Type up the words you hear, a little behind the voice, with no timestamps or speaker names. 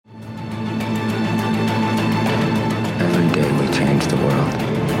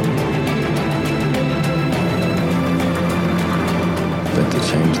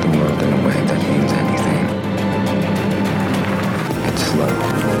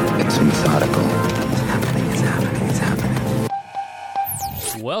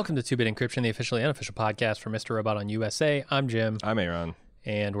Welcome to 2-Bit Encryption, the officially unofficial podcast for Mr. Robot on USA. I'm Jim. I'm Aaron.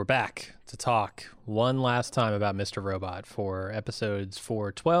 And we're back to talk one last time about Mr. Robot for episodes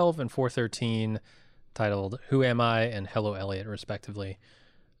 412 and 413, titled Who Am I and Hello Elliot, respectively.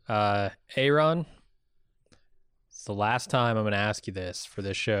 Aaron, it's the last time I'm going to ask you this for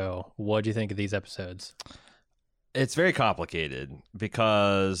this show. What do you think of these episodes? It's very complicated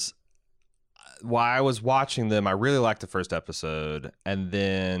because while I was watching them, I really liked the first episode, and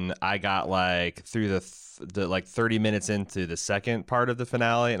then I got like through the like 30 minutes into the second part of the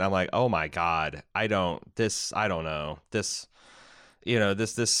finale, and I'm like, oh my god, I don't know this,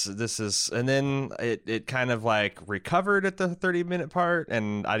 this is, and then it kind of like recovered at the 30-minute part,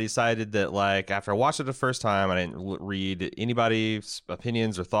 and I decided that like after I watched it the first time, I didn't read anybody's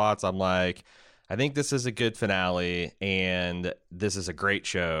opinions or thoughts. I'm like, I think this is a good finale, and this is a great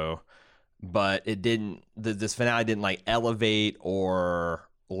show. But it didn't. This finale didn't like elevate or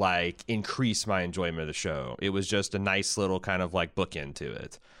like increase my enjoyment of the show. It was just a nice little kind of like bookend to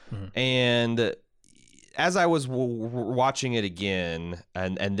it. Mm-hmm. And as I was watching it again,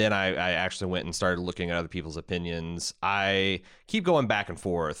 and then I actually went and started looking at other people's opinions, I keep going back and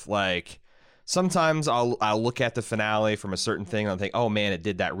forth. Like sometimes I'll look at the finale from a certain thing and I'll think, oh man, it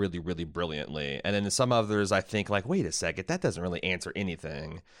did that really, really brilliantly. And then some others I think like, wait a second, that doesn't really answer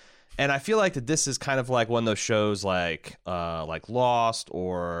anything. And I feel like that this is kind of like one of those shows like Lost,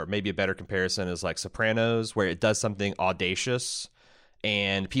 or maybe a better comparison is like Sopranos, where it does something audacious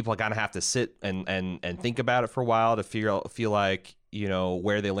and people kind of have to sit and think about it for a while to feel like,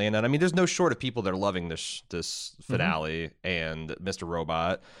 where they land on. I mean, there's no short of people that are loving this finale and Mr.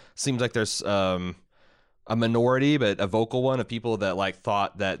 Robot. Seems like there's a minority, but a vocal one, of people that like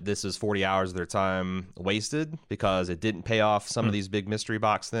thought that this is 40 hours of their time wasted because it didn't pay off some of these big mystery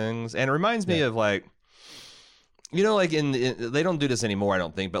box things. And it reminds me of like, like they don't do this anymore, I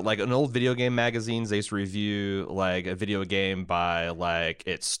don't think, but like in old video game magazines, they used to review like a video game by like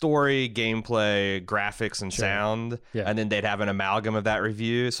its story, gameplay, graphics, and sound. Yeah. And then they'd have an amalgam of that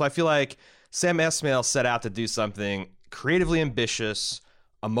review. So I feel like Sam Esmail set out to do something creatively ambitious,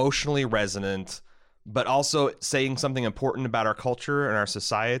 emotionally resonant, but also saying something important about our culture and our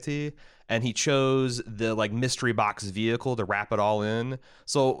society. And he chose the like mystery box vehicle to wrap it all in.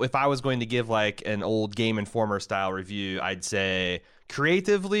 So if I was going to give like an old Game Informer style review, I'd say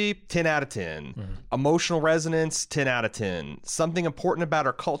creatively 10 out of 10, emotional resonance 10 out of 10, something important about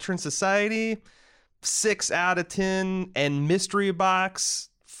our culture and society 6 out of 10, and mystery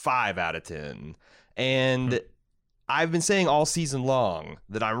box 5 out of 10. And I've been saying all season long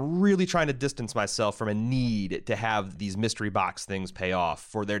that I'm really trying to distance myself from a need to have these mystery box things pay off,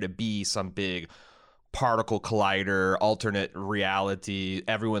 for there to be some big particle collider, alternate reality,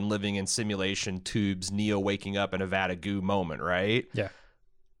 everyone living in simulation tubes, Neo waking up in a vat of goo moment, right? Yeah.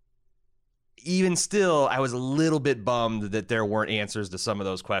 Even still, I was a little bit bummed that there weren't answers to some of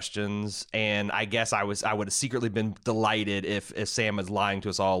those questions, and I guess I would have secretly been delighted if Sam was lying to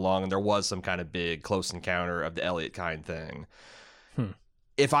us all along and there was some kind of big close encounter of the Elliot kind thing.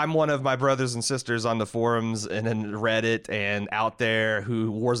 If I'm one of my brothers and sisters on the forums and in Reddit and out there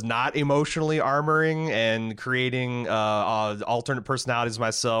who was not emotionally armoring and creating alternate personalities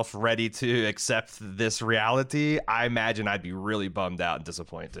myself, ready to accept this reality, I imagine I'd be really bummed out and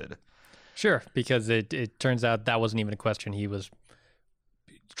disappointed. Sure, because it turns out that wasn't even a question he was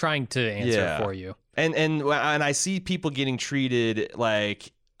trying to answer for you. And I see people getting treated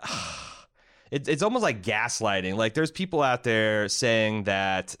like it's almost like gaslighting. Like there's people out there saying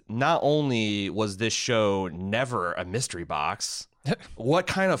that not only was this show never a mystery box, what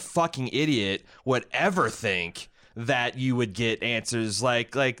kind of fucking idiot would ever think that you would get answers?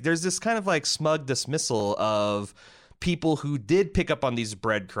 Like there's this kind of like smug dismissal of people who did pick up on these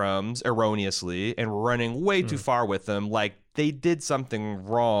breadcrumbs erroneously and were running way too far with them, like they did something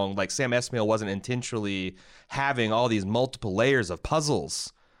wrong. Like Sam Esmail wasn't intentionally having all these multiple layers of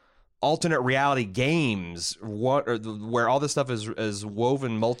puzzles, alternate reality games, where all this stuff is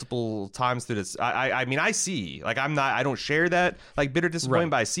woven multiple times through this. I mean, I see, like I don't share that like bitter disappointment,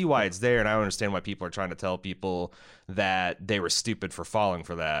 but I see why it's there, and I don't understand why people are trying to tell people that they were stupid for falling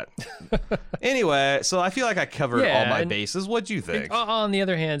for that. Anyway, so I feel like I covered all my bases. What'd you think? On the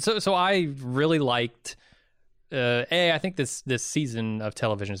other hand, so I really liked. I think this season of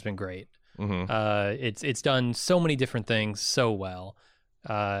television has been great. It's done so many different things so well.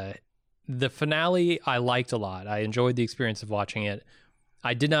 The finale I liked a lot. I enjoyed the experience of watching it.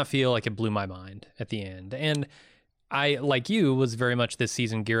 I did not feel like it blew my mind at the end. And I, like you, was very much this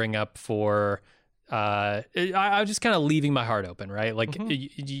season gearing up for I'm just kind of leaving my heart open, right? Like,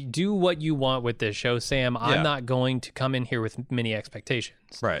 you do what you want with this show, Sam. I'm not going to come in here with many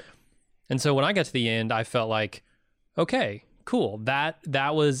expectations. Right. And so when I got to the end, I felt like, okay, cool. That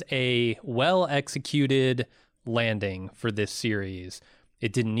was a well-executed landing for this series.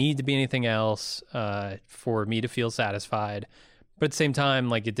 It didn't need to be anything else for me to feel satisfied. But at the same time,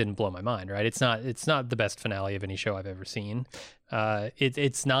 like, it didn't blow my mind, right? It's not the best finale of any show I've ever seen.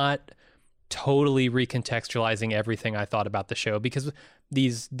 It's not totally recontextualizing everything I thought about the show, because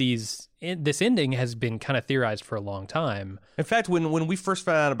this ending has been kind of theorized for a long time. In fact, when we first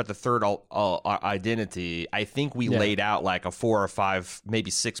found out about the third identity, I think we laid out like a 4 or 5, maybe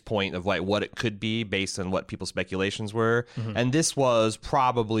 6 point of like what it could be based on what people's speculations were. And this was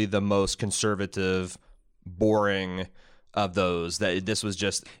probably the most conservative, boring of those. That this was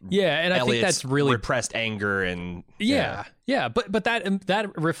just and I think that's really repressed anger and but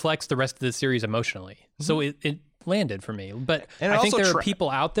that reflects the rest of the series emotionally. So it landed for me. But I think there are people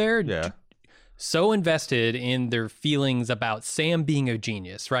out there so invested in their feelings about Sam being a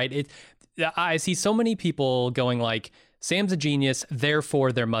genius, right? I see so many people going like, Sam's a genius,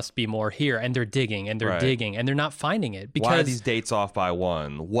 therefore there must be more here. And they're digging and they're digging and they're not finding it. Because why are these dates off by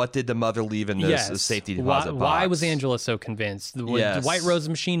 1? What did the mother leave in this safety deposit box? Why was Angela so convinced? The White Rose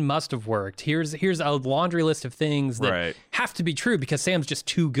machine must have worked. Here's a laundry list of things that have to be true because Sam's just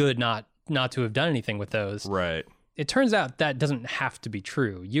too good not to have done anything with those. Right. It turns out that doesn't have to be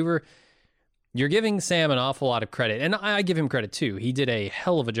true. You're giving Sam an awful lot of credit, and I give him credit too. He did a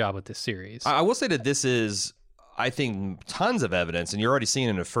hell of a job with this series. I will say that this is, I think, tons of evidence, and you're already seeing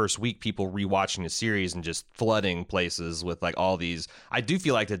in the first week people rewatching the series and just flooding places with like all these. I do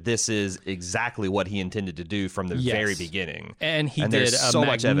feel like that this is exactly what he intended to do from the very beginning, and he did a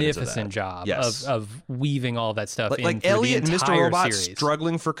magnificent job of weaving all that stuff in. Like Elliot and Mr. Robot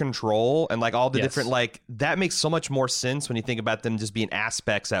struggling for control, and like all the different, like, that makes so much more sense when you think about them just being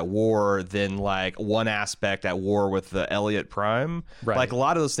aspects at war than like one aspect at war with the Elliot Prime. Right. Like a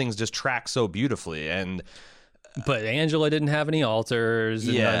lot of those things just track so beautifully. And but Angela didn't have any alters.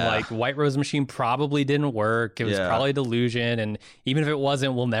 And like White Rose machine probably didn't work. It was probably a delusion. And even if it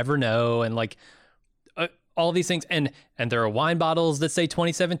wasn't, we'll never know. And like all these things. And there are wine bottles that say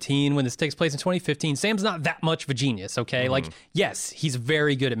 2017 when this takes place in 2015. Sam's not that much of a genius, okay? Like, yes, he's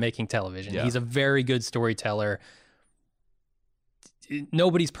very good at making television. He's a very good storyteller.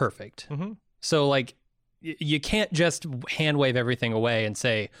 Nobody's perfect. So like, you can't just hand wave everything away and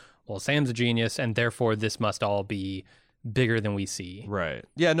say, well, Sam's a genius, and therefore this must all be bigger than we see. Right.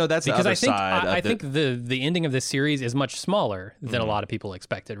 Yeah, no, that's because the other side. I think the ending of this series is much smaller than a lot of people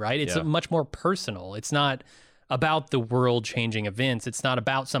expected, right? It's much more personal. It's not about the world-changing events. It's not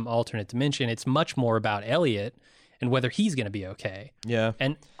about some alternate dimension. It's much more about Elliot and whether he's going to be okay. Yeah.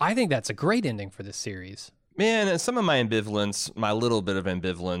 And I think that's a great ending for this series. Man, and some of my ambivalence, my little bit of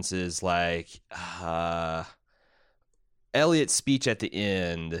ambivalence is like... Elliot's speech at the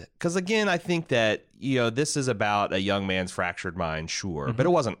end, because again, I think that, this is about a young man's fractured mind, sure, but it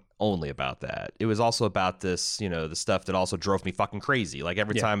wasn't only about that. It was also about this, the stuff that also drove me fucking crazy. Like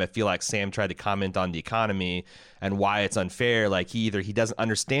every time I feel like Sam tried to comment on the economy and why it's unfair, like he doesn't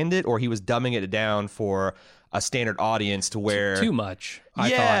understand it or he was dumbing it down for a standard audience to where too much. I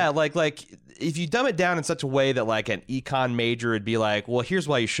thought. like if you dumb it down in such a way that like an econ major would be like, well, here's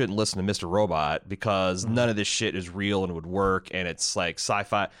why you shouldn't listen to Mr. Robot because none of this shit is real and would work and it's like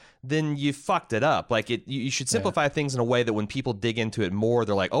sci-fi, then you fucked it up. Like you should simplify things in a way that when people dig into it more,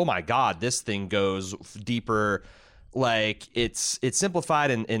 they're like, oh my God, this thing goes deeper. Like it's simplified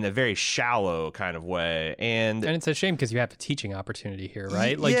in a very shallow kind of way, and it's a shame because you have a teaching opportunity here,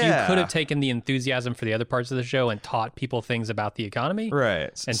 right? Like you could have taken the enthusiasm for the other parts of the show and taught people things about the economy,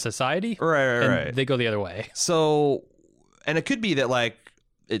 right, and society, right. They go the other way. So, and it could be that like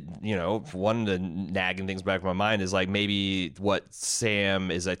it, one of the nagging things back in my mind is like maybe what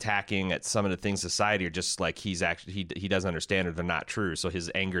Sam is attacking at some of the things society are just like he doesn't understand or they're not true, so his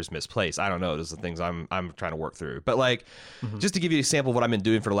anger is misplaced. I don't know. Those are the things I'm trying to work through. But like, just to give you an example of what I've been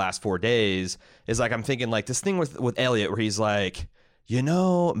doing for the last 4 days is like I'm thinking like this thing with Elliot where he's like,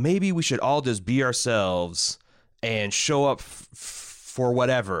 maybe we should all just be ourselves and show up for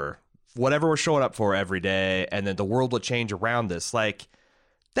whatever we're showing up for every day, and then the world will change around us. Like,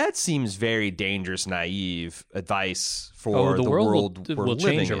 that seems very dangerous, naive advice for the world will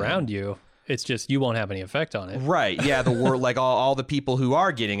change around you. It's just you won't have any effect on it. Right. Yeah, the world, like all the people who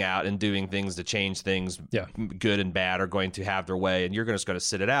are getting out and doing things to change things, good and bad, are going to have their way, and you're just going to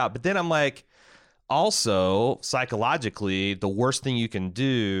sit it out. But then I'm like, also, psychologically, the worst thing you can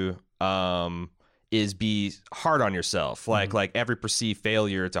do is be hard on yourself, like every perceived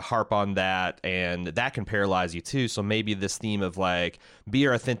failure to harp on that, and that can paralyze you too. So maybe this theme of like be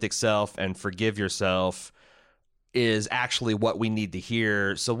your authentic self and forgive yourself is actually what we need to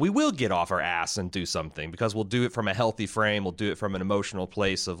hear. So we will get off our ass and do something, because we'll do it from a healthy frame. We'll do it from an emotional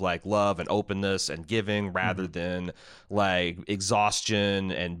place of like love and openness and giving, rather than like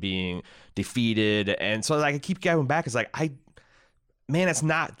exhaustion and being defeated. And so like I keep going back. It's like, man, that's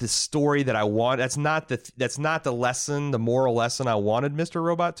not the story that I want. That's not the lesson, the moral lesson I wanted Mr.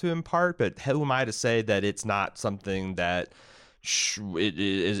 Robot to impart. But who am I to say that it's not something that it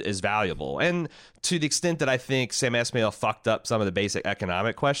is valuable? And to the extent that I think Sam Esmail fucked up some of the basic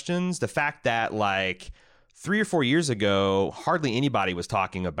economic questions, the fact that like 3 or 4 years ago, hardly anybody was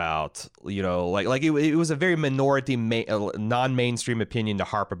talking about, like it was a very minority, non-mainstream opinion to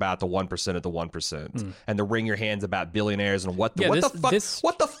harp about the 1% of the 1% and to wring your hands about billionaires and what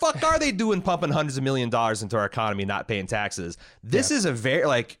the fuck are they doing, pumping hundreds of $millions into our economy, not paying taxes. This is a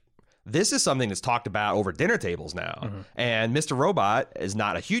very this is something that's talked about over dinner tables now. And Mr. Robot is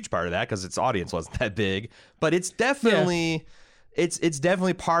not a huge part of that because its audience wasn't that big, but it's definitely it's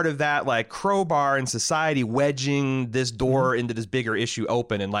definitely part of that like crowbar in society wedging this door into this bigger issue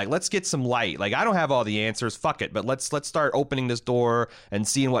open, and like, let's get some light. Like, I don't have all the answers, fuck it, but let's start opening this door and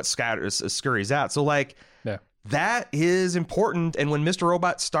seeing what scurries out. So like that is important. And when Mr.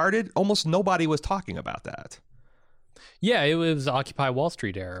 Robot started, almost nobody was talking about that. Yeah, it was Occupy Wall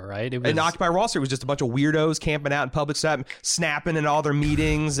Street era, right? And Occupy Wall Street was just a bunch of weirdos camping out in public, snapping in all their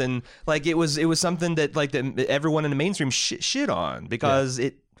meetings, and like it was something that like everyone in the mainstream shit on, because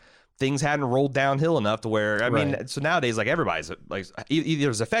things hadn't rolled downhill enough to where I mean, so nowadays like everybody's like either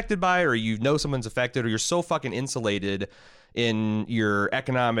is affected by it, or someone's affected, or you're so fucking insulated in your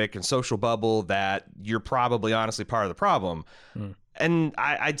economic and social bubble that you're probably honestly part of the problem. And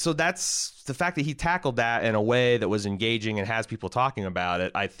so that's the fact that he tackled that in a way that was engaging and has people talking about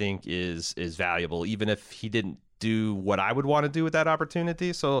it, I think is valuable, even if he didn't do what I would want to do with that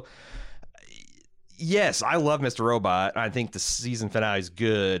opportunity. So yes, I love Mr. Robot. I think the season finale is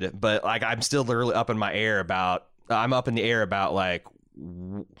good, but like I'm still literally up in the air about like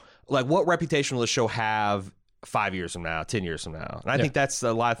what reputation will the show have 5 years from now, 10 years from now. And I think that's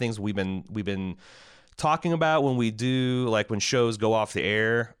a lot of things we've been talking about when we do, like when shows go off the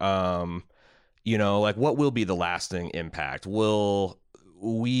air, like what will be the lasting impact? Will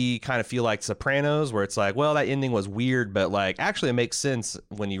we kind of feel like Sopranos, where it's like, well, that ending was weird, but like actually it makes sense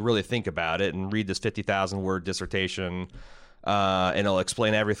when you really think about it and read this 50,000 word dissertation, and it'll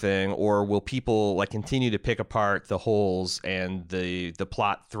explain everything? Or will people like continue to pick apart the holes and the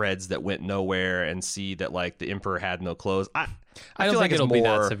plot threads that went nowhere and see that like the emperor had no clothes? I don't think it'll be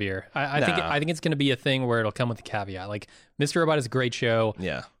that severe. I think it's going to be a thing where it'll come with a caveat. Like, Mr. Robot is a great show,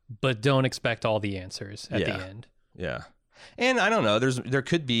 but don't expect all the answers at the end. Yeah. And I don't know, there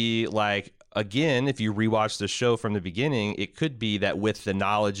could be like, again, if you rewatch the show from the beginning, it could be that with the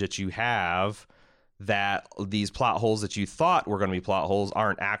knowledge that you have, that these plot holes that you thought were going to be plot holes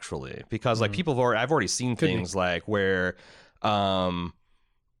aren't actually, because like I've already seen things like where the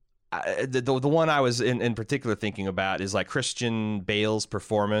one I was in particular thinking about is like Christian Bale's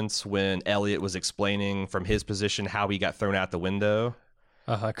performance when Elliot was explaining from his position how he got thrown out the window.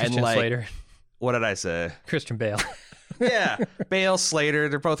 Christian Slater. What did I say? Christian Bale. Yeah, Bale, Slater,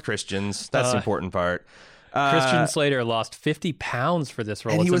 they're both Christians. That's the important part. Christian Slater lost 50 pounds for this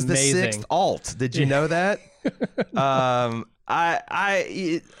role. And he was amazing. the 6th alt. Did you know that?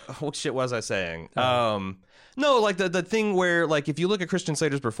 What shit was I saying? No, like the thing where, like, if you look at Christian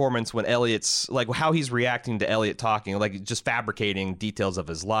Slater's performance when Elliot's, like, how he's reacting to Elliot talking, like, just fabricating details of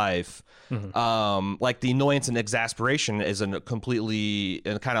his life, like, the annoyance and exasperation is a completely,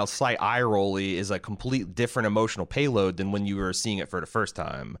 and kind of slight eye rolly, is a complete different emotional payload than when you were seeing it for the first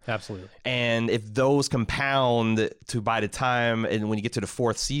time. Absolutely. And if those compound to by the time, and when you get to the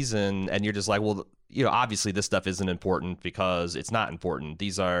 4th season, and you're just like, well, obviously this stuff isn't important because it's not important.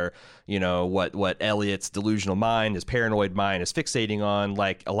 These are, what Elliot's delusional mind, his paranoid mind is fixating on.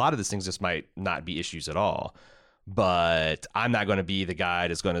 Like, a lot of these things just might not be issues at all. But I'm not going to be the guy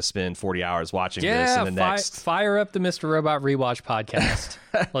that's going to spend 40 hours watching this in the next. Fire up the Mr. Robot Rewatch podcast.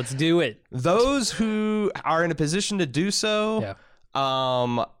 Let's do it. Those who are in a position to do so.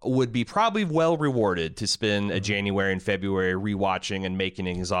 Would be probably well rewarded to spend a January and February rewatching and making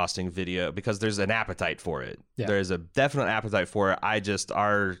an exhausting video, because there's an appetite for it. Yeah. There's a definite appetite for it.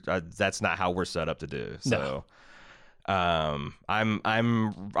 That's not how we're set up to do. So, no.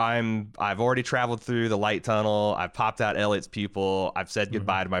 I've already traveled through the light tunnel. I've popped out Elliot's pupil. I've said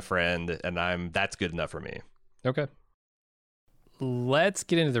goodbye to my friend, and that's good enough for me. Okay. let's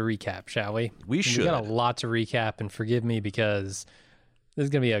get into the recap, shall we? We should. We got a lot to recap, and forgive me because this is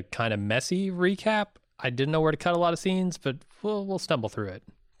going to be a kind of messy recap. I didn't know where to cut a lot of scenes, but we'll stumble through it.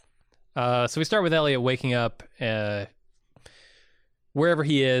 So we start with Elliot waking up wherever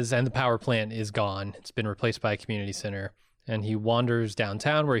he is, and the power plant is gone. It's been replaced by a community center. And he wanders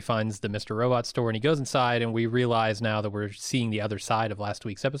downtown where he finds the Mr. Robot store, and he goes inside, and we realize now that we're seeing the other side of last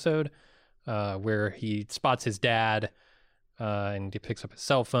week's episode, where he spots his dad, and he picks up his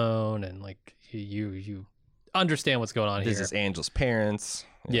cell phone, and like you understand what's going on here. This is Angela's parents.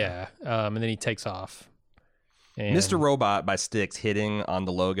 Yeah. And then he takes off. And Mr. Robot by Styx hitting on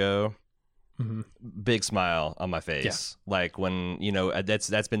the logo. Mhm. Big smile on my face. Like when,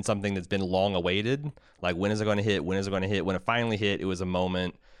 that's been something that's been long awaited. Like, when is it going to hit? When is it going to hit? When it finally hit, it was a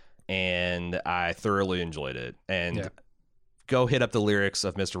moment, and I thoroughly enjoyed it. And go hit up the lyrics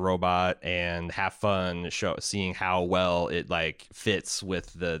of Mr. Robot and have fun seeing how well it like fits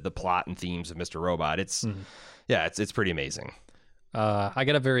with the plot and themes of Mr. Robot. It's it's pretty amazing. I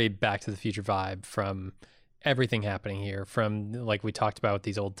got a very Back to the Future vibe from everything happening here, from like we talked about with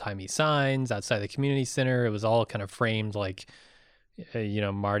these old-timey signs outside the community center. It was all kind of framed like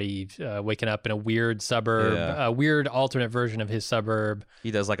Marty waking up in a weird suburb, a weird alternate version of his suburb. He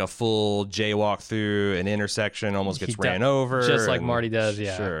does like a full jaywalk through an intersection, almost gets ran over, just like Marty does.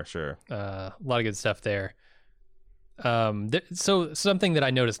 Sure. A lot of good stuff there. So something that I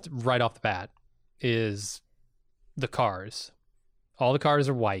noticed right off the bat is the cars. All the cars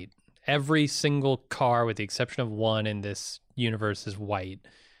are white. Every single car, with the exception of one in this universe, is white.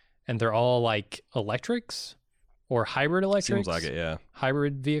 And they're all like electrics or hybrid electrics. Seems like it, yeah.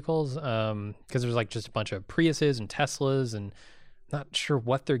 Hybrid vehicles. Because there's like just a bunch of Priuses and Teslas, and not sure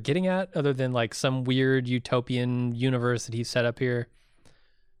what they're getting at other than like some weird utopian universe that he set up here.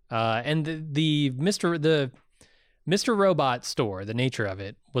 And the Mr. Robot store, the nature of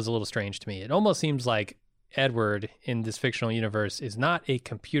it was a little strange to me. It almost seems like Edward in this fictional universe is not a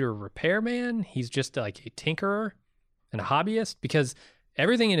computer repairman. He's just like a tinkerer and a hobbyist, because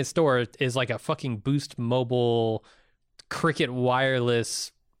everything in his store is like a fucking Boost Mobile Cricket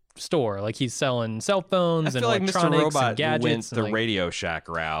wireless store. Like, he's selling cell phones and electronics like Mr. Robot and gadgets. Went the like, Radio Shack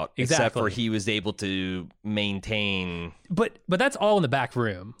route, exactly. Except for he was able to maintain. But that's all in the back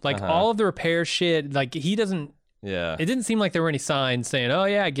room. Like all of the repair shit. Like, he doesn't. Yeah. It didn't seem like there were any signs saying, "Oh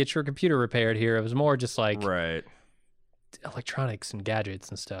yeah, get your computer repaired here." It was more just like electronics and gadgets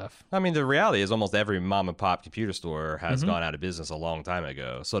and stuff. I mean, the reality is almost every mom and pop computer store has gone out of business a long time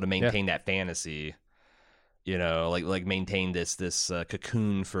ago. So to maintain that fantasy, like maintain this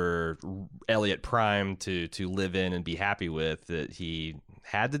cocoon for Elliot Prime to live in and be happy with, that he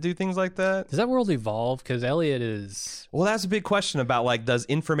had to do things like that. Does that world evolve? Because Elliot is... Well, that's a big question about, like, does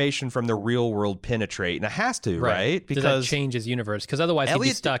information from the real world penetrate? And it has to, right? Because does that change his universe? Because otherwise Elliot, he'd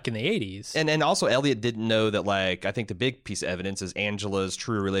be stuck in the 80s. And also, Elliot didn't know that, like, I think the big piece of evidence is Angela's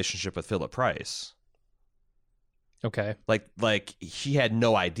true relationship with Philip Price. Okay. Like he had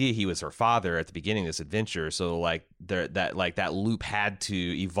no idea he was her father at the beginning of this adventure. So like that loop had to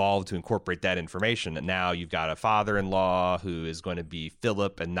evolve to incorporate that information. And now you've got a father-in-law who is going to be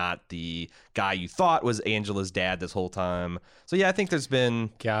Philip and not the guy you thought was Angela's dad this whole time. So yeah, I think there's been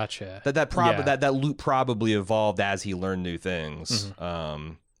that loop probably evolved as he learned new things.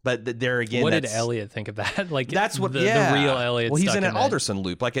 But there again, what did Elliot think of that? Like, that's what the real Elliot. Well, he's in an that. Alderson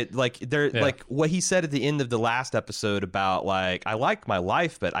loop. Like what he said at the end of the last episode about, like, I like my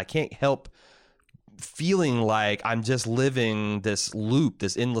life, but I can't help feeling like I'm just living this loop,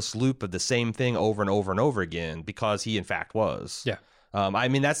 this endless loop of the same thing over and over and over again, because he in fact was. Yeah. I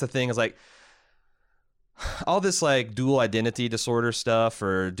mean, that's the thing, is like all this like dual identity disorder stuff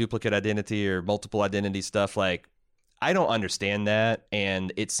or duplicate identity or multiple identity stuff, like, I don't understand that,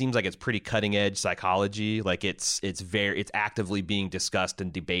 and it seems like it's pretty cutting edge psychology. Like it's actively being discussed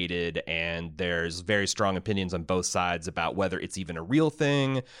and debated, and there's very strong opinions on both sides about whether it's even a real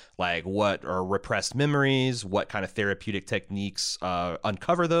thing, like what are repressed memories, what kind of therapeutic techniques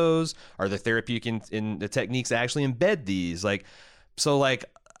uncover those, are the therapeutic in the techniques actually embed these, like, so like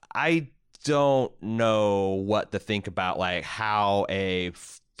I don't know what to think about, like how a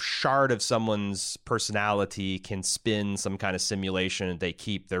shard of someone's personality can spin some kind of simulation they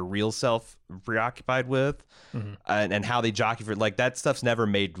keep their real self preoccupied with, and how they jockey for, like, that stuff's never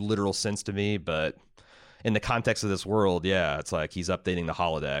made literal sense to me. But in the context of this world, yeah, it's like he's updating the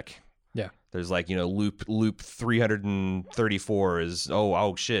holodeck. Yeah, there's like, loop 334 is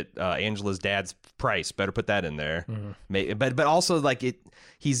oh shit, Angela's dad's Price, better put that in there. But also like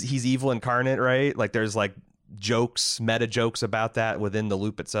he's evil incarnate, right? Like there's like meta jokes about that within the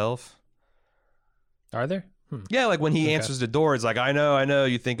loop itself. Are there? Yeah, like when he answers the door, it's like, I know,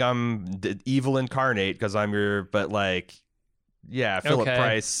 you think I'm evil incarnate because I'm your, but like, yeah, Philip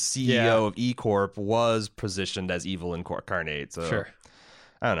Price, CEO of E Corp, was positioned as evil incarnate. So sure.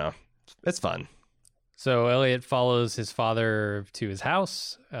 I don't know. It's fun. So Elliot follows his father to his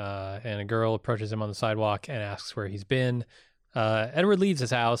house, and a girl approaches him on the sidewalk and asks where he's been. Edward leaves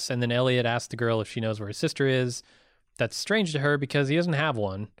his house, and then Elliot asks the girl if she knows where his sister is. That's strange to her because he doesn't have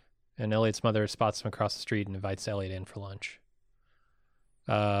one. And Elliot's mother spots him across the street and invites Elliot in for lunch.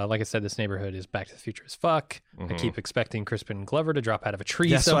 Like I said, this neighborhood is Back to the Future as fuck. I keep expecting Crispin Glover to drop out of a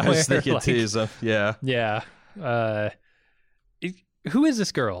tree somewhere. That's what I was thinking too. So, yeah. Yeah. Who is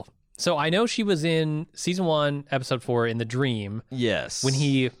this girl? So I know she was in season 1, episode 4, in The Dream. Yes. When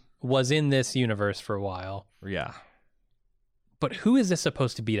he was in this universe for a while. Yeah. But who is this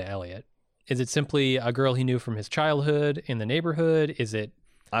supposed to be to Elliot? Is it simply a girl he knew from his childhood in the neighborhood? Is it...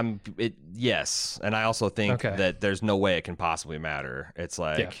 Yes, and I also think that there's no way it can possibly matter. It's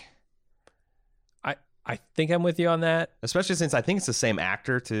like, I think I'm with you on that, especially since I think it's the same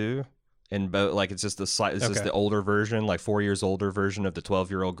actor too. In both, like it's just just the older version, like 4 years older version of the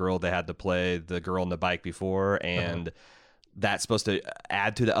 12-year-old girl they had to play the girl on the bike before, and that's supposed to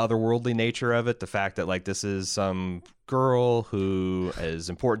add to the otherworldly nature of it. The fact that like this is some girl who is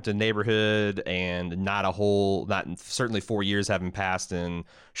important to the neighborhood, and not certainly 4 years haven't passed in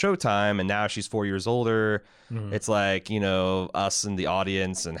Showtime, and now she's 4 years older. It's like, you know, us and the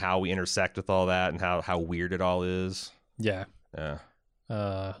audience and how we intersect with all that and how weird it all is. Yeah.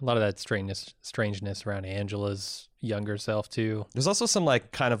 A lot of that strangeness around Angela's younger self too. There's also some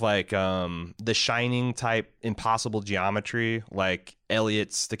like kind of like the Shining type impossible geometry. Like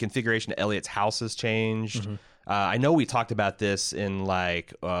the configuration of Elliot's house has changed. I know we talked about this in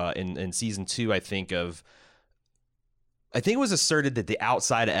like in season 2. I think it was asserted that the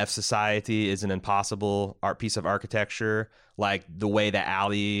outside of F Society is an impossible piece of architecture, like the way the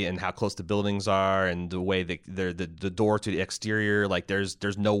alley and how close the buildings are, and the way the door to the exterior. Like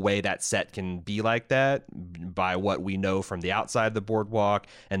there's no way that set can be like that by what we know from the outside of the boardwalk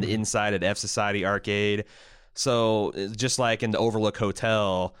and the inside of the F Society arcade. So just like in the Overlook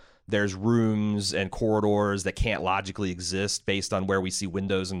Hotel, there's rooms and corridors that can't logically exist based on where we see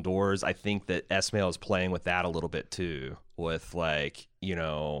windows and doors. I think that S-Mail is playing with that a little bit too, with like, you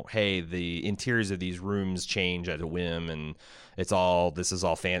know, hey, the interiors of these rooms change at a whim, and this is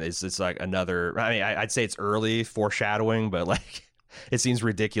all fan. It's like another, I mean, I'd say it's early foreshadowing, but like it seems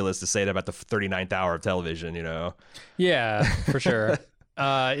ridiculous to say that about the 39th hour of television, you know? Yeah, for sure.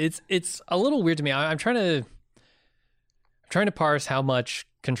 It's a little weird to me. I'm trying to parse how much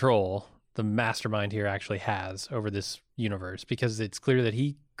control the mastermind here actually has over this universe, because it's clear that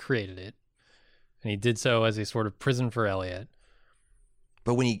he created it, and he did so as a sort of prison for Elliot.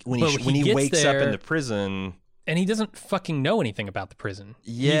 But when he wakes up in the prison, and he doesn't fucking know anything about the prison.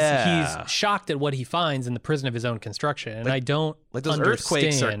 Yeah, he's shocked at what he finds in the prison of his own construction, and I don't like those understand.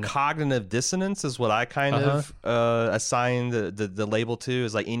 Earthquakes are cognitive dissonance, is what I kind of assign the label to.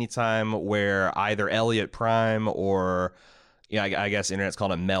 Is like anytime where either Elliot Prime or, yeah, I guess internet's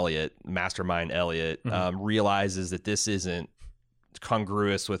called him Melliot, Mastermind Elliot, realizes that this isn't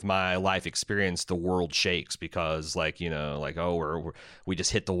congruous with my life experience, the world shakes, because like, you know, like, oh, we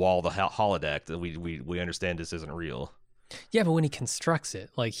just hit the wall of the holodeck, that we understand this isn't real. Yeah, but when he constructs it,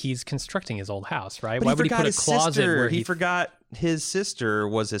 like he's constructing his old house, right? But Why would he put a closet where he forgot his sister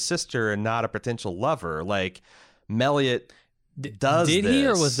was his sister and not a potential lover? Like Melliot does did this. He,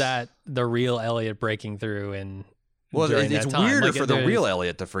 or was that the real Elliot breaking through and? Well, it's weirder for the real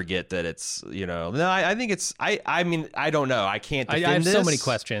Elliot to forget that it's, you know. No, I think it's. I mean, I don't know. I can't defend I have this. So many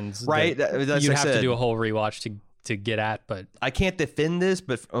questions. Right, you have to do a whole rewatch to get at, but I can't defend this.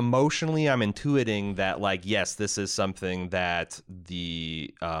 But emotionally, I'm intuiting that, like, yes, this is something that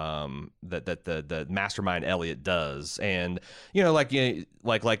the mastermind Elliot does, and you know, like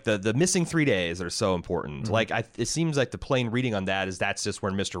the missing 3 days are so important. Like, it seems like the plain reading on that is that's just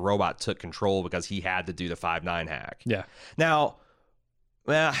when Mr. Robot took control because he had to do the 5/9 hack. Yeah. Now,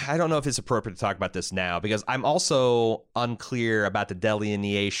 well, I don't know if it's appropriate to talk about this now, because I'm also unclear about the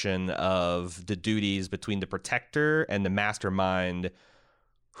delineation of the duties between the Protector and the Mastermind,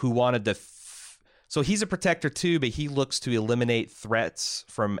 who wanted to... So he's a Protector too, but he looks to eliminate threats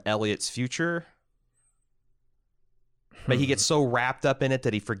from Elliot's future. But he gets so wrapped up in it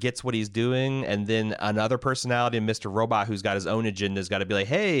that he forgets what he's doing, and then another personality, Mr. Robot, who's got his own agenda, has got to be like,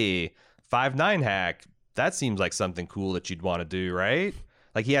 hey, 5/9 hack, that seems like something cool that you'd want to do, right?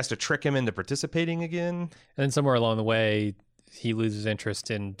 Like, he has to trick him into participating again. And then somewhere along the way, he loses interest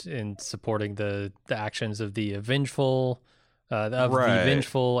in supporting the actions of the vengeful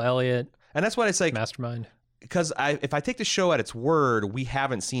Elliot. And that's what it's like. Mastermind. because if I take the show at its word, we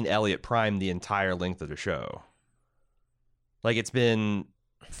haven't seen Elliot Prime the entire length of the show. Like, it's been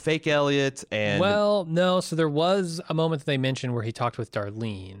fake Elliot and... Well, no. So there was a moment that they mentioned where he talked with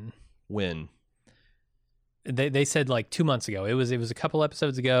Darlene. When? They said like 2 months ago. It was a couple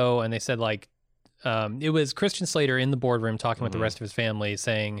episodes ago, and they said like it was Christian Slater in the boardroom talking with the rest of his family,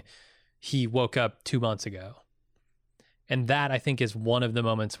 saying he woke up 2 months ago. And that, I think, is one of the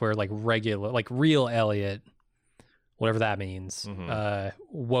moments where like real Elliot, whatever that means,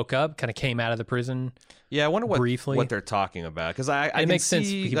 woke up, kind of came out of the prison. Yeah, I wonder briefly. What they're talking about, because it makes sense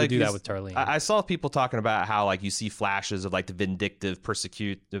he would do that with Darlene. I saw people talking about how like you see flashes of like the vindictive,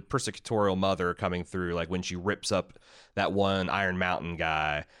 persecutorial mother coming through, like when she rips up that one Iron Mountain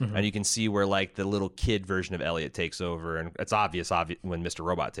guy, and you can see where like the little kid version of Elliot takes over, and it's obvious when Mr.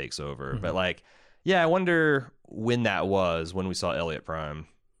 Robot takes over. But like, yeah, I wonder when that was when we saw Elliot Prime.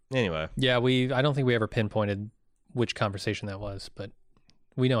 Anyway, yeah, I don't think we ever pinpointed which conversation that was, but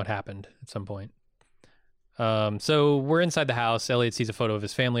we know it happened at some point. So we're inside the house. Elliot sees a photo of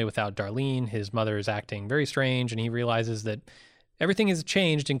his family without Darlene. His mother is acting very strange, and he realizes that everything has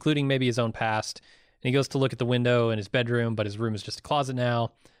changed, including maybe his own past. And he goes to look at the window in his bedroom, but his room is just a closet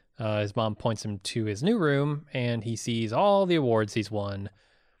now. His mom points him to his new room, and he sees all the awards he's won,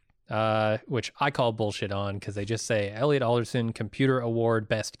 which I call bullshit on, because they just say Elliot Alderson Computer Award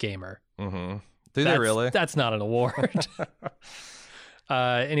Best Gamer. Do they really? That's not an award.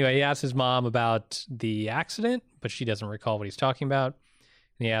 Anyway, he asks his mom about the accident, but she doesn't recall what he's talking about.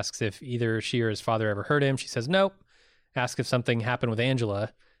 And he asks if either she or his father ever hurt him. She says nope. Asks if something happened with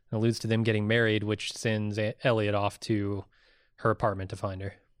Angela, and alludes to them getting married, which sends Elliot off to her apartment to find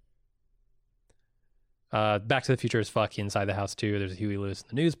her. Back to the Future is fuck inside the house too. There's a Huey Lewis in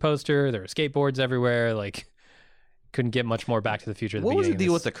the News poster. There are skateboards everywhere. Like, couldn't get much more Back to the Future. What was the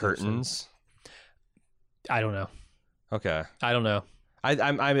deal with the curtains? I don't know. Okay, I don't know.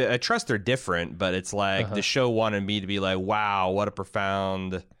 I trust they're different, but it's like the show wanted me to be like, wow, what a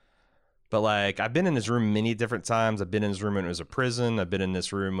profound. But like, I've been in his room many different times. I've been in his room when it was a prison. I've been in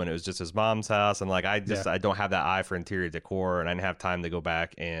this room when it was just his mom's house. And like, I don't have that eye for interior decor, and I didn't have time to go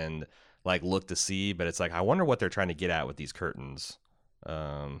back and like look to see. But it's like, I wonder what they're trying to get at with these curtains.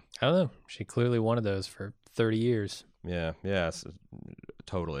 I don't know. She clearly wanted those for 30 years. Yeah,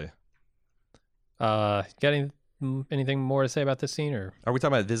 totally. Got anything more to say about this scene, or are we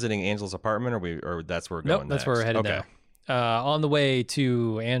talking about visiting Angela's apartment, or that's where we're going? Nope, that's where we're headed now. On the way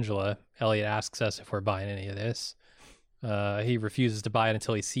to Angela, Elliot asks us if we're buying any of this. He refuses to buy it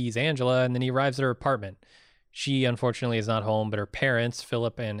until he sees Angela, and then he arrives at her apartment. She, unfortunately, is not home, but her parents,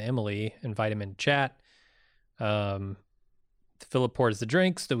 Philip and Emily, invite him in to chat. Philip pours the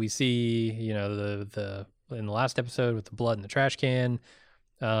drinks that we see, the in the last episode with the blood in the trash can.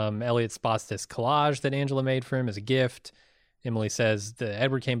 Elliot spots this collage that Angela made for him as a gift. Emily says that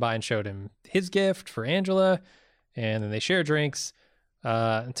Edward came by and showed him his gift for Angela, and then they share drinks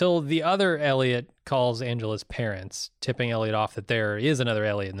until the other Elliot calls Angela's parents, tipping Elliot off that there is another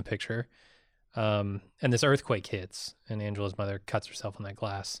Elliot in the picture. And this earthquake hits, and Angela's mother cuts herself on that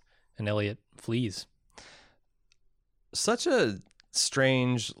glass, and Elliot flees. Such a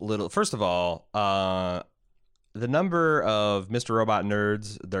strange little... First of all, the number of Mr. Robot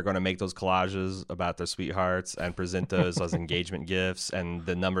nerds, they're going to make those collages about their sweethearts and present those as engagement gifts, and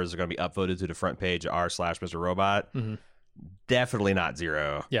the numbers are going to be upvoted to the front page r/Mr. Robot. Definitely not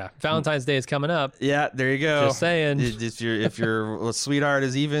zero. Yeah, Valentine's Day is coming up. Yeah, there you go. Just saying. If your sweetheart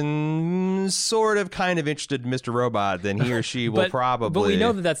is even sort of kind of interested in Mr. Robot, then he or she will probably... But we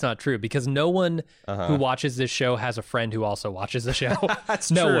know that that's not true, because no one who watches this show has a friend who also watches the show.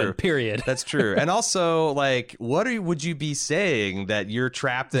 That's no true. one, period. That's true. And also, like, would you be saying that you're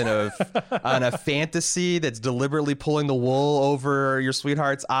trapped in a fantasy that's deliberately pulling the wool over your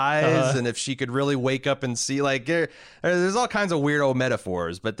sweetheart's eyes? And if she could really wake up and see, like, there's all kinds of weird old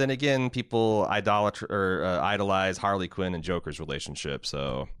metaphors, but then again, people idolize Harley Quinn and Joker's relationship,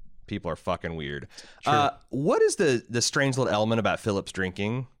 so people are fucking weird. What is the strange little element about Philip's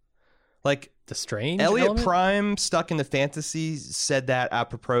drinking? Like, the strange Elliot element? Prime, stuck in the fantasy, said that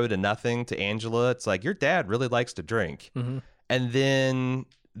apropos to nothing to Angela. It's like, your dad really likes to drink. And then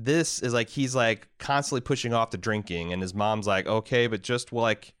this is like, he's like constantly pushing off the drinking, and his mom's like, okay, but just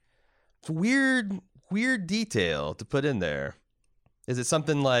like, it's weird detail to put in there. Is it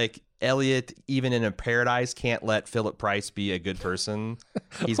something like Elliot, even in a paradise, can't let Philip Price be a good person.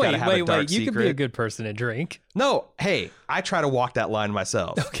 He's got to have a dark secret. You can be a good person and drink. No, hey, I try to walk that line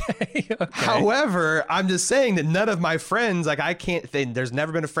myself. Okay. However, I'm just saying that none of my friends, like I can't, there's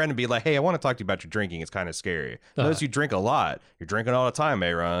never been a friend to be like, hey, I want to talk to you about your drinking. It's kind of scary. Notice you drink a lot. You're drinking all the time,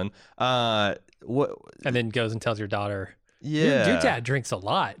 Aaron. What? And then goes and tells your daughter, yeah, your dad drinks a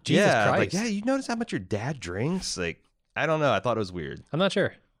lot. Jesus Christ. Like, yeah, you notice how much your dad drinks? Like, I don't know. I thought it was weird. I'm not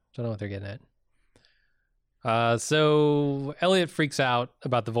sure. Don't know what they're getting at. So Elliot freaks out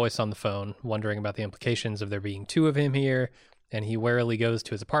about the voice on the phone, wondering about the implications of there being two of him here, and he warily goes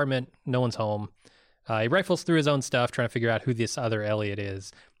to his apartment. No one's home. He rifles through his own stuff, trying to figure out who this other Elliot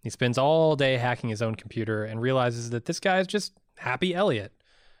is. He spends all day hacking his own computer and realizes that this guy is just Happy Elliot,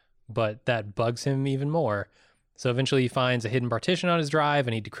 but that bugs him even more. So eventually he finds a hidden partition on his drive,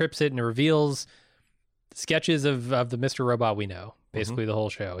 and he decrypts it, and it reveals sketches of the Mr. Robot we know. Basically the whole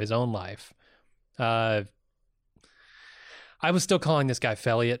show, his own life. I was still calling this guy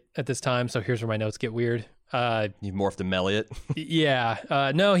Felliot at this time, so here's where my notes get weird. You morphed to Melliot?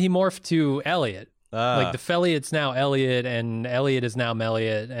 Yeah. No, he morphed to Elliot. Like the Felliot's now Elliot, and Elliot is now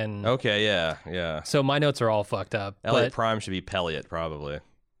Melliot. And okay, yeah. So my notes are all fucked up. Elliot Prime should be Pelliot, probably.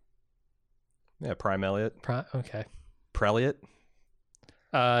 Yeah, Prime Elliot. Okay. Preliot?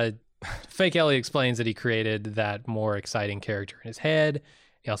 Fake Elliot explains that he created that more exciting character in his head.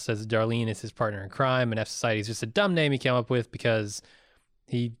 He also says Darlene is his partner in crime, and F Society is just a dumb name he came up with because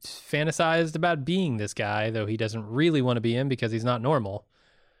he fantasized about being this guy, though he doesn't really want to be him because he's not normal.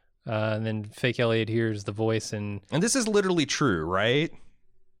 And then Fake Elliot hears the voice, and this is literally true, right?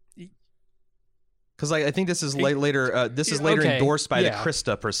 Because I think this is later. This is later endorsed by the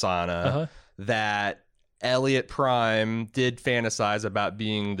Krista persona that Elliot Prime did fantasize about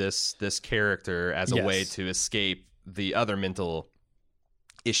being this character as a way to escape the other mental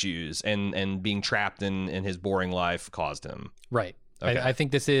issues and being trapped in his boring life caused him. Right. Okay. I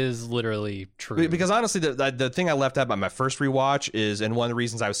think this is literally true. Because honestly, the thing I left out by my first rewatch is, and one of the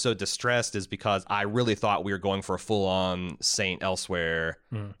reasons I was so distressed is because I really thought we were going for a full-on Saint Elsewhere,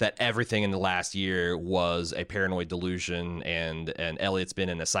 that everything in the last year was a paranoid delusion, and Elliot's been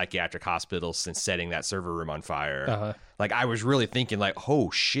in a psychiatric hospital since setting that server room on fire. Like, I was really thinking, like, oh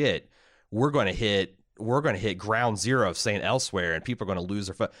shit, we're going to hit ground zero of Saint Elsewhere, and people are going to lose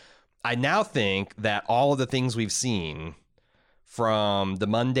their I now think that all of the things we've seen, from the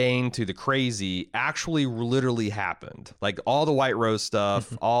mundane to the crazy, actually literally happened. Like all the White Rose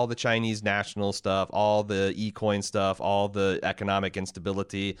stuff, all the Chinese national stuff, all the e-coin stuff, all the economic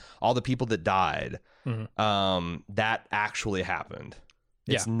instability, all the people that died, that actually happened.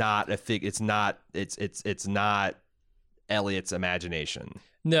 It's not it's not Elliot's imagination.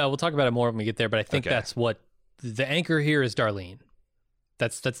 No, we'll talk about it more when we get there, but I think that's what the anchor here is. Darlene.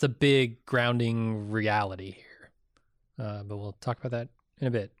 That's the big grounding reality here. But we'll talk about that in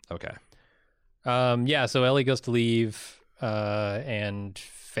a bit. Okay. So Ellie goes to leave, and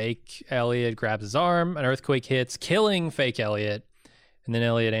Fake Elliot grabs his arm. An earthquake hits, killing Fake Elliot. And then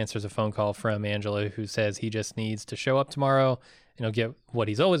Elliot answers a phone call from Angela, who says he just needs to show up tomorrow, and he'll get what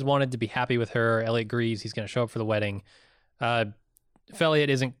he's always wanted, to be happy with her. Elliot agrees. He's going to show up for the wedding.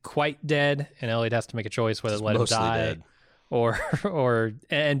 Elliot isn't quite dead, and Elliot has to make a choice whether to let him die dead. or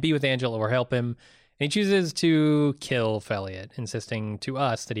be with Angela or help him. And he chooses to kill Elliot, insisting to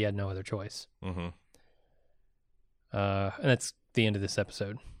us that he had no other choice. And that's the end of this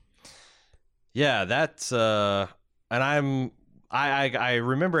episode. Yeah, that's and I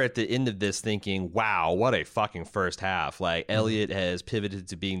remember at the end of this thinking, wow, what a fucking first half. Like Elliot has pivoted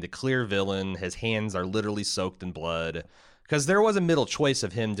to being the clear villain. His hands are literally soaked in blood. Because there was a middle choice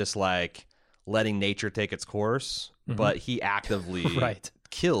of him just like letting nature take its course, but he actively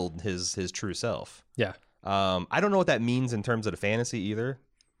killed his true self. Yeah. I don't know what that means in terms of the fantasy either.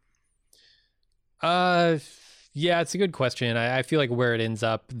 Yeah, it's a good question. I feel like where it ends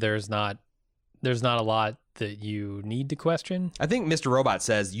up, there's not a lot that you need to question. I think Mr. Robot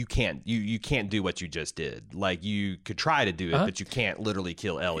says you can't do what you just did. Like you could try to do it, but you can't literally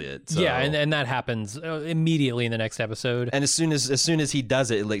kill Elliot. So. Yeah, and that happens immediately in the next episode. And as soon as he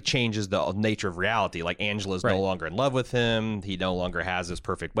does it, it like changes the nature of reality. Like Angela's no longer in love with him. He no longer has this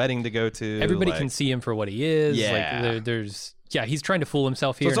perfect wedding to go to. Everybody can see him for what he is. Yeah. Like he's trying to fool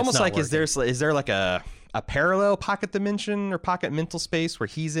himself here. So it's almost like working. is there like a parallel pocket dimension or pocket mental space where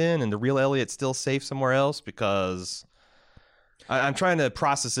he's in and the real Elliot's still safe somewhere else? Because I'm trying to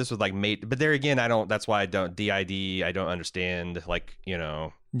process this with like mate, but there again, that's why I don't DID. I don't understand, like, you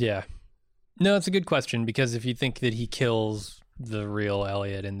know. Yeah. No, it's a good question, because if you think that he kills the real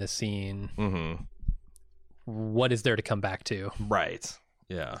Elliot in this scene, what is there to come back to? Right.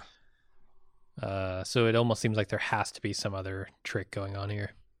 Yeah. So it almost seems like there has to be some other trick going on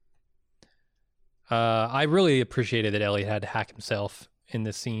here. I really appreciated that Elliot had to hack himself in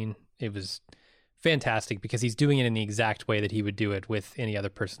this scene. It was fantastic because he's doing it in the exact way that he would do it with any other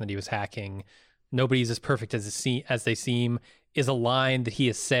person that he was hacking. Nobody's as perfect as they seem is a line that he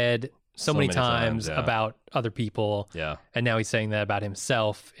has said so many times about other people. Yeah. And now he's saying that about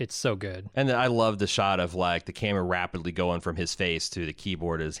himself. It's so good. And I love the shot of like the camera rapidly going from his face to the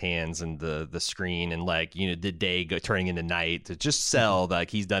keyboard, his hands, and the screen, and like, you know, the day turning into night to just sell like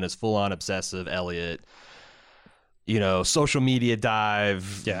he's done his full on obsessive Elliot, you know, social media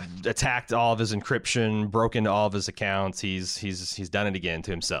dive, attacked all of his encryption, broke into all of his accounts. He's done it again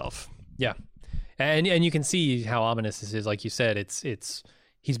to himself. Yeah. And you can see how ominous this is. Like you said, it's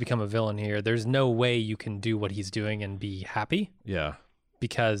he's become a villain here. There's no way you can do what he's doing and be happy. Yeah.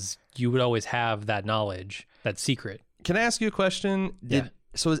 Because you would always have that knowledge, that secret. Can I ask you a question?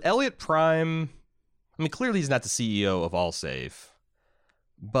 So is Elliot Prime, I mean, clearly he's not the CEO of AllSafe,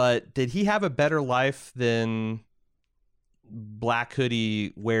 but did he have a better life than black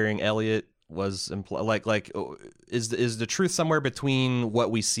hoodie wearing Elliot was is the truth somewhere between what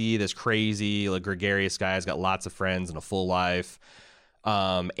we see, this crazy, like gregarious guy who's got lots of friends and a full life,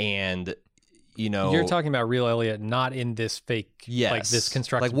 and you know, you're talking about real Elliot, not in this fake, like this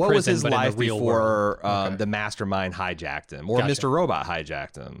constructed like what prison, was his life before okay. The mastermind hijacked him, or Mr. Robot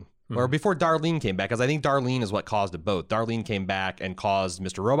hijacked him, or before Darlene came back? Because I think Darlene is what caused it both. Darlene came back and caused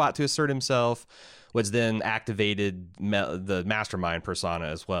Mr. Robot to assert himself, which then activated the mastermind persona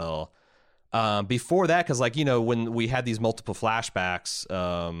as well. Before that, because like, you know, when we had these multiple flashbacks,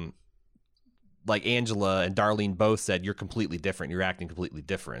 like Angela and Darlene both said, you're completely different. You're acting completely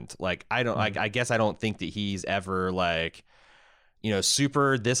different. Like, I don't, I guess I don't think that he's ever like, you know,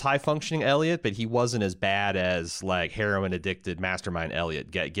 super this high functioning Elliot, but he wasn't as bad as like heroin addicted mastermind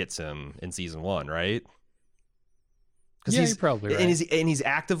Elliot gets him in season 1, right? Yeah, you're probably right. And he's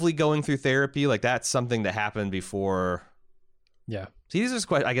actively going through therapy. Like that's something that happened before. Yeah. See, these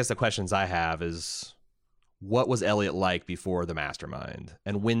are, I guess the questions I have is, what was Elliot like before the mastermind?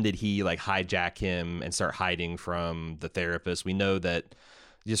 And when did he like hijack him and start hiding from the therapist? We know that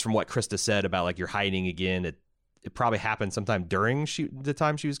just from what Krista said about like you're hiding again, it probably happened sometime during the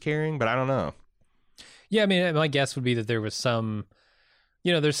time she was carrying, but I don't know. Yeah, I mean, my guess would be that there was some,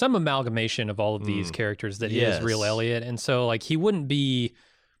 you know, there's some amalgamation of all of these characters that is real Elliot. And so like he wouldn't be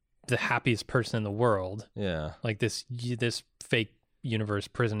the happiest person in the world. Yeah. Like this fake universe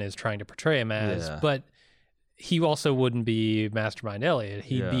prison is trying to portray him as, but he also wouldn't be Mastermind Elliot.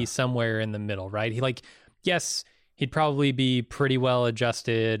 He'd be somewhere in the middle, right? He like, yes, he'd probably be pretty well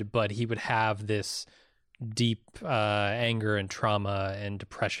adjusted, but he would have this deep anger and trauma and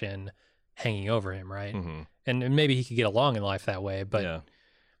depression hanging over him, right? Mm-hmm. And maybe he could get along in life that way, but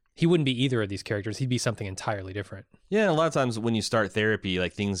he wouldn't be either of these characters. He'd be something entirely different. Yeah, and a lot of times when you start therapy,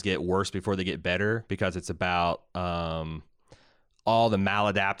 like things get worse before they get better because it's about all the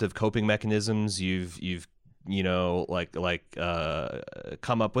maladaptive coping mechanisms you've you know,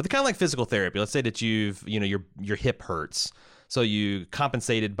 come up with, kind of like physical therapy. Let's say that your hip hurts, so you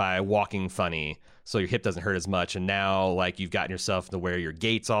compensated by walking funny, so your hip doesn't hurt as much, and now like you've gotten yourself to where your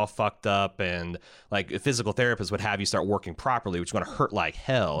gait's all fucked up, and like a physical therapist would have you start working properly, which is going to hurt like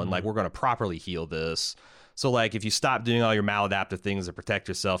hell, and like we're going to properly heal this. So like if you stop doing all your maladaptive things to protect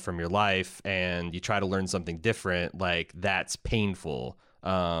yourself from your life and you try to learn something different, like that's painful.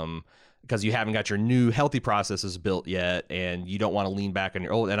 Because you haven't got your new healthy processes built yet, and you don't want to lean back on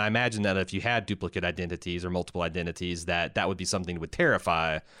your old. And I imagine that if you had duplicate identities or multiple identities, that would be something that would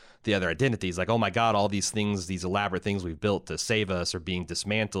terrify the other identities. Like, oh my God, all these things, these elaborate things we've built to save us are being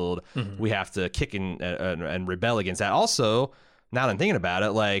dismantled. Mm-hmm. We have to kick and rebel against that. Also, now that I'm thinking about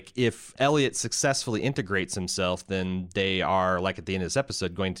it, like if Elliot successfully integrates himself, then they are, like at the end of this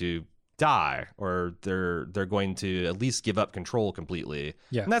episode, going to die, or they're going to at least give up control completely.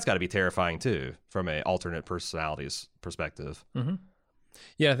 Yeah, and that's got to be terrifying too from a alternate personalities perspective. Mm-hmm.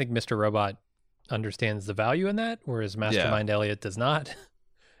 Yeah, I think Mr. Robot understands the value in that, whereas Mastermind Elliot does not,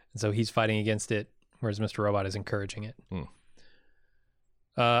 and so he's fighting against it, whereas Mr. Robot is encouraging it.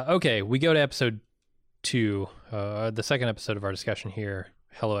 Okay, we go to episode 2, the second episode of our discussion here,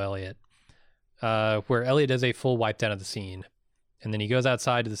 Hello Elliot, where Elliot does a full wipe down of the scene. And then he goes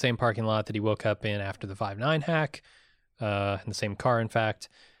outside to the same parking lot that he woke up in after the 5-9 hack, in the same car, in fact.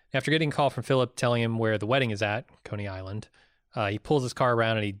 After getting a call from Philip telling him where the wedding is at, Coney Island, he pulls his car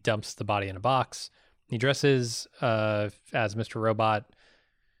around and he dumps the body in a box. He dresses as Mr. Robot,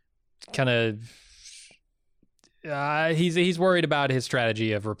 kind of... he's worried about his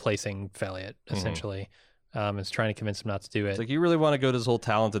strategy of replacing Elliot, essentially. is trying to convince him not to do it. It's like, you really want to go to this whole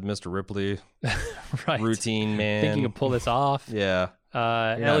talented Mr. Ripley right. routine, man? Think you can pull this off? Yeah.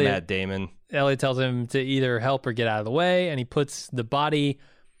 You're not Matt Damon. Elliot tells him to either help or get out of the way, and he puts the body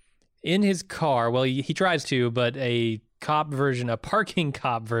in his car. Well, he tries to, but a parking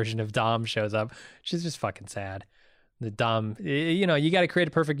cop version of Dom shows up, which is just fucking sad. The Dom, you know, you got to create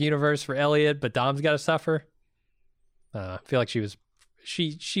a perfect universe for Elliot, but Dom's got to suffer. I feel like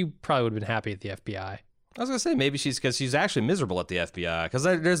she probably would have been happy at the FBI. I was gonna say maybe she's actually miserable at the FBI, because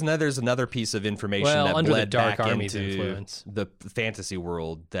there's another piece of information that under bled the Dark back Army's into influence. the fantasy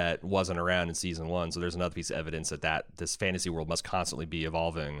world that wasn't around in season 1. So there's another piece of evidence that this fantasy world must constantly be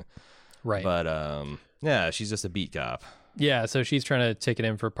evolving. Right. But yeah, she's just a beat cop. Yeah, so she's trying to ticket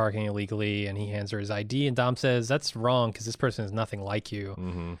him for parking illegally, and he hands her his ID, and Dom says, that's wrong, because this person is nothing like you.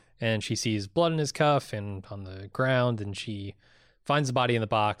 Mm-hmm. And she sees blood in his cuff and on the ground, and she finds the body in the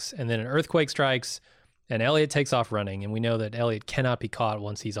box, and then an earthquake strikes, and Elliot takes off running, and we know that Elliot cannot be caught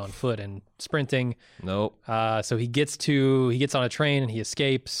once he's on foot and sprinting. Nope. So he gets on a train, and he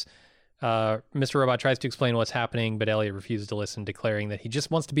escapes. Mr. Robot tries to explain what's happening, but Elliot refuses to listen, declaring that he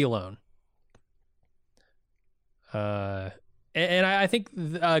just wants to be alone. And I think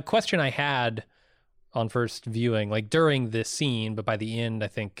a question I had on first viewing, like during this scene, but by the end I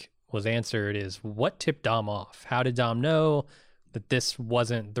think was answered, is what tipped Dom off? How did Dom know that this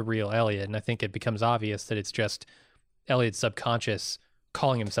wasn't the real Elliot? And I think it becomes obvious that it's just Elliot's subconscious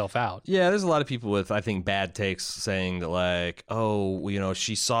calling himself out. Yeah, there's a lot of people with, I think, bad takes saying that, like, oh, you know,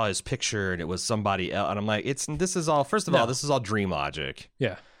 she saw his picture and it was somebody else. And I'm like, this is all dream logic.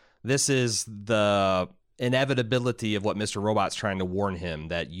 Yeah. This is the inevitability of what Mr. Robot's trying to warn him,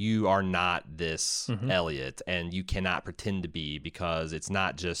 that you are not this Elliot, and you cannot pretend to be, because it's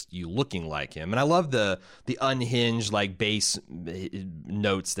not just you looking like him. And I love the unhinged, like, bass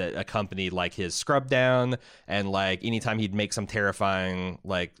notes that accompany, like, his scrub down, and, like, anytime he'd make some terrifying,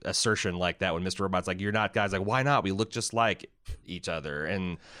 like, assertion like that, when Mr. Robot's like, you're not, guys, like, why not? We look just like each other.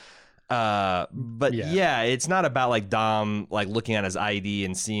 And but yeah, it's not about, like, Dom, like, looking at his ID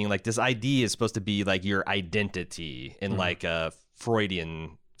and seeing, like, this ID is supposed to be, like, your identity in like a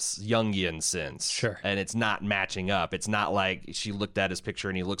Freudian, Jungian sense. Sure. And it's not matching up. It's not like she looked at his picture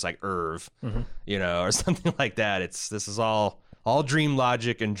and he looks like Irv, you know, or something like that. This is all dream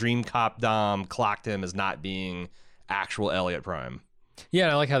logic, and Dream Cop Dom clocked him as not being actual Elliot Prime. Yeah,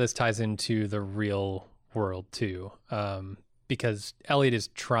 and I like how this ties into the real world too. Because Elliot is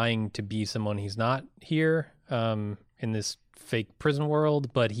trying to be someone he's not here in this fake prison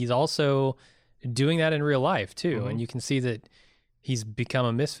world, but he's also doing that in real life too. And you can see that he's become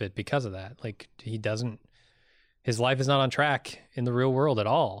a misfit because of that. Like, his life is not on track in the real world at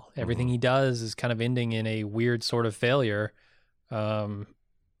all. Everything he does is kind of ending in a weird sort of failure. And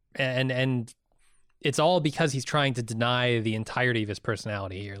it's all because he's trying to deny the entirety of his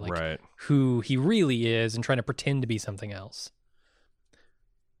personality here, like who he really is, and trying to pretend to be something else.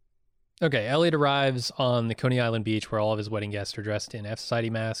 Okay, Elliot arrives on the Coney Island beach where all of his wedding guests are dressed in F Society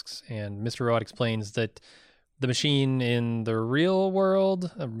masks, and Mr. Robot explains that the machine in the real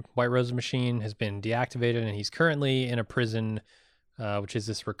world, a White Rose machine, has been deactivated, and he's currently in a prison, which is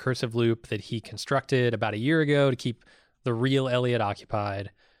this recursive loop that he constructed about a year ago to keep the real Elliot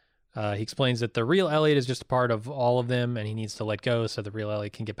occupied. He explains that the real Elliot is just a part of all of them, and he needs to let go so the real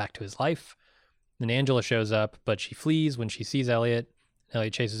Elliot can get back to his life. Then Angela shows up, but she flees when she sees Elliot.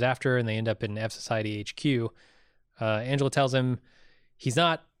 Elliot chases after her, and they end up in F Society HQ. Angela tells him he's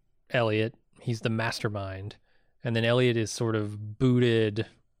not Elliot, he's the mastermind. And then Elliot is sort of booted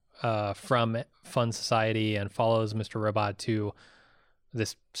from Fun Society and follows Mr. Robot to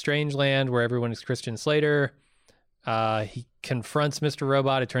this strange land where everyone is Christian Slater. He confronts Mr.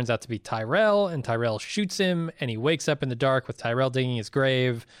 Robot. It turns out to be Tyrell, and Tyrell shoots him, and he wakes up in the dark with Tyrell digging his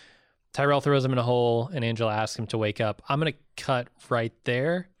grave. Tyrell throws him in a hole, and Angela asks him to wake up. I'm going to cut right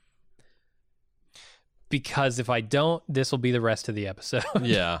there, because if I don't, this will be the rest of the episode.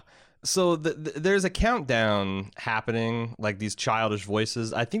 Yeah. So there's a countdown happening, like these childish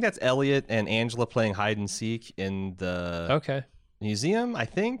voices. I think that's Elliot and Angela playing hide and seek in the museum, I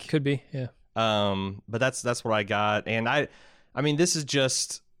think. Could be, yeah. But that's what I got. And I mean, this is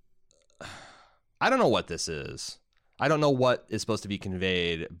just, I don't know what this is. I don't know what is supposed to be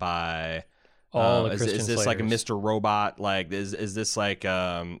conveyed by all the is Christian this Slayers. Like a Mr. Robot? Like is this like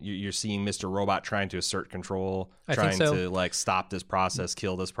you're seeing Mr. Robot trying to assert control, trying to like stop this process,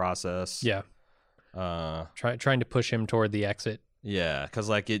 kill this process? Yeah. Trying to push him toward the exit. Yeah, because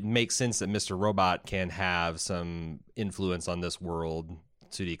like it makes sense that Mr. Robot can have some influence on this world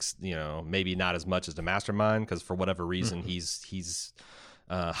to the maybe not as much as the mastermind, because for whatever reason he's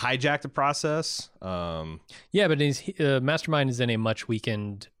hijack the process. Yeah, but his Mastermind is in a much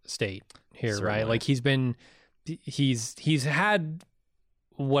weakened state here, Certainly. right? Like he's had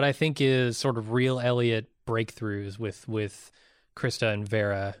what I think is sort of real Elliot breakthroughs with Krista and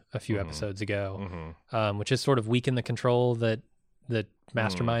Vera a few episodes ago, which has sort of weakened the control that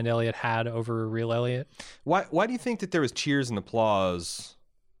Mastermind Elliot had over real Elliot. Why do you think that there was cheers and applause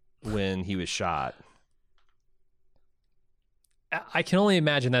when he was shot? I can only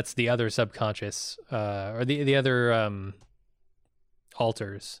imagine that's the other subconscious or the other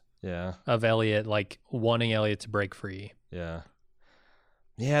alters of Elliot, like wanting Elliot to break free. Yeah,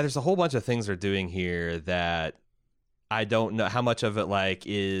 there's a whole bunch of things they're doing here that I don't know how much of it like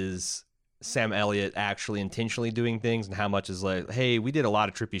is Sam Elliott actually intentionally doing things and how much is like, hey, we did a lot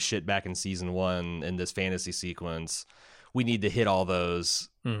of trippy shit back in season 1 in this fantasy sequence. We need to hit all those.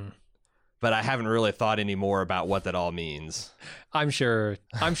 But I haven't really thought any more about what that all means. I'm sure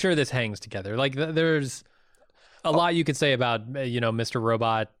this hangs together. Like there's a lot you could say about, Mr.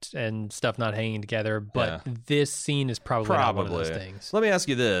 Robot and stuff not hanging together, but this scene is probably not one of those things. Let me ask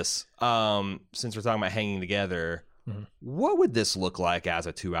you this. Since we're talking about hanging together, what would this look like as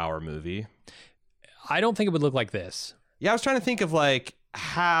a 2-hour movie? I don't think it would look like this. Yeah, I was trying to think of like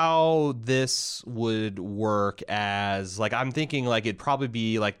how this would work as like, I'm thinking like it'd probably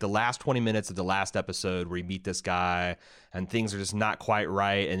be like the last 20 minutes of the last episode where you meet this guy and things are just not quite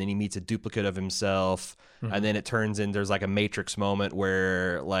right, and then he meets a duplicate of himself, and then it turns in there's like a Matrix moment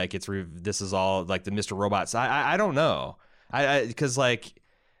where like this is all like the Mr. Robot. I don't know. Because like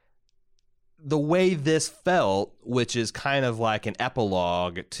the way this felt, which is kind of like an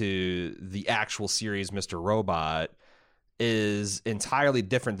epilogue to the actual series Mr. Robot, is entirely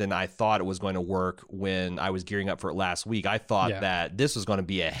different than I thought it was going to work when I was gearing up for it last week. I thought that this was going to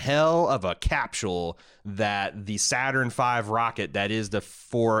be a hell of a capsule that the Saturn V rocket that is the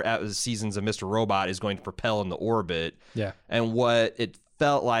 4 seasons of Mr. Robot is going to propel into orbit. Yeah. And what it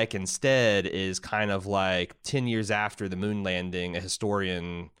felt like instead is kind of like 10 years after the moon landing, a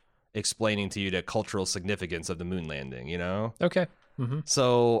historian explaining to you the cultural significance of the moon landing, you know? Okay.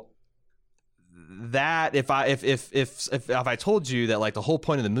 So that if I told you that like the whole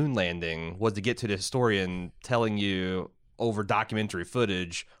point of the moon landing was to get to the historian telling you over documentary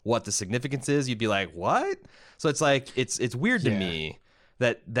footage what the significance is, you'd be like, what? So it's like it's weird to me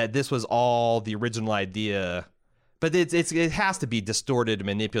that this was all the original idea, but it has to be distorted and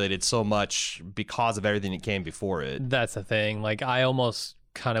manipulated so much because of everything that came before it. That's the thing. Like I almost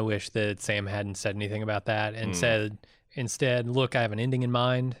kind of wish that Sam hadn't said anything about that and said instead, look, I have an ending in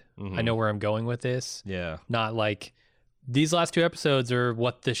mind. I know where I'm going with this. Yeah. Not like these last 2 episodes are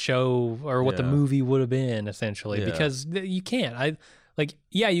what the show or what the movie would have been essentially, because you can't.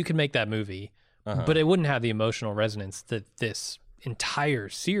 You can make that movie, but it wouldn't have the emotional resonance that this entire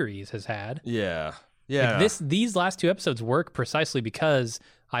series has had. Yeah. Yeah. Like these last 2 episodes work precisely because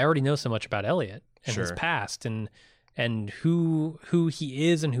I already know so much about Elliot and his past and who he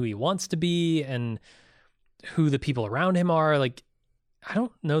is and who he wants to be and who the people around him are. Like, I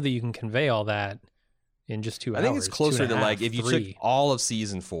don't know that you can convey all that in just 2 hours. I think it's closer to like if you took all of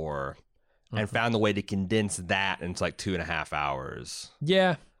season 4 and found the way to condense that into like 2.5 hours.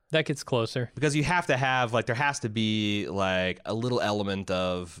 Yeah, that gets closer. Because you have to have like, there has to be like a little element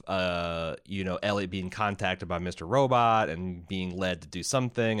of Elliot being contacted by Mr. Robot and being led to do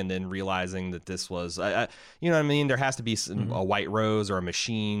something and then realizing that this was you know what I mean? There has to be a white rose or a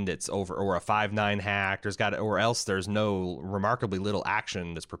machine that's over, or a 5/9 hack. Or else there's no remarkably little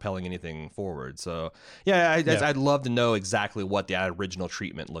action that's propelling anything forward. So I'd love to know exactly what the original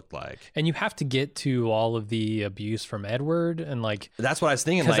treatment looked like. And you have to get to all of the abuse from Edward and like, that's what I was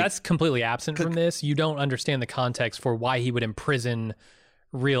thinking. Like, that's completely absent from this. You don't understand the context for why he would imprison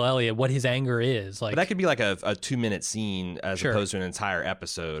real Elliot, what his anger is. Like, but that could be like a 2-minute scene as opposed to an entire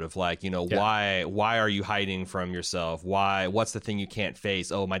episode of like, why are you hiding from yourself? What's the thing you can't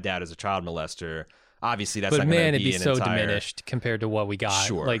face? Oh, my dad is a child molester. Obviously, that's not going to be it'd be so diminished compared to what we got.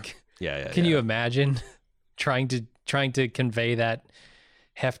 Sure. Like, can you imagine trying to convey that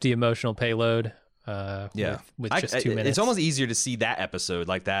hefty emotional payload? With just 2 minutes. It's almost easier to see that episode,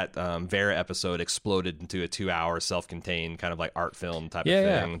 like that Vera episode, exploded into a 2-hour self-contained kind of like art film type of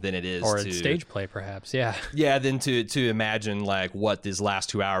thing than it is or a stage play, perhaps. Than to imagine like what these last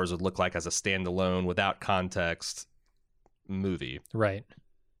 2 hours would look like as a standalone without context movie. Right.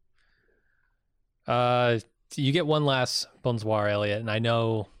 You get one last bonsoir, Elliot, and I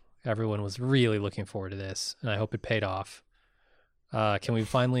know everyone was really looking forward to this, and I hope it paid off. Can we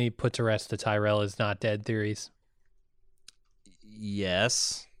finally put to rest the Tyrell is not dead theories?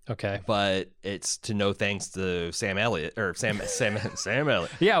 Yes. Okay. But it's to no thanks to Sam Elliott or Sam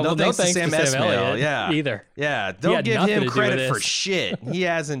Elliott. Yeah, well, no thanks to Sam Esmail. Elliott Yeah. either. Yeah, don't give nothing him to do credit with for this. shit. He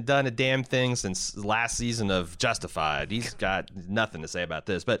hasn't done a damn thing since last season of Justified. He's got nothing to say about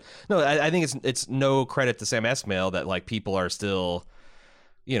this. But no, I think it's no credit to Sam Esmail that like people are still,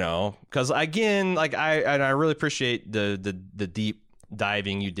 you know, because again, like I really appreciate the deep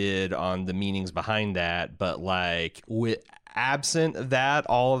diving you did on the meanings behind that, but like with absent that,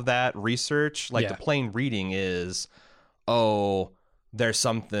 all of that research, like the plain reading is, oh, there's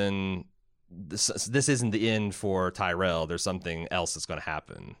something, this isn't the end for Tyrell, there's something else that's going to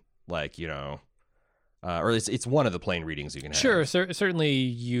happen, like, you know, or it's one of the plain readings you can have. Sure, certainly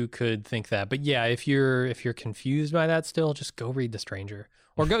you could think that, but yeah, if you're confused by that still, just go read The Stranger,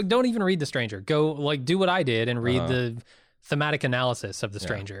 or don't even read The Stranger, go like do what I did and read the thematic analysis of The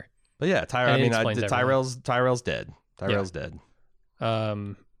Stranger. But yeah, Tyrell's dead. Tyrell's dead. I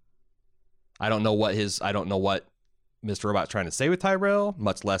don't know what Mr. Robot's trying to say with Tyrell,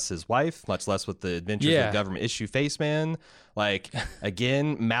 much less his wife, much less with the adventures of government issue Face Man. Like,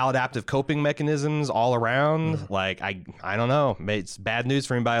 again, maladaptive coping mechanisms all around. Like, I don't know. It's bad news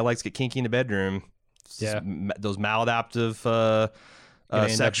for anybody who likes to get kinky in the bedroom. Those maladaptive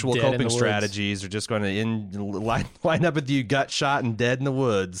sexual coping strategies are just going to line up with you gut shot and dead in the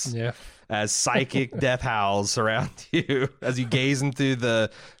woods. Yeah. As psychic death howls surround you as you gaze into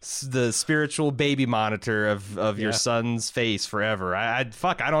the spiritual baby monitor of your son's face forever. I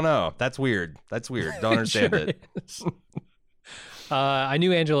don't know. That's weird. Don't understand it. I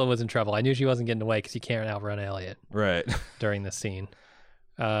knew Angela was in trouble. I knew she wasn't getting away because you can't outrun Elliot. Right. During this scene.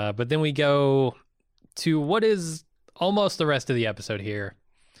 But then we go to what is almost the rest of the episode here.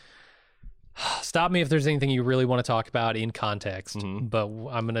 Stop me if there's anything you really want to talk about in context, but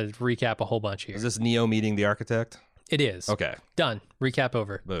I'm going to recap a whole bunch here. Is this Neo meeting the architect? It is. Okay. Done. Recap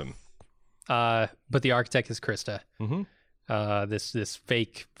over. Boom. But the architect is Krista. This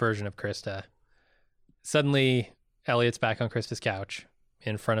fake version of Krista. Suddenly, Elliot's back on Krista's couch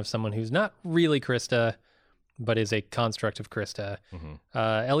in front of someone who's not really Krista, but is a construct of Krista.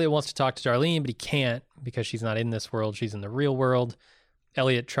 Elliot wants to talk to Darlene, but he can't because she's not in this world. She's in the real world.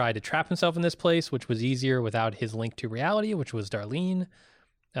 Elliot tried to trap himself in this place, which was easier without his link to reality, which was Darlene.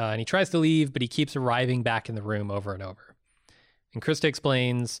 And he tries to leave, but he keeps arriving back in the room over and over. And Krista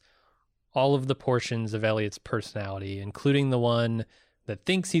explains all of the portions of Elliot's personality, including the one that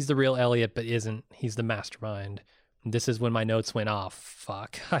thinks he's the real Elliot, but isn't. He's the mastermind. And this is when my notes went off.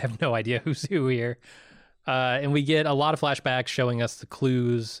 Fuck. I have no idea who's who here. And we get a lot of flashbacks showing us the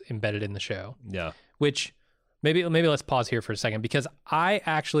clues embedded in the show. Yeah. Which... Maybe let's pause here for a second, because I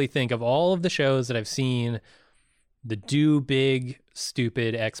actually think of all of the shows that I've seen that do big,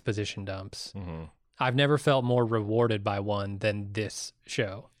 stupid exposition dumps, I've never felt more rewarded by one than this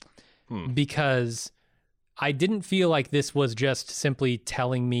show. Because I didn't feel like this was just simply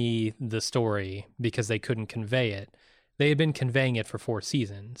telling me the story because they couldn't convey it. They had been conveying it for 4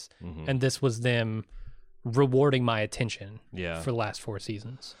 seasons, and this was them rewarding my attention for the last 4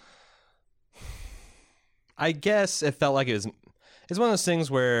 seasons. I guess it felt like it's one of those things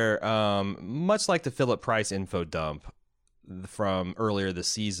where, much like the Philip Price info dump from earlier this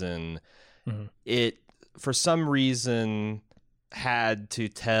season, it, for some reason, had to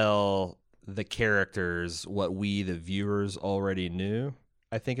tell the characters what we, the viewers, already knew,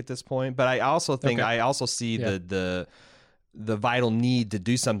 I think, at this point. But I also think, I also see the vital need to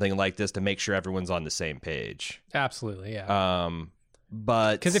do something like this to make sure everyone's on the same page. Absolutely, yeah.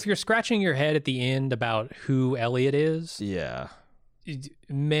 But because if you're scratching your head at the end about who Elliot is,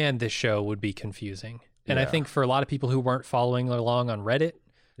 man, this show would be confusing. And I think for a lot of people who weren't following along on Reddit,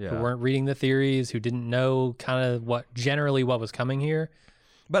 who weren't reading the theories, who didn't know kind of what was coming here.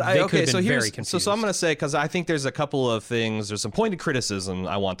 But so I'm going to say, because I think there's a couple of things, there's some pointed criticism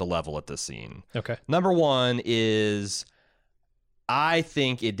I want to level at this scene. Okay. Number one is, I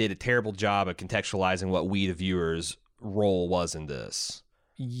think it did a terrible job of contextualizing what we, the viewers, role was in this.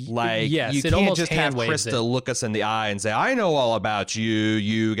 Like, yes, you can't just have Krista look us in the eye and say, I know all about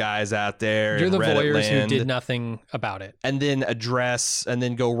you guys out there. You're the Reddit voyeurs land, who did nothing about it. and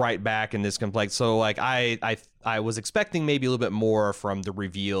then go right back in this complex. So like I was expecting maybe a little bit more from the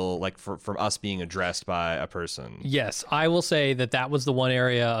reveal, like from us being addressed by a person. Yes, I will say that was the one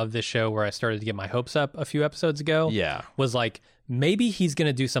area of this show where I started to get my hopes up a few episodes ago. Yeah. Was like, maybe he's going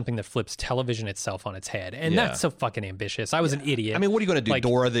to do something that flips television itself on its head. And that's so fucking ambitious. I was an idiot. I mean, what are you going to do? Like,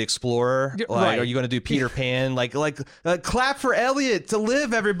 Dora the Explorer? Like, are you going to do Peter Pan? Like clap for Elliot to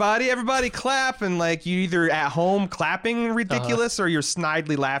live, everybody. Everybody clap. And like, you either at home clapping ridiculous or you're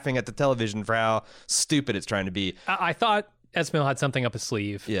snidely laughing at the television for how stupid it's trying to be. I thought Esmail had something up his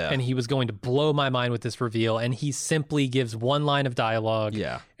sleeve, Yeah. and he was going to blow my mind with this reveal, and he simply gives one line of dialogue,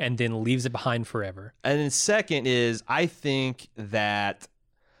 and then leaves it behind forever. And then second is, I think that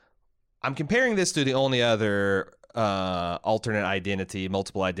I'm comparing this to the only other alternate identity,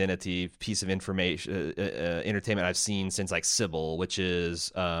 multiple identity piece of information, entertainment I've seen since like Sybil, which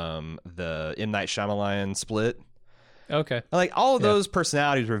is the M. Night Shyamalan Split. Okay. Like all of those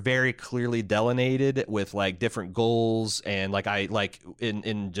personalities were very clearly delineated with like different goals, and like I like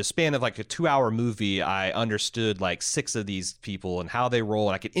in just span of like a 2-hour movie, I understood like 6 of these people and how they roll,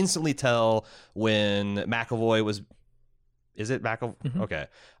 and I could instantly tell when McAvoy was. Is it McAvoy? Mm-hmm. Okay.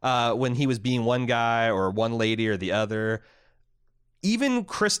 When he was being one guy or one lady or the other. Even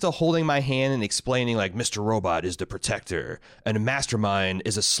Krista holding my hand and explaining like Mr. Robot is the protector and a mastermind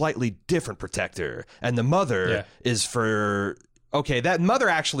is a slightly different protector, and the mother is for that mother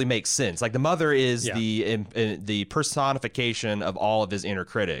actually makes sense. Like the mother is the personification of all of his inner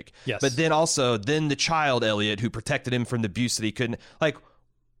critic. Yes. But then also the child Elliot who protected him from the abuse that he couldn't like.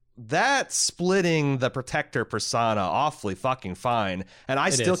 That splitting the protector persona awfully fucking fine, and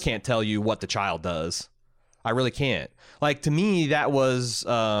I still can't tell you what the child does. I really can't. Like, to me, that was,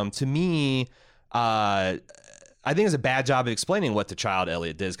 I think it's a bad job of explaining what the child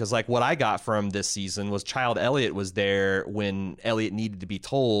Elliot does. Because, like, what I got from this season was child Elliot was there when Elliot needed to be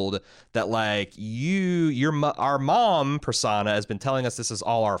told that, like, our mom persona has been telling us this is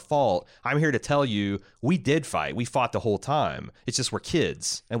all our fault. I'm here to tell you we did fight. We fought the whole time. It's just we're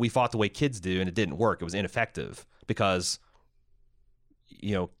kids, and we fought the way kids do, and it didn't work. It was ineffective because,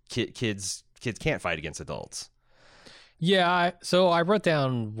 you know, kids can't fight against adults. Yeah, so I wrote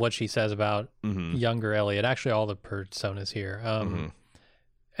down what she says about younger Elliot, actually all the personas here.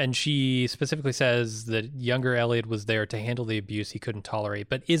 And she specifically says that younger Elliot was there to handle the abuse he couldn't tolerate.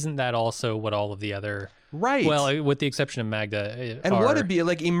 But isn't that also what all of the other... Right. Well, with the exception of Magda... And what abuse,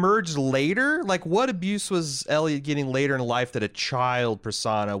 like, emerged later? Like, what abuse was Elliot getting later in life that a child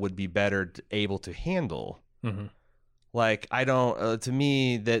persona would be better able to handle? Mm-hmm. Like, I don't, to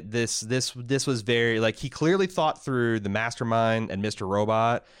me, that this was very, like, he clearly thought through the mastermind and Mr.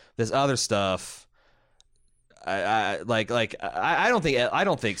 Robot. This other stuff, I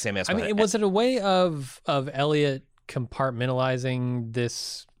don't think Sam Esmail. I mean, was it a way of Elliot compartmentalizing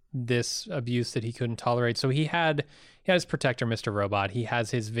this abuse that he couldn't tolerate? So he had his protector, Mr. Robot. He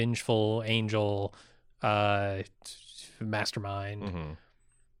has his vengeful angel, mastermind. Mm-hmm.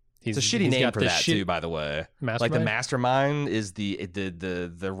 It's a shitty name for that too, by the way. Mastermind? Like the mastermind is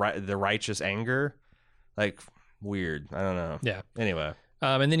the righteous anger, like weird. I don't know. Yeah. Anyway,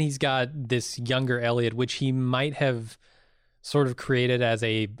 and then he's got this younger Elliot, which he might have sort of created as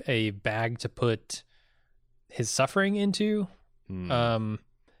a bag to put his suffering into.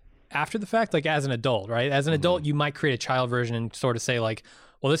 After the fact, like as an adult, right? As an adult, you might create a child version and sort of say like,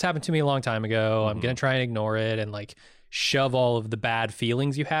 well, this happened to me a long time ago. I'm going to try and ignore it and like shove all of the bad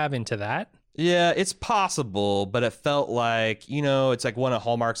feelings you have into that. Yeah, it's possible, but it felt like, you know, it's like one of the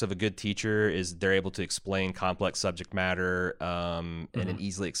hallmarks of a good teacher is they're able to explain complex subject matter in an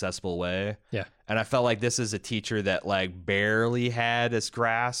easily accessible way. Yeah. And I felt like this is a teacher that like barely had its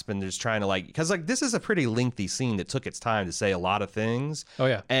grasp and just trying to like, because like this is a pretty lengthy scene that took its time to say a lot of things. Oh,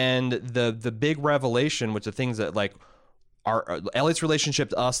 yeah. And the big revelation, which are things that like are Elliot's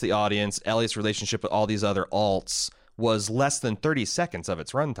relationship to us, the audience, Elliot's relationship with all these other alts was less than 30 seconds of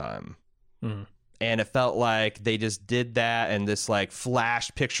its runtime. And it felt like they just did that and this like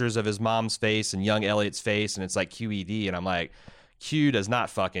flashed pictures of his mom's face and young Elliot's face, and it's like QED, and I'm like, Q does not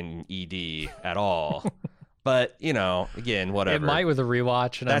fucking ED at all. But you know, again, whatever. It might with a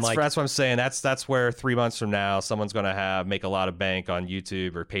rewatch, and that's what I'm saying. That's where 3 months from now someone's going to make a lot of bank on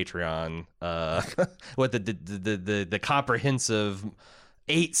YouTube or Patreon with the comprehensive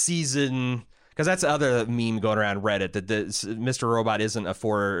 8-season. Because that's the other meme going around Reddit, that Mr. Robot isn't a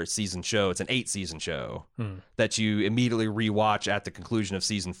 4-season show. It's an 8-season show that you immediately rewatch at the conclusion of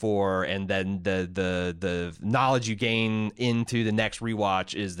season 4. And then the knowledge you gain into the next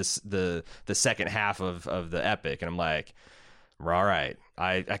rewatch is the second half of the epic. And I'm like, all right,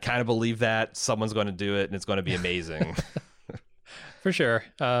 I kind of believe that someone's going to do it and it's going to be amazing. For sure.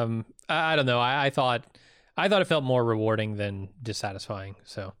 I don't know. I thought it felt more rewarding than dissatisfying.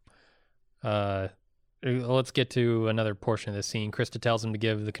 So. Let's get to another portion of the scene. Krista tells him to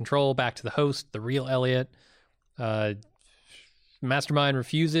give the control back to the host, the real Elliot. Mastermind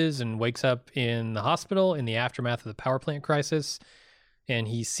refuses and wakes up in the hospital in the aftermath of the power plant crisis. And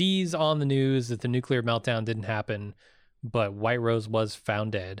he sees on the news that the nuclear meltdown didn't happen, but White Rose was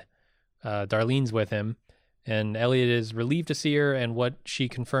found dead. Darlene's with him, and Elliot is relieved to see her. And what she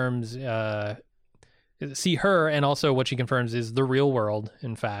confirms see her, and also what she confirms is the real world,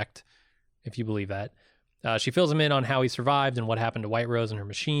 in fact, if you believe that. She fills him in on how he survived and what happened to White Rose and her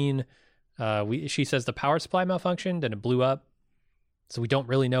machine. She says the power supply malfunctioned and it blew up, so we don't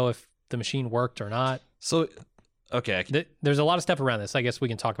really know if the machine worked or not. So, okay. There's a lot of stuff around this. I guess we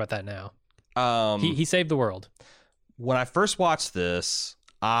can talk about that now. He saved the world. When I first watched this,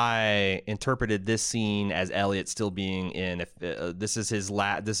 I interpreted this scene as Elliot still being in. If this is his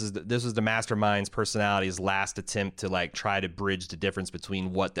this is the mastermind's personality's last attempt to like try to bridge the difference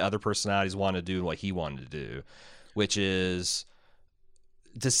between what the other personalities want to do and what he wanted to do, which is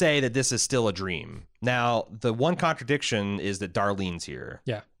to say that this is still a dream. Now, the one contradiction is that Darlene's here.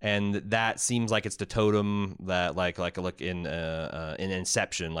 Yeah. And that seems like it's the totem that like in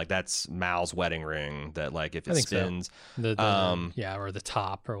Inception, like that's Mal's wedding ring that like if it spins. So. Or the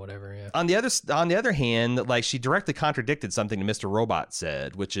top or whatever, yeah. On the other hand, like she directly contradicted something that Mr. Robot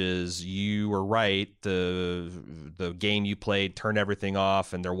said, which is you were right, the game you played turned everything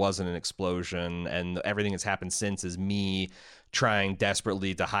off and there wasn't an explosion, and everything that's happened since is me trying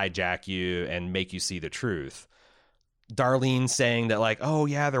desperately to hijack you and make you see the truth. Darlene saying that like, oh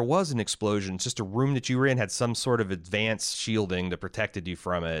yeah, there was an explosion. It's just a room that you were in had some sort of advanced shielding that protected you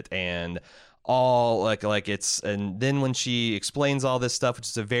from it. And all like it's, and then when she explains all this stuff, which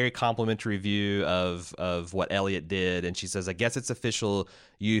is a very complimentary view of what Elliot did. And she says, I guess it's official.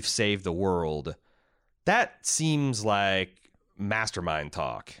 You've saved the world. That seems like mastermind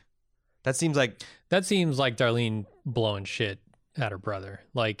talk. That seems like Darlene blowing shit at her brother.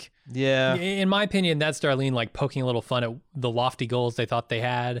 Like, yeah, in my opinion, that's Darlene like poking a little fun at the lofty goals they thought they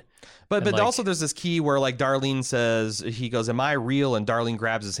had. But like, also there's this key where like Darlene says, he goes, am I real? And Darlene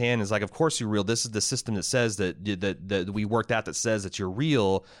grabs his hand and is like, of course you're real. This is the system that says that we worked out that says that you're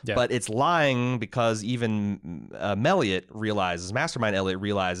real. Yeah. But it's lying because even Mastermind Elliot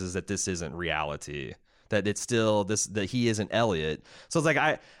realizes that this isn't reality. That it's still that he isn't Elliot. So it's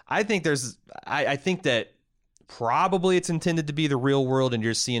like I think that probably it's intended to be the real world and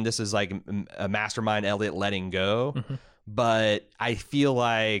you're seeing this as like a Mastermind Elliot letting go. Mm-hmm. But I feel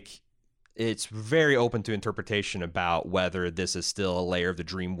like it's very open to interpretation about whether this is still a layer of the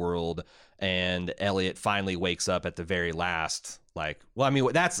dream world and Elliot finally wakes up at the very last. Like, well, I mean,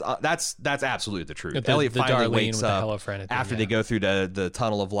 that's absolutely the truth. Elliot finally wakes up after they go through the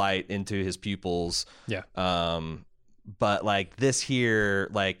tunnel of light into his pupils. Yeah. But like this here,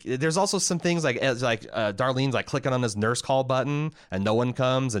 like there's also some things like Darlene's like clicking on this nurse call button and no one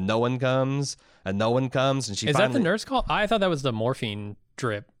comes and no one comes and no one comes and is that the nurse call? I thought that was the morphine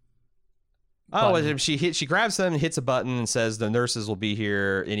drip. Oh, well, she grabs them and hits a button and says the nurses will be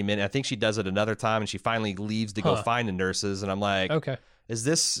here any minute. I think she does it another time and she finally leaves to go find the nurses. And I'm like, okay, is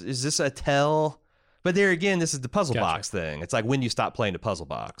this a tell? But there again, this is the puzzle box thing. It's like when you stop playing the puzzle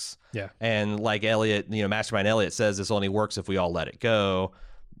box. Yeah. And like Elliot, Mastermind Elliot says this only works if we all let it go,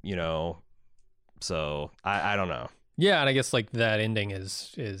 so I don't know. Yeah. And I guess like that ending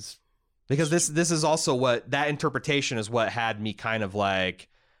is because this is also what that interpretation is what had me kind of like,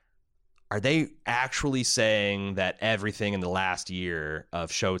 are they actually saying that everything in the last year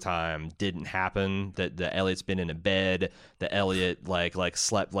of Showtime didn't happen? That the Elliot's been in a bed, that Elliot like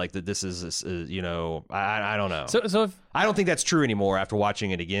slept, like that this is I don't know. So if, I don't think that's true anymore after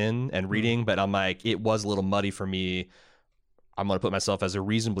watching it again and reading. But I'm like, it was a little muddy for me. I'm going to put myself as a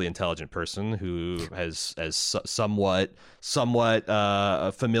reasonably intelligent person who has somewhat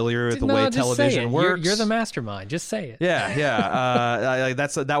familiar with the way television works. You're the mastermind. Just say it. Yeah.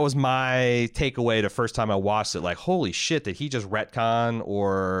 That was my takeaway the first time I watched it. Like, holy shit, did he just retcon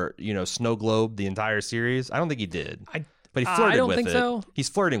or snow globe the entire series? I don't think he did. But he flirted with it. I don't think so. He's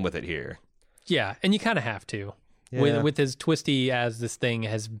flirting with it here. Yeah, and you kind of have to. Yeah. With as twisty as this thing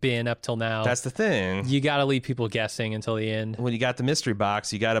has been up till now, that's the thing. You got to leave people guessing until the end. When you got the mystery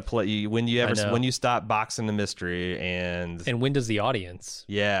box, you got to play. When you stop boxing the mystery, and when does the audience?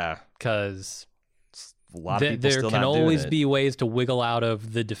 Yeah, because a lot of people there still can not always doing be ways to wiggle out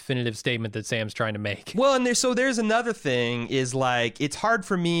of the definitive statement that Sam's trying to make. Well, and there's another thing is like it's hard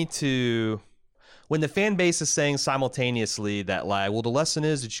for me to. When the fan base is saying simultaneously that like, well, the lesson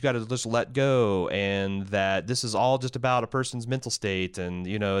is that you got to just let go and that this is all just about a person's mental state and,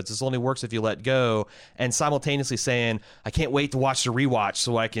 it just only works if you let go, and simultaneously saying, I can't wait to watch the rewatch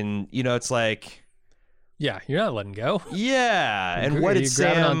so I can, it's like... Yeah, you're not letting go. Yeah, and what did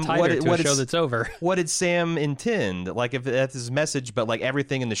Sam... What show that's over. What did Sam intend? Like, if that's his message, but like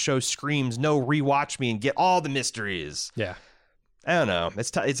everything in the show screams, no, rewatch me and get all the mysteries. Yeah. I don't know.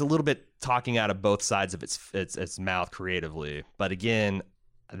 It's a little bit talking out of both sides of its mouth creatively. But again,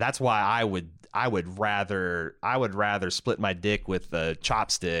 that's why I would rather split my dick with a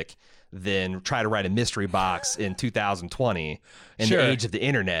chopstick than try to write a mystery box in 2020 in Sure. the age of the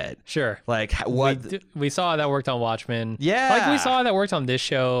internet. Sure. Like what? We saw how that worked on Watchmen. Yeah. Like we saw how that worked on this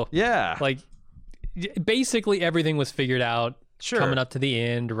show. Yeah. Like basically everything was figured out Sure. coming up to the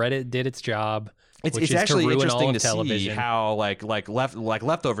end. Reddit did its job. It's actually interesting to see how like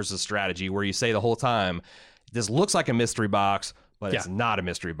Leftovers' a strategy where you say the whole time, this looks like a mystery box, but it's not a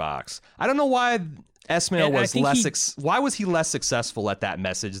mystery box. I don't know why Esmail was why was he less successful at that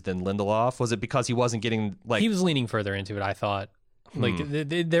message than Lindelof? Was it because he wasn't getting like... He was leaning further into it, I thought. Like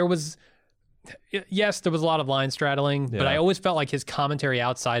there was... Yes, there was a lot of line straddling, but I always felt like his commentary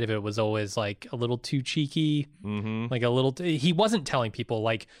outside of it was always like a little too cheeky. Like a little... he wasn't telling people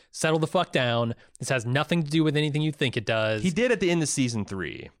like, settle the fuck down. This has nothing to do with anything you think it does. He did at the end of season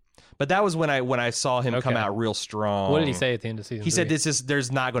 3. But that was when I saw him come out real strong. What did he say at the end of season 3? He said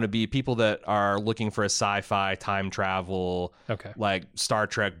there's not going to be people that are looking for a sci-fi time travel, like Star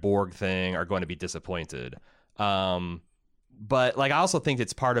Trek Borg thing are going to be disappointed. But like I also think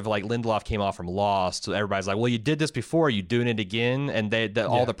it's part of like Lindelof came off from Lost, so everybody's like, well, you did this before, you doing it again, and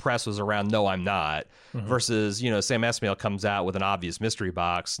all the press was around, no, I'm not. Versus Sam Esmail comes out with an obvious mystery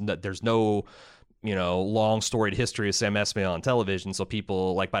box. There's no long storied history of Sam Esmail on television. So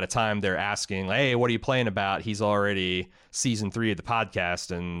people, like, by the time they're asking, like, hey, what are you playing about? He's already season 3 of the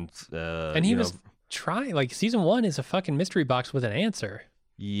podcast. And he was trying, like, season 1 is a fucking mystery box with an answer.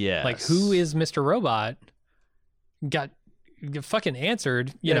 Yes. Like, who is Mr. Robot? Got fucking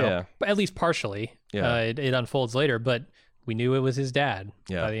answered, at least partially. It unfolds later, but we knew it was his dad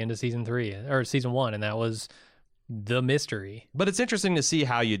by the end of season 3 or season 1. And that was the mystery. But it's interesting to see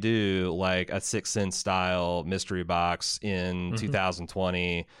how you do like a Sixth Sense style mystery box in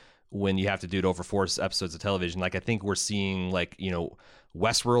 2020 when you have to do it over 4 episodes of television. Like I think we're seeing like,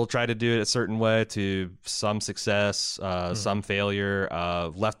 Westworld try to do it a certain way to some success, some failure.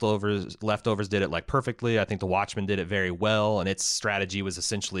 Leftovers did it like perfectly. I think The Watchmen did it very well, and its strategy was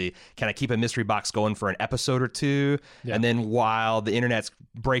essentially, can I keep a mystery box going for an episode or 2, and then while the internet's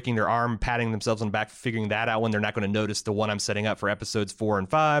breaking their arm, patting themselves on the back, figuring that out when they're not going to notice the one I'm setting up for episodes 4 and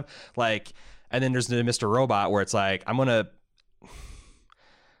 5, like, and then there's the Mr. Robot where it's like, I'm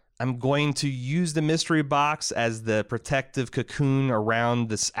going to use the mystery box as the protective cocoon around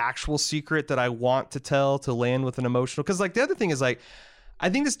this actual secret that I want to tell to land with an emotional. Because like the other thing is like,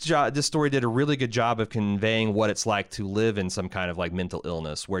 I think this story did a really good job of conveying what it's like to live in some kind of like mental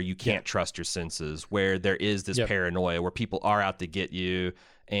illness where you can't trust your senses, where there is this paranoia, where people are out to get you.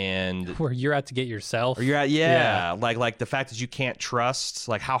 And where you're out to get yourself, or you're out, like the fact that you can't trust,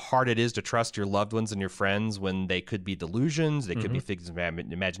 like how hard it is to trust your loved ones and your friends when they could be delusions, they could be figments of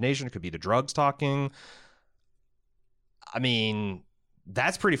imagination, it could be the drugs talking. I mean,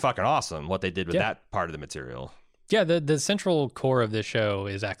 that's pretty fucking awesome what they did with that part of the material. Yeah, the central core of this show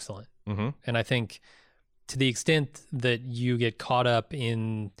is excellent, and I think to the extent that you get caught up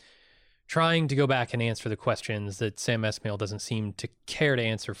in trying to go back and answer the questions that Sam Esmail doesn't seem to care to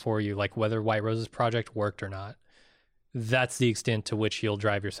answer for you, like whether White Rose's project worked or not. That's the extent to which you'll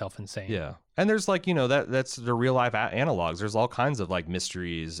drive yourself insane. Yeah. And there's like, that's the real life analogs. There's all kinds of like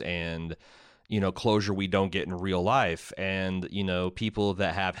mysteries and, closure we don't get in real life. And, people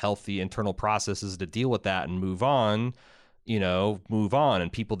that have healthy internal processes to deal with that and move on.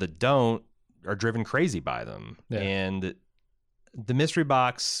 And people that don't are driven crazy by them. Yeah. And the mystery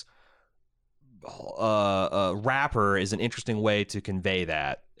box wrapper is an interesting way to convey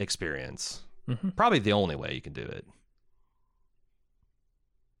that experience. Probably the only way you can do it.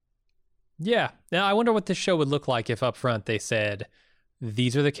 Yeah. Now I wonder what this show would look like if up front they said,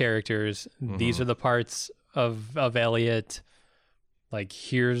 these are the characters, these are the parts of Elliot, like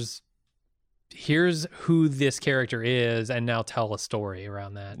here's who this character is, and now tell a story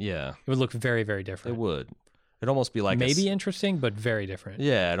around that. Yeah. It would look very, very different. It would. It'd almost be like maybe interesting, but very different.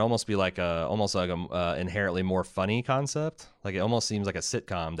 Yeah, it'd almost be like a inherently more funny concept. Like it almost seems like a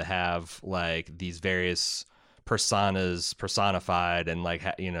sitcom to have like these various personas personified and like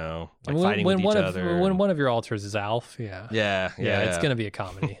fighting with each other. When one of your alters is Alf, yeah, it's gonna be a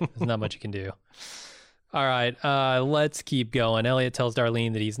comedy. There's not much you can do. All right, let's keep going. Elliot tells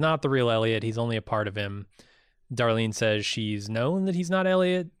Darlene that he's not the real Elliot. He's only a part of him. Darlene says she's known that he's not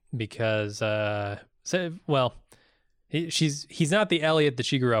Elliot because he's not the Elliot that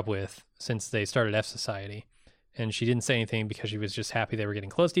she grew up with since they started F Society, and she didn't say anything because she was just happy they were getting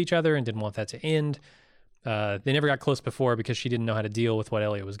close to each other and didn't want that to end. They never got close before because she didn't know how to deal with what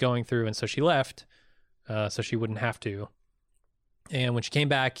Elliot was going through, and so she left so she wouldn't have to. And when she came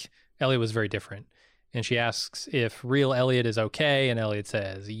back, Elliot was very different, and she asks if real Elliot is okay, and Elliot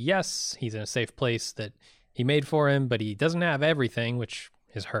says yes, he's in a safe place that he made for him, but he doesn't have everything, which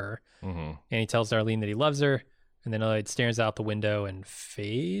is her. Mm-hmm. And he tells Darlene that he loves her, and then Elliot stares out the window and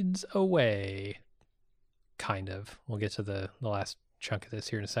fades away. Kind of. We'll get to the last chunk of this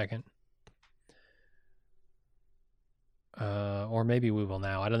here in a second. Or maybe we will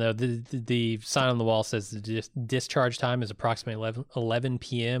now. I don't know. The sign on the wall says the discharge time is approximately 11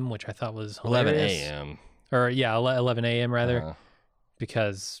 p.m., which I thought was hilarious. 11 a.m. Or, yeah, 11 a.m. rather,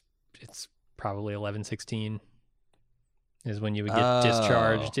 because it's probably 11:16 is when you would get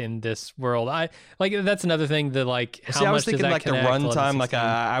discharged in this world. That's another thing that, like, how See, I much was thinking, does that like, the connect? runtime. Like, 11:16?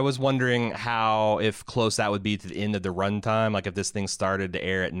 I was wondering if close that would be to the end of the runtime. Like, if this thing started to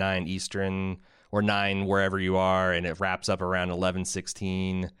air at 9 Eastern or 9 wherever you are, and it wraps up around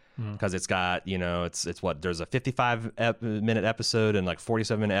 11:16. Because it's got, it's what, there's a 55-minute episode and like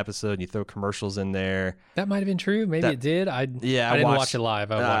 47-minute episode, and you throw commercials in there. That might have been true. Maybe it did. I didn't watch it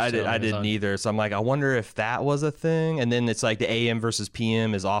live. I didn't either. So I'm like, I wonder if that was a thing. And then it's like the AM versus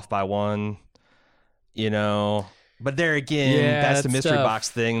PM is off by 1, But there again, that's the mystery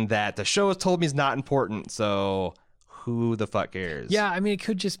box thing that the show has told me is not important. So who the fuck cares? Yeah, I mean, it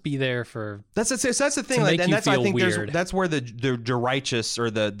could just be there for. That's the thing, like, and that's I think that's where the righteous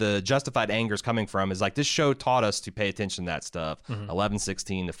or the justified anger is coming from. Is like, this show taught us to pay attention to that stuff.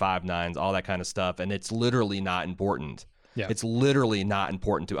 11:16, the 5/9s, all that kind of stuff, and it's literally not important. Yeah, it's literally not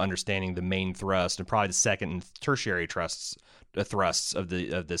important to understanding the main thrust and probably the second and tertiary thrusts of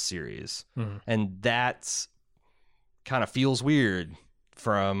this series, and that's kind of feels weird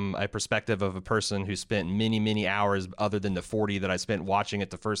from a perspective of a person who spent many, many hours, other than the 40 that I spent watching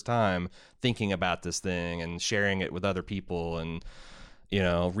it the first time, thinking about this thing and sharing it with other people and,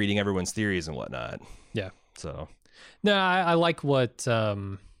 reading everyone's theories and whatnot. Yeah. So. No, I like what, I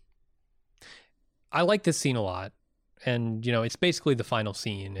like this scene a lot. And, it's basically the final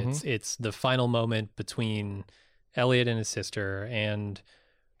scene. It's the final moment between Elliot and his sister, and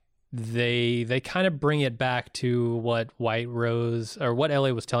they kind of bring it back to what White Rose, or what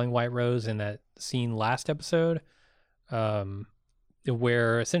Elliot was telling White Rose in that scene last episode,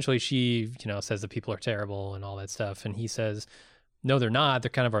 where essentially she, says that people are terrible and all that stuff. And he says, no, they're not. They're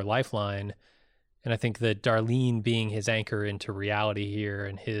kind of our lifeline. And I think that Darlene being his anchor into reality here,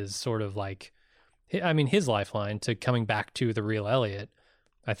 and his sort of like, his lifeline to coming back to the real Elliot,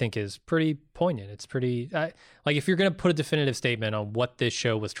 I think is pretty poignant. It's pretty, like, if you're going to put a definitive statement on what this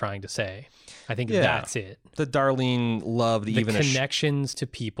show was trying to say, I think that's it. The Darlene love, the connections to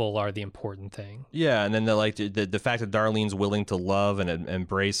people are the important thing. Yeah, and then the fact that Darlene's willing to love and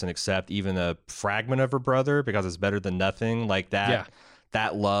embrace and accept even a fragment of her brother because it's better than nothing, like that. Yeah.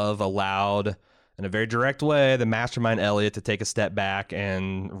 That love allowed, in a very direct way, the mastermind Elliot to take a step back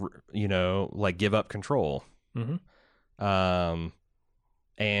and give up control.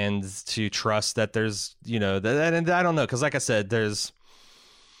 And to trust that there's, and I don't know, because like I said, there's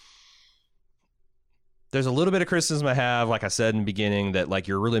a little bit of criticism I have, like I said in the beginning, that like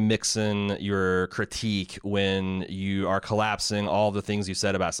you're really mixing your critique when you are collapsing all the things you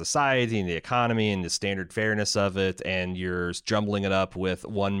said about society and the economy and the standard fairness of it, and you're jumbling it up with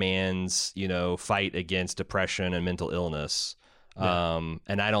one man's, fight against depression and mental illness. Yeah.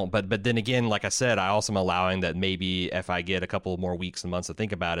 And I don't, but then again, like I said, I also am allowing that maybe if I get a couple more weeks and months to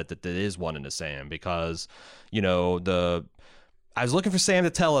think about it, that is one and the same, because, I was looking for Sam to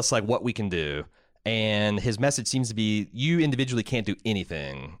tell us like what we can do. And his message seems to be, you individually can't do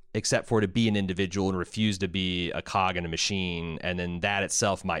anything except for to be an individual and refuse to be a cog in a machine. And then that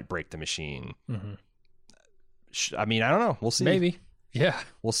itself might break the machine. I mean, I don't know. We'll see. Maybe. Yeah.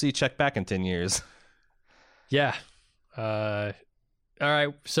 We'll see. Check back in 10 years. Yeah. All right,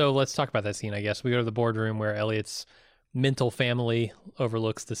 so let's talk about that scene, I guess. We go to the boardroom where Elliot's mental family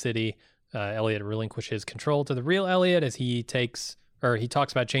overlooks the city. Elliot relinquishes control to the real Elliot as he talks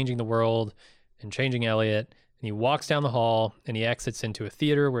about changing the world and changing Elliot. And he walks down the hall and he exits into a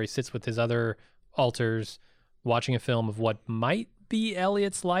theater where he sits with his other alters, watching a film of what might be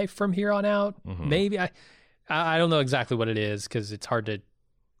Elliot's life from here on out. Maybe. I don't know exactly what it is, because it's hard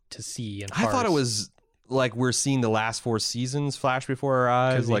to see and parse. I thought it was like we're seeing the last 4 seasons flash before our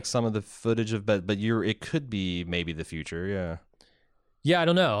eyes, like some of the footage of, but it could be maybe the future. Yeah. Yeah, I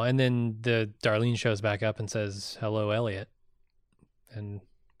don't know. And then the Darlene shows back up and says, "Hello, Elliot." And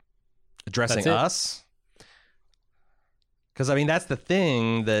addressing us. Because I mean, that's the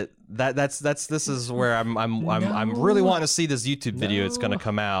thing that's this is where I'm really wanting to see this YouTube video. It's going to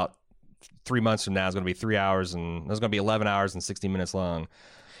come out 3 months from now. It's going to be 3 hours, and it's going to be 11 hours and 60 minutes long.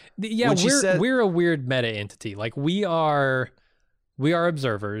 Yeah, we're a weird meta entity. Like, we are We are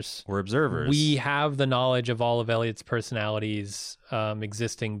observers. We're observers. We have the knowledge of all of Elliot's personalities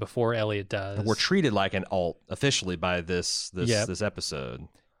existing before Elliot does. And we're treated like an alt officially by this episode.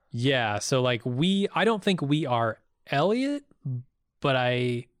 Yeah, so like I don't think we are Elliot, but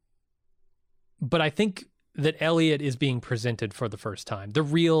I think that Elliot is being presented for the first time. The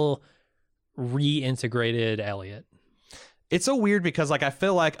real reintegrated Elliot. It's so weird because like I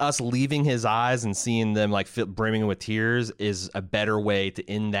feel like us leaving his eyes and seeing them like brimming with tears is a better way to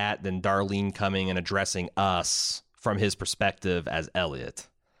end that than Darlene coming and addressing us from his perspective as Elliot.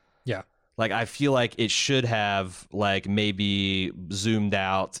 Yeah. Like I feel like it should have like maybe zoomed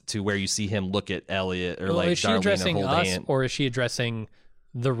out to where you see him look at Elliot or like is she Darlene addressing and hold us hand. or is she addressing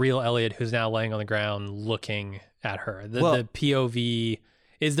the real Elliot who's now laying on the ground looking at her? The POV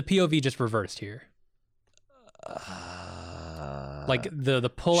is the POV just reversed here. Like the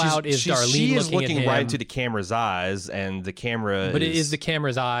pullout is Darlene she is looking at him. right into the camera's eyes, and the camera. But is the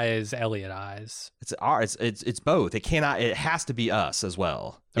camera's eyes Elliot eyes? It's both. It cannot. It has to be us as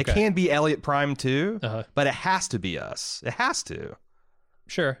well. Okay. It can be Elliot Prime too, Uh-huh. but it has to be us. It has to.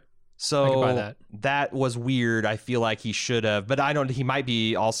 Sure. So I can buy that was weird. I feel like he should have, but I don't. He might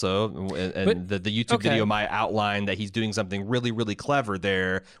be also, and the YouTube video might outline that he's doing something really, really clever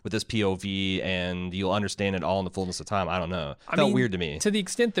there with this POV, and you'll understand it all in the fullness of time. I don't know. It felt weird to me. To the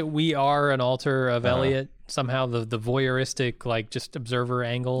extent that we are an alter of Elliot, somehow the voyeuristic, like just observer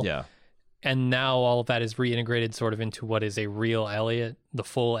angle. Yeah. And now all of that is reintegrated sort of into what is a real Elliot, the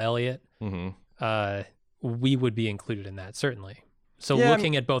full Elliot. Mm-hmm. We would be included in that, certainly. So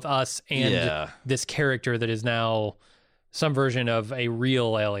looking at both us and this character that is now some version of a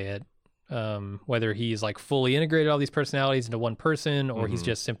real Elliot, whether he's like fully integrated all these personalities into one person or he's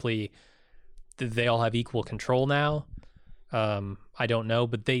just simply, they all have equal control now. I don't know,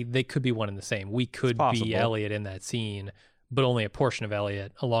 but they could be one and the same. We could be Elliot in that scene, but only a portion of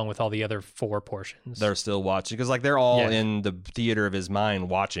Elliot along with all the other 4 portions. They're still watching because like they're all in the theater of his mind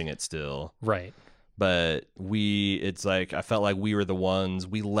watching it still. Right. But it's like I felt like we were the ones,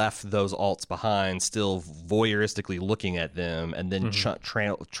 we left those alts behind still voyeuristically looking at them and then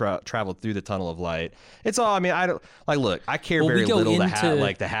traveled through the tunnel of light. It's all, I mean, I don't like, look, I care very little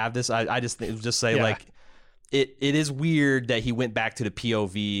to have this. I just say like it is weird that he went back to the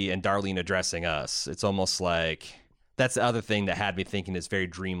POV and Darlene addressing us. It's almost like that's the other thing that had me thinking it's very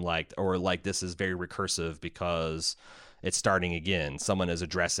dreamlike or like this is very recursive because it's starting again. Someone is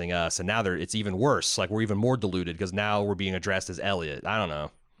addressing us, and now it's even worse. Like we're even more diluted because now we're being addressed as Elliot. I don't know.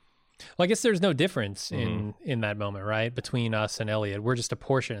 Well, I guess there's no difference in that moment, right? Between us and Elliot, we're just a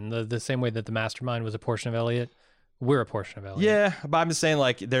portion. The same way that the mastermind was a portion of Elliot, we're a portion of Elliot. Yeah, but I'm just saying,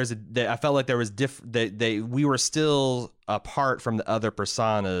 like, I felt like there was we were still apart from the other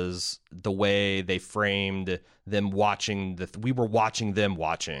personas. The way they framed them watching we were watching them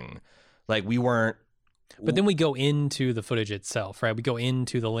watching, like we weren't. But then we go into the footage itself, right? We go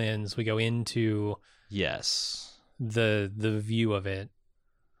into the lens. We go into the view of it.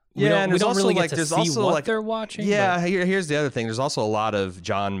 We don't really get to see what they're watching. Yeah, here's the other thing. There's also a lot of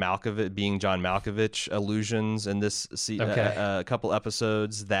John Malkovich allusions in this a couple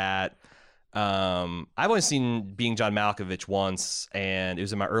episodes that I've only seen Being John Malkovich once, and it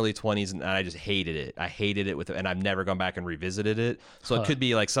was in my early 20s, and I just hated it. I hated it and I've never gone back and revisited it. So it could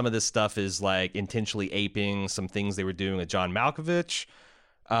be like some of this stuff is like intentionally aping some things they were doing with John Malkovich.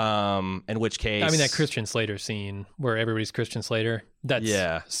 In which case, I mean, that Christian Slater scene where everybody's Christian Slater, that's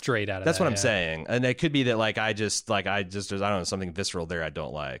straight out of that's what I'm saying. And it could be that like I just there's, I don't know, something visceral there I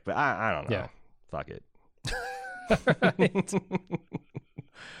don't like, but I don't know. Yeah. Fuck it.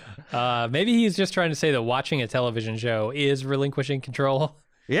 Maybe he's just trying to say that watching a television show is relinquishing control.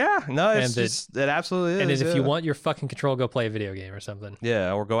 Yeah, no, it absolutely is. And if you want your fucking control, go play a video game or something.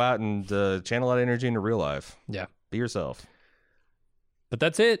 Yeah, or go out and channel that energy into real life. Yeah. Be yourself. But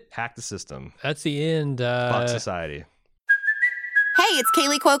that's it. Hack the system. That's the end. Fuck society. Hey, it's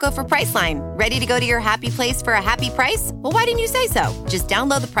Kaylee Cuoco for Priceline. Ready to go to your happy place for a happy price? Well, why didn't you say so? Just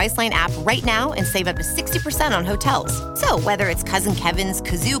download the Priceline app right now and save up to 60% on hotels. So whether it's Cousin Kevin's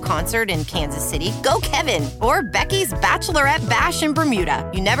Kazoo Concert in Kansas City, go Kevin, or Becky's Bachelorette Bash in Bermuda,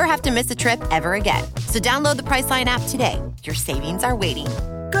 you never have to miss a trip ever again. So download the Priceline app today. Your savings are waiting.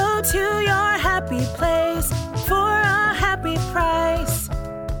 Go to your happy place for a happy price.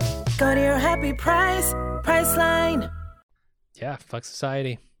 Go to your happy price, Priceline. Yeah, fuck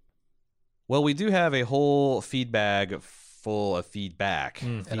society. Well, we do have a whole feed bag full of feedback.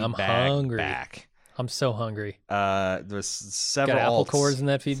 And I'm hungry. Back. I'm so hungry. There's several got apple cores in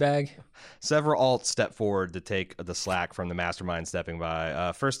that feed bag. Several alts step forward to take the slack from the mastermind stepping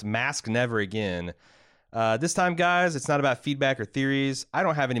by. First, Mask Never Again. This time, guys, it's not about feedback or theories. I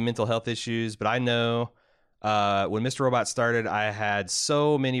don't have any mental health issues, but I know when Mr. Robot started, I had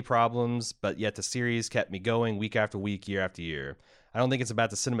so many problems, but yet the series kept me going week after week, year after year. I don't think it's about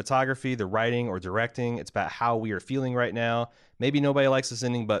the cinematography, the writing, or directing. It's about how we are feeling right now. Maybe nobody likes this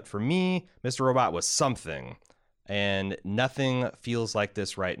ending, but for me, Mr. Robot was something. And nothing feels like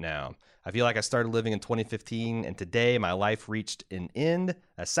this right now. I feel like I started living in 2015, and today my life reached an end,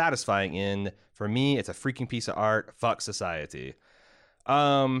 a satisfying end. For me, it's a freaking piece of art. Fuck society.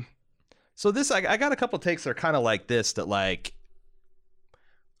 So this, I got a couple takes that are kind of like this, that like,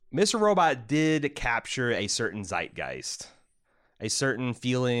 Mr. Robot did capture a certain zeitgeist, a certain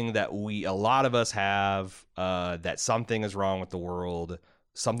feeling that a lot of us have, that something is wrong with the world,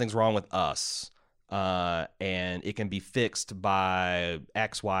 something's wrong with us. And it can be fixed by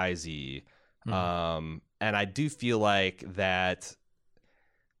X, Y, Z. And I do feel like that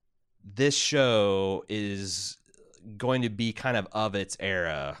this show is going to be kind of its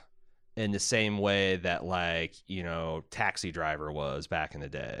era in the same way that, like, you know, Taxi Driver was back in the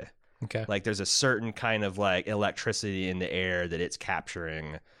day. Okay. Like, there's a certain kind of like electricity in the air that it's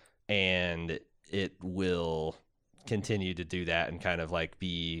capturing, and it will continue to do that and kind of like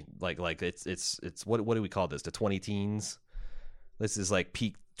be like it's what do we call this, the 20 teens? This is like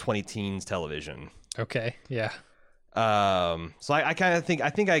peak 20 teens television. Okay. Yeah. So I kind of think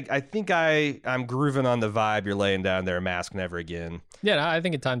I'm grooving on the vibe you're laying down there. Mask Never Again. Yeah, no, I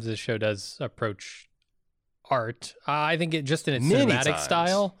think at times this show does approach art. I think it just in its Many cinematic times.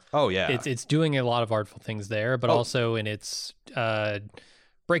 style. Oh yeah, it's doing a lot of artful things there, but also in its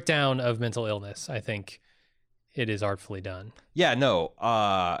breakdown of mental illness, I think it is artfully done. Yeah, no.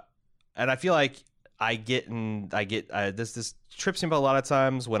 And I feel like I get this trips me up a lot of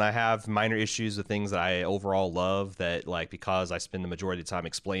times when I have minor issues with things that I overall love, that like, because I spend the majority of the time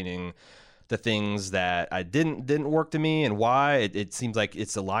explaining the things that I didn't work to me and why, it seems like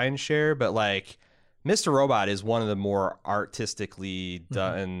it's the lion's share. But like, Mr. Robot is one of the more artistically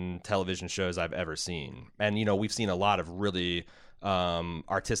done television shows I've ever seen. And, you know, we've seen a lot of really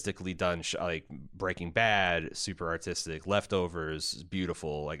artistically done like Breaking Bad, super artistic, Leftovers,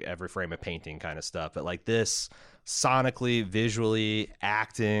 beautiful, like every frame of painting kind of stuff. But like this, sonically, visually,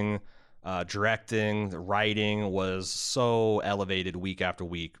 acting, directing, the writing was so elevated week after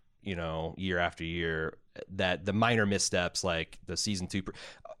week, you know, year after year, that the minor missteps, like the season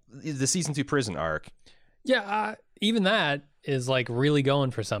 2 prison arc, even that is like really going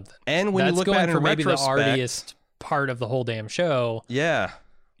for something. And when that's you look going back for in maybe retrospect, the artiest part of the whole damn show. Yeah.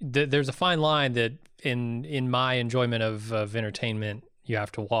 There's a fine line that in my enjoyment of entertainment you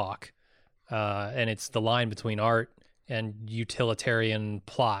have to walk, and it's the line between art and utilitarian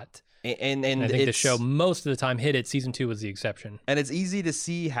plot. And I think the show most of the time hit it. Season 2 was the exception. And it's easy to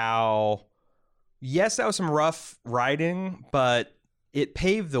see how, yes, that was some rough writing, but it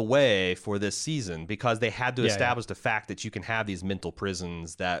paved the way for this season, because they had to establish the fact that you can have these mental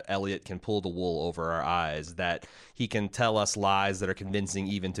prisons, that Elliot can pull the wool over our eyes, that he can tell us lies that are convincing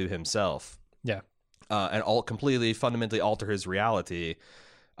even to himself. Yeah. And completely fundamentally alter his reality.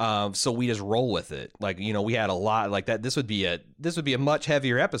 So we just roll with it. Like, you know, we had a lot like that. This would be a much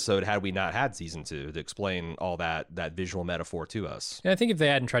heavier episode had we not had season 2 to explain all that visual metaphor to us. And I think if they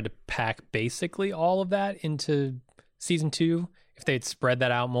hadn't tried to pack basically all of that into season 2, if they'd spread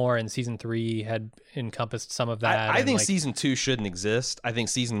that out more and season 3 had encompassed some of that. I think season 2 shouldn't exist. I think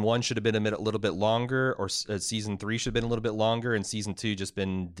season 1 should have been a little bit longer, or season 3 should have been a little bit longer, and season 2 just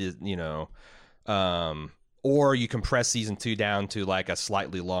been, you know, or you compress season 2 down to like a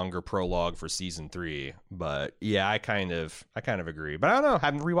slightly longer prologue for season 3. But yeah, I kind of agree. But I don't know.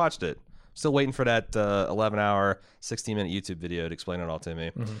 Haven't rewatched it. Still waiting for that 11-hour, 16-minute YouTube video to explain it all to me.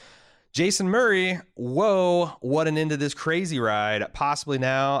 Mm-hmm. Jason Murray, whoa, what an end to this crazy ride. Possibly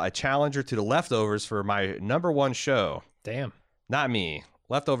now a challenger to the Leftovers for my number 1 show. Damn. Not me.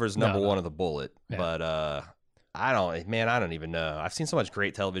 Leftovers number 1 of the bullet. Yeah. But I don't even know. I've seen so much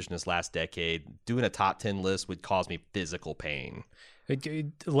great television this last decade. Doing a top 10 list would cause me physical pain.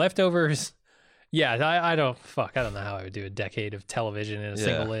 Leftovers, yeah, I don't know how I would do a decade of television in a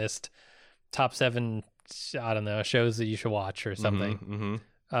single list. Top 7, I don't know, shows that you should watch or something. Mm-hmm.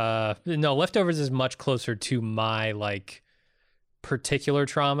 No, Leftovers is much closer to my like particular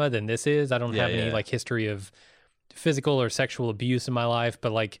trauma than this is. I don't have any like history of physical or sexual abuse in my life,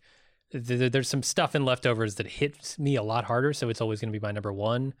 but like there's some stuff in Leftovers that hits me a lot harder, so it's always going to be my number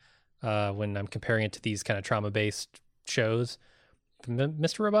 1 when I'm comparing it to these kind of trauma-based shows.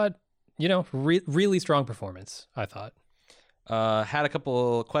 Mr. Robot, you know, really strong performance, I thought. Had a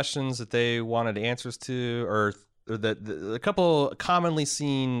couple questions that they wanted answers to, or a couple commonly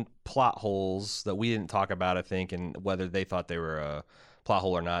seen plot holes that we didn't talk about, I think, and whether they thought they were a plot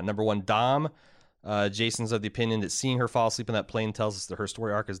hole or not. Number one, Dom. Jason's of the opinion that seeing her fall asleep on that plane tells us that her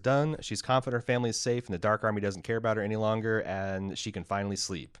story arc is done. She's confident her family is safe and the Dark Army doesn't care about her any longer, and she can finally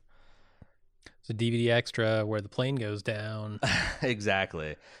sleep. It's a DVD extra where the plane goes down.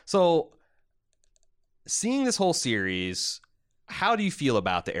 Exactly. So, seeing this whole series, how do you feel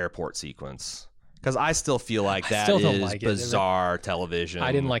about the airport sequence? Because I still feel like that is bizarre television.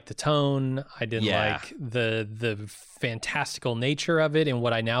 I didn't like the tone. I didn't like the fantastical nature of it and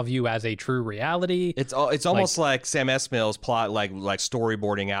what I now view as a true reality. It's almost like Sam Esmail's plot, like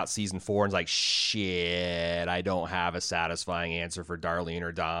storyboarding out season 4, and it's like, shit, I don't have a satisfying answer for Darlene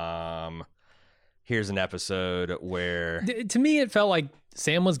or Dom. Here's an episode where... To me, it felt like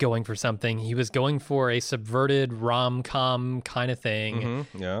Sam was going for something. He was going for a subverted rom-com kind of thing.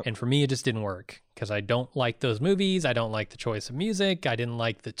 Mm-hmm, yeah. And for me, it just didn't work because I don't like those movies. I don't like the choice of music. I didn't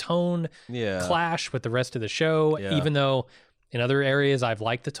like the tone clash with the rest of the show, even though in other areas I've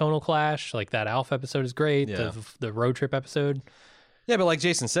liked the tonal clash. Like that Alf episode is great, the road trip episode. Yeah, but like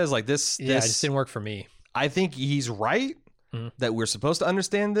Jason says, like this... Yeah, it just didn't work for me. I think he's right that we're supposed to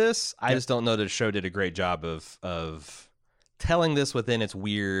understand this. I just don't know that the show did a great job of telling this within its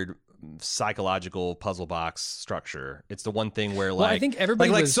weird psychological puzzle box structure. It's the one thing where, like, I think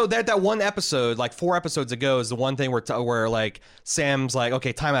everybody was... so that one episode, like 4 episodes ago, is the one thing where like Sam's like,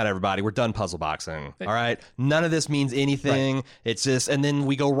 okay, time out, everybody, we're done puzzle boxing. All right, none of this means anything. Right. It's just, and then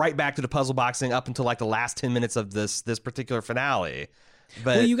we go right back to the puzzle boxing up until like the last 10 minutes of this particular finale.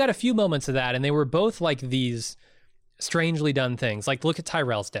 But well, you got a few moments of that, and they were both like these strangely done things. Like, look at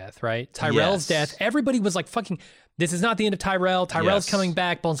Tyrell's death, right? Tyrell's death. Everybody was like, fucking, this is not the end of Tyrell. Tyrell's coming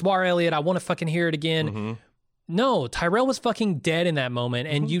back. Bonsoir, Elliot. I want to fucking hear it again. Mm-hmm. No, Tyrell was fucking dead in that moment,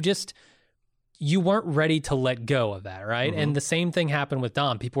 and you weren't ready to let go of that, right? And the same thing happened with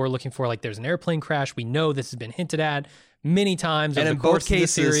Dom. People were looking for, like, there's an airplane crash. We know this has been hinted at many times. And in both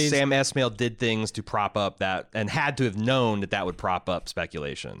cases, Sam Esmail did things to prop up that, and had to have known that would prop up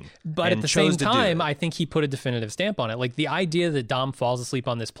speculation. But at the same time, I think he put a definitive stamp on it. Like, the idea that Dom falls asleep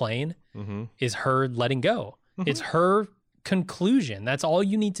on this plane is her letting go. It's her conclusion. That's all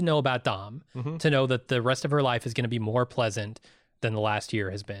you need to know about Dom to know that the rest of her life is going to be more pleasant than the last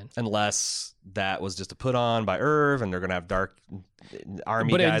year has been. Unless that was just a put on by Irv and they're going to have Dark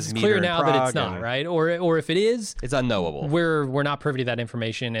Army guys meet her in Prague. But it's clear now that it's not, right? Or if it is, it's unknowable. We're not privy to that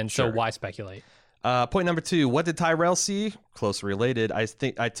information, and so why speculate? Point number 2, what did Tyrell see? Closely related. I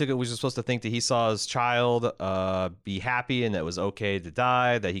took it we were supposed to think that he saw his child be happy and that it was okay to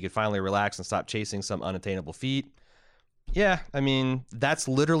die, that he could finally relax and stop chasing some unattainable feat. Yeah, I mean, that's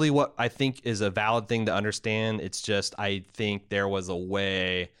literally what I think is a valid thing to understand. It's just, I think there was a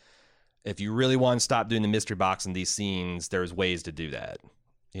way, if you really want to stop doing the mystery box in these scenes, there's ways to do that.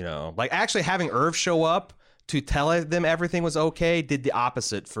 You know, like actually having Irv show up to tell them everything was okay did the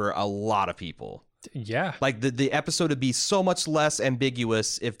opposite for a lot of people. Yeah. Like the episode would be so much less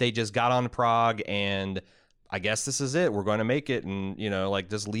ambiguous if they just got on Prague and I guess this is it. We're going to make it, and, you know, like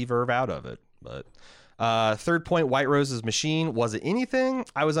just leave Irv out of it. But third point, White Rose's machine. Was it anything?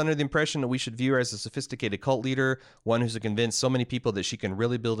 I was under the impression that we should view her as a sophisticated cult leader, one who's convinced so many people that she can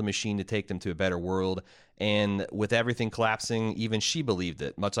really build a machine to take them to a better world. And with everything collapsing, even she believed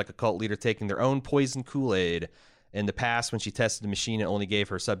it, much like a cult leader taking their own poison Kool-Aid. In the past, when she tested the machine, it only gave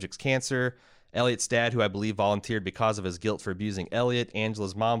her subjects cancer. Elliot's dad, who I believe volunteered because of his guilt for abusing Elliot.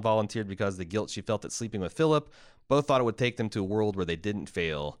 Angela's mom volunteered because of the guilt she felt at sleeping with Philip. Both thought it would take them to a world where they didn't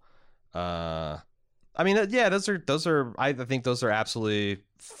fail. I mean, yeah, those are. I think those are absolutely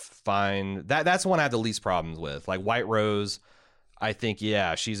fine. That's the one I had the least problems with. Like White Rose, I think,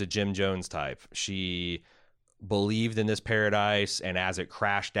 yeah, she's a Jim Jones type. She believed in this paradise, and as it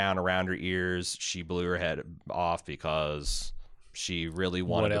crashed down around her ears, she blew her head off because she really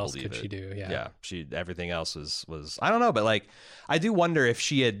wanted to believe it. What else could she do? Yeah, everything else was I don't know, but like I do wonder if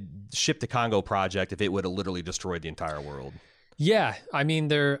she had shipped the Congo project, if it would have literally destroyed the entire world. Yeah, I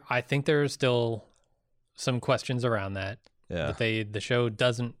mean, I think there's still some questions around that. Yeah, that the show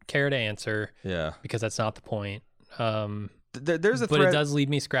doesn't care to answer. Yeah, because that's not the point. There's a but it does leave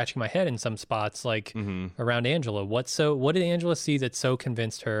me scratching my head in some spots, like around Angela. What did Angela see that so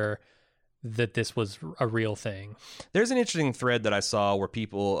convinced her that this was a real thing? There's an interesting thread that I saw where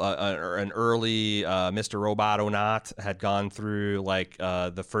people, an early Mr. Roboto had gone through like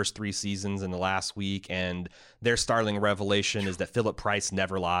the first 3 seasons in the last week, and their startling revelation is that Philip Price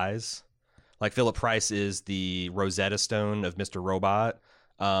never lies. Like Philip Price is the Rosetta Stone of Mr. Robot.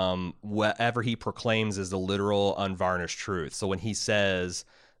 Whatever he proclaims is the literal unvarnished truth. So when he says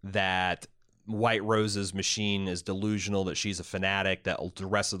that White Rose's machine is delusional, that she's a fanatic, that the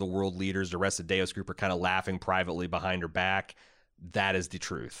rest of the world leaders, the rest of Deus group are kind of laughing privately behind her back. That is the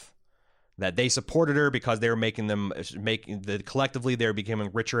truth. That they supported her because they were collectively they were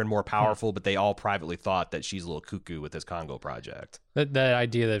becoming richer and more powerful, but they all privately thought that she's a little cuckoo with this Congo project. That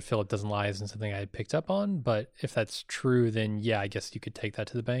idea that Philip doesn't lie isn't something I had picked up on, but if that's true, then yeah, I guess you could take that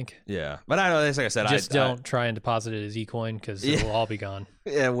to the bank. Yeah, but I know, like I said, just don't try and deposit it as eCoin because it will all be gone.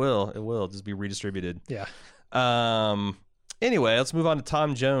 Yeah, it will just be redistributed. Yeah. Anyway, let's move on to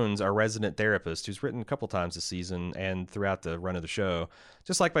Tom Jones, our resident therapist, who's written a couple times this season and throughout the run of the show.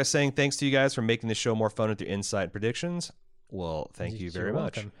 Just like by saying thanks to you guys for making the show more fun with your insight and predictions. Well, thank you very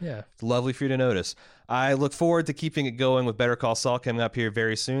much. Welcome. Yeah. It's lovely for you to notice. I look forward to keeping it going with Better Call Saul coming up here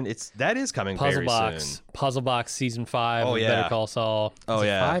very soon. That is coming very soon. Puzzle Box season 5 of Better Call Saul. Is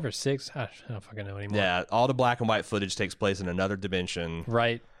it 5 or 6? I don't fucking know anymore. Yeah, all the black and white footage takes place in another dimension.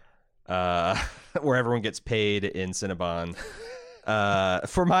 Right. Where everyone gets paid in Cinnabon.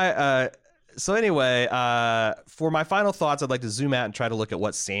 For my final thoughts, I'd like to zoom out and try to look at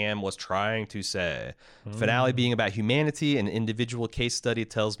what Sam was trying to say. Finale being about humanity, an individual case study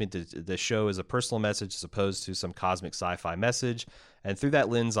tells me that the show is a personal message as opposed to some cosmic sci-fi message. And through that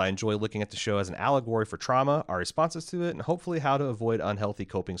lens, I enjoy looking at the show as an allegory for trauma, our responses to it, and hopefully how to avoid unhealthy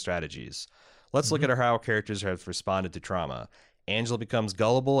coping strategies. Let's look at how our characters have responded to trauma. Angela becomes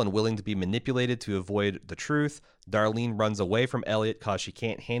gullible and willing to be manipulated to avoid the truth. Darlene runs away from Elliot because she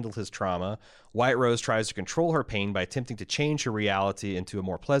can't handle his trauma. White Rose tries to control her pain by attempting to change her reality into a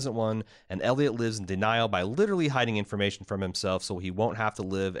more pleasant one. And Elliot lives in denial by literally hiding information from himself so he won't have to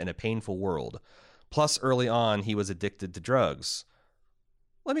live in a painful world. Plus, early on, he was addicted to drugs.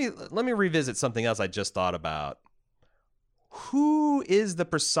 Let me revisit something else I just thought about. Who is the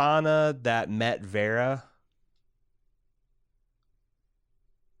persona that met Vera?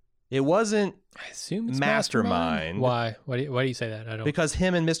 It wasn't. I assume it's Mastermind. Why? Why do you say that? I don't. Because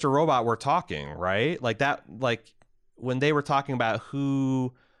him and Mr. Robot were talking, right? Like that. Like when they were talking about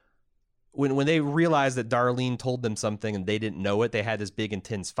who. When they realized that Darlene told them something and they didn't know it, they had this big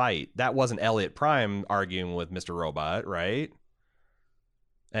intense fight. That wasn't Elliot Prime arguing with Mr. Robot, right?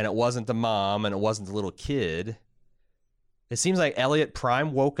 And it wasn't the mom, and it wasn't the little kid. It seems like Elliot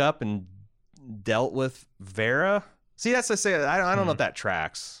Prime woke up and dealt with Vera. See, that's to say, I don't know if that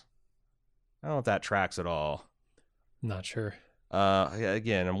tracks. I don't know if that tracks at all. Not sure.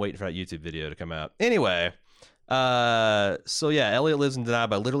 Again, I'm waiting for that YouTube video to come out. Anyway, so yeah, Elliot lives in denial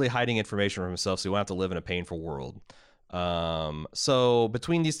by literally hiding information from himself so he won't have to live in a painful world. So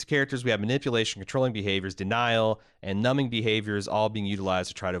between these two characters, we have manipulation, controlling behaviors, denial, and numbing behaviors all being utilized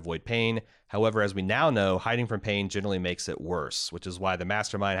to try to avoid pain. However, as we now know, hiding from pain generally makes it worse, which is why the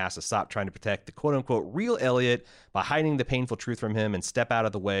mastermind has to stop trying to protect the quote-unquote real Elliot by hiding the painful truth from him and step out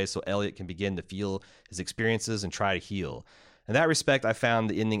of the way so Elliot can begin to feel his experiences and try to heal. In that respect, I found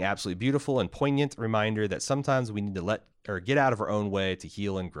the ending absolutely beautiful and poignant reminder that sometimes we need to get out of our own way to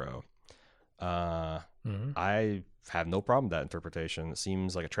heal and grow. I have no problem with that interpretation. It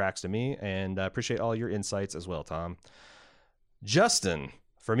seems like it tracks to me, and I appreciate all your insights as well, Tom. Justin,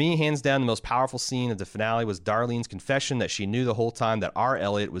 for me, hands down, the most powerful scene of the finale was Darlene's confession that she knew the whole time that our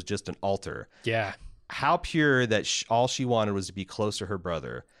Elliot was just an alter. Yeah. How pure that all she wanted was to be close to her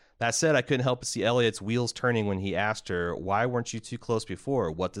brother. That said, I couldn't help but see Elliot's wheels turning when he asked her, why weren't you too close before?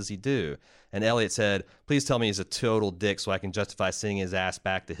 What does he do? And Elliot said, please tell me he's a total dick so I can justify sending his ass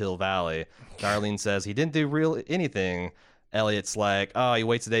back to Hill Valley. Darlene says, he didn't do anything. Elliot's like, oh, he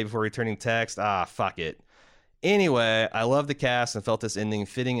waits a day before returning text? Ah, fuck it. Anyway, I love the cast and felt this ending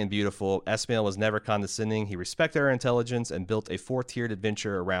fitting and beautiful. Esmail was never condescending. He respected our intelligence and built a 4-tiered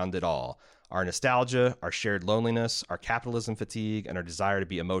adventure around it all. Our nostalgia, our shared loneliness, our capitalism fatigue, and our desire to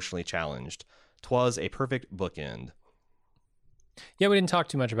be emotionally challenged. 'Twas a perfect bookend. Yeah, we didn't talk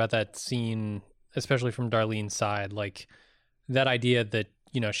too much about that scene, especially from Darlene's side. Like, that idea that,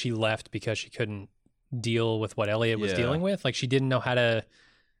 she left because she couldn't deal with what Elliot was dealing with. Like, she didn't know how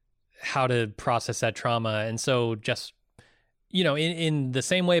to process that trauma. And so just, in the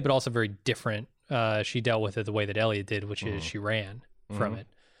same way, but also very different, she dealt with it the way that Elliot did, which is she ran from it.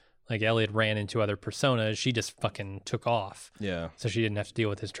 Like, Elliot ran into other personas. She just fucking took off. Yeah. So she didn't have to deal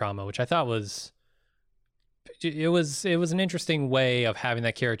with his trauma, which I thought was an interesting way of having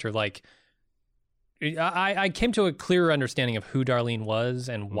that character. Like, I came to a clearer understanding of who Darlene was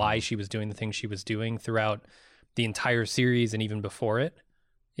and why she was doing the things she was doing throughout the entire series and even before it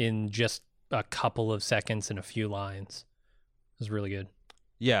in just a couple of seconds and a few lines. It was really good.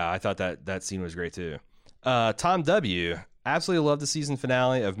 Yeah, I thought that scene was great too. Tom W. Absolutely love the season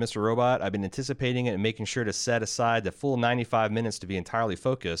finale of Mr. Robot. I've been anticipating it and making sure to set aside the full 95 minutes to be entirely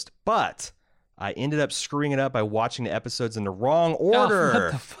focused. But I ended up screwing it up by watching the episodes in the wrong order. Oh,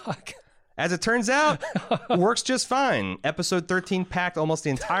 what the fuck? As it turns out, works just fine. Episode 13 packed almost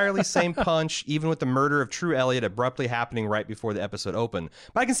the entirely same punch, even with the murder of True Elliot abruptly happening right before the episode opened.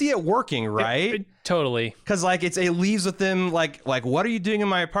 But I can see it working, right? Totally. Because like it leaves with them like what are you doing in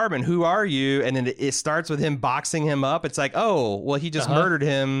my apartment? Who are you? And then it starts with him boxing him up. It's like, oh, well, he just murdered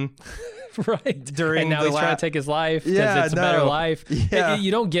him. Right. During and now he's trying to take his life because Yeah, it's a better life. Yeah.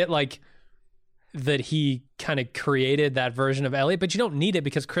 You don't get like that he kind of created that version of Elliot, but you don't need it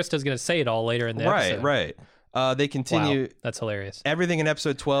because Krista's going to say it all later in the episode. Right. They continue. Wow, that's hilarious. Everything in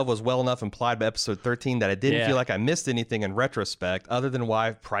episode 12 was well enough implied by episode 13 that I didn't feel like I missed anything in retrospect other than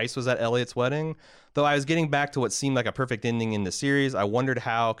why Price was at Elliot's wedding. Though I was getting back to what seemed like a perfect ending in the series, I wondered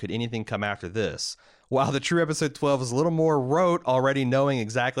how could anything come after this. While the true episode 12 is a little more rote, already knowing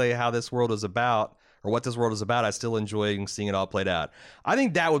exactly how this world is about, or what this world is about, I still enjoy seeing it all played out. I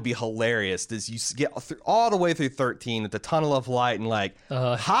think that would be hilarious, is you get all the way through 13 at the tunnel of light and like,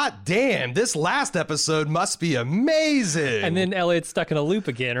 hot damn, this last episode must be amazing. And then Elliot's stuck in a loop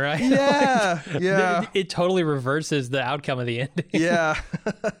again, right? Yeah, yeah. It totally reverses the outcome of the ending. Yeah.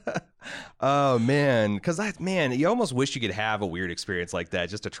 Oh, man. Because, you almost wish you could have a weird experience like that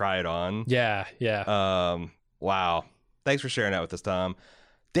just to try it on. Yeah. Wow. Thanks for sharing that with us, Tom.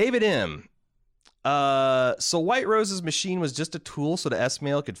 David M. So White Rose's machine was just a tool so the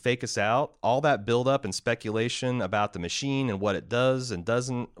S-Mail could fake us out. All that buildup and speculation about the machine and what it does and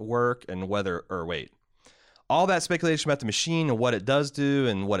doesn't work and all that speculation about the machine and what it does do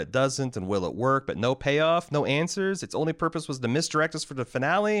and what it doesn't and will it work, but no payoff, no answers. Its only purpose was to misdirect us for the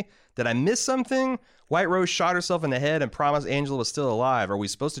finale. Did I miss something? White Rose shot herself in the head and promised Angela was still alive. Are we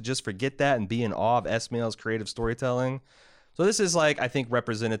supposed to just forget that and be in awe of S-Mail's creative storytelling? So this is like, I think,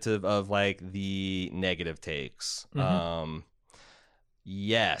 representative of like the negative takes. Mm-hmm.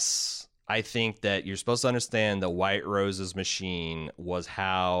 Yes, I think that you're supposed to understand that White Rose's machine was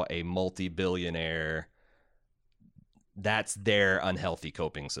how a multi-billionaire, that's their unhealthy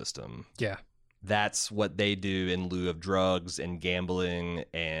coping system. Yeah. That's what they do in lieu of drugs and gambling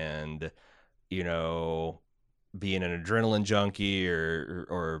and, being an adrenaline junkie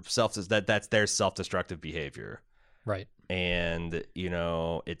or that's their self-destructive behavior. Right. And,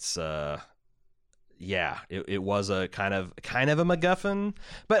 it's, it was a kind of a MacGuffin,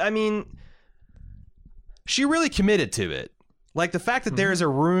 but I mean, she really committed to it. Like the fact that there is a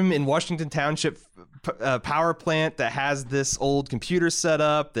room in Washington Township power plant that has this old computer set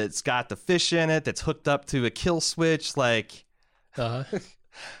up that's got the fish in it, that's hooked up to a kill switch. Like, I'm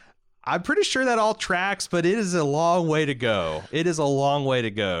pretty sure that all tracks, but it is a long way to go. It is a long way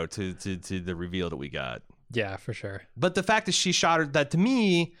to go to the reveal that we got. Yeah, for sure. But the fact that she shot her, that to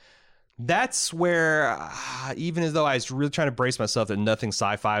me, that's where, even as though I was really trying to brace myself that nothing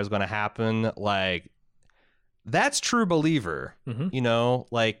sci-fi was going to happen, like, that's true believer.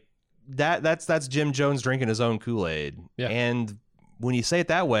 Mm-hmm. Like that's Jim Jones drinking his own Kool-Aid. Yeah. And when you say it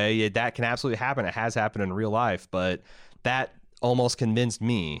that way, that can absolutely happen. It has happened in real life, but that almost convinced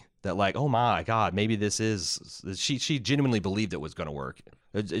me that like, oh my God, maybe this is, she genuinely believed it was going to work.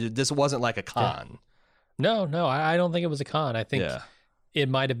 This wasn't like a con. No, I don't think it was a con. I think it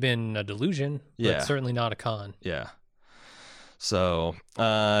might have been a delusion, but certainly not a con. Yeah. So,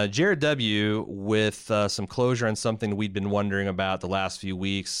 Jared W., with some closure on something we'd been wondering about the last few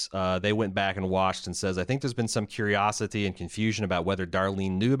weeks, they went back and watched and says, I think there's been some curiosity and confusion about whether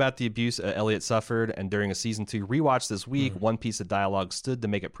Darlene knew about the abuse Elliot suffered, and during a season 2 rewatch this week, one piece of dialogue stood to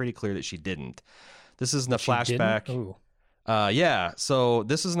make it pretty clear that she didn't. This is in a flashback. So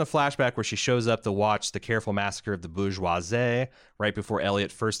this is in a flashback where she shows up to watch the careful massacre of the bourgeoisie right before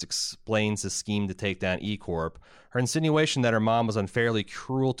Elliot first explains the scheme to take down E-Corp. Her insinuation that her mom was unfairly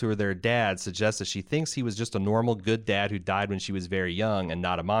cruel to their dad suggests that she thinks he was just a normal good dad who died when she was very young and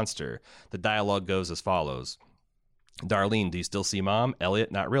not a monster. The dialogue goes as follows. Darlene, do you still see mom?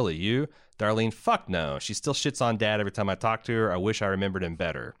 Elliot, not really. You? Darlene, fuck no. She still shits on dad every time I talk to her. I wish I remembered him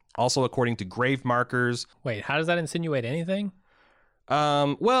better. Also, according to grave markers. Wait, how does that insinuate anything?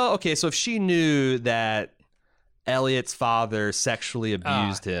 Well, okay, so if she knew that Elliot's father sexually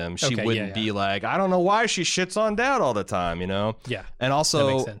abused him, she wouldn't be like, I don't know why she shits on dad all the time, Yeah. And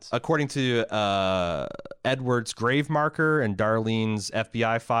also, according to Edward's grave marker and Darlene's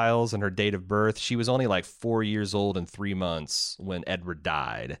FBI files and her date of birth, she was only like 4 years old and 3 months when Edward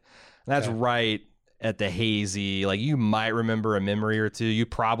died. And that's right at the hazy, like you might remember a memory or two. You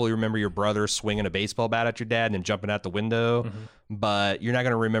probably remember your brother swinging a baseball bat at your dad and then jumping out the window, but you're not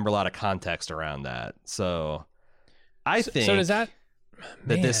going to remember a lot of context around that. So I think so does that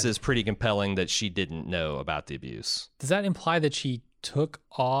this is pretty compelling that she didn't know about the abuse. Does that imply that she took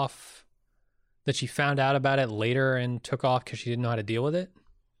off that she found out about it later and took off because she didn't know how to deal with it?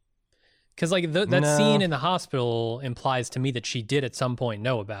 Because like that scene in the hospital implies to me that she did at some point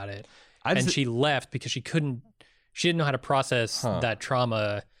know about it, and she left because she didn't know how to process that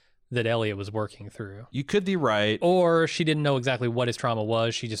trauma that Elliot was working through. You could be right. Or she didn't know exactly what his trauma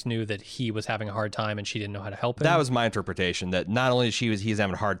was. She just knew that he was having a hard time and she didn't know how to help him. That was my interpretation, that not only he's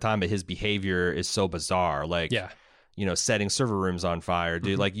having a hard time, but his behavior is so bizarre. Like, setting server rooms on fire,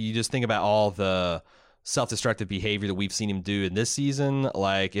 dude. Like, you just think about all the self-destructive behavior that we've seen him do in this season.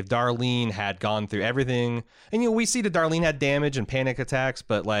 Like, if Darlene had gone through everything, and we see that Darlene had damage and panic attacks,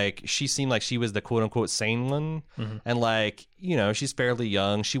 but like she seemed like she was the quote-unquote sane one, and like, she's fairly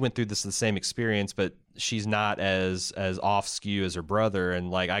young, she went through the same experience, but she's not as off skew as her brother,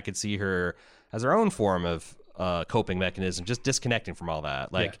 and like I could see her as her own form of coping mechanism, just disconnecting from all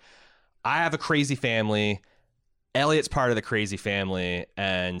that. Like, I have a crazy family, Elliot's part of the crazy family,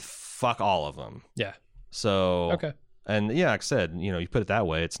 and fuck all of them. So, okay. And like I said, you put it that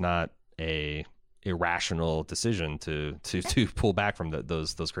way, it's not a irrational decision to pull back from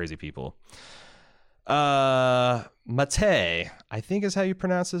those crazy people. Mate, I think is how you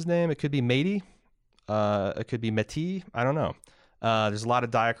pronounce his name. It could be Matey. It could be Mati. I don't know. There's a lot of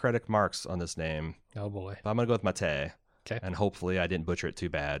diacritic marks on this name. Oh boy. But I'm going to go with Mate. Okay. And hopefully I didn't butcher it too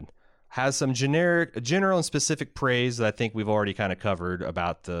bad. Has some general and specific praise that I think we've already kind of covered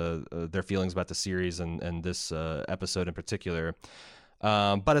about their feelings about the series and this episode in particular.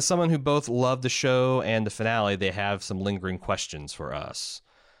 But as someone who both loved the show and the finale, they have some lingering questions for us.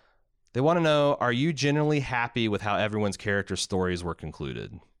 They want to know, are you generally happy with how everyone's character stories were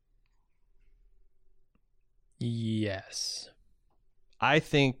concluded? Yes. I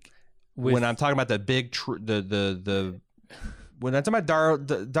think when I'm talking about the big when I'm talking about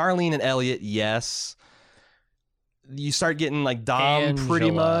Darlene and Elliot, yes. You start getting like Dom Angela.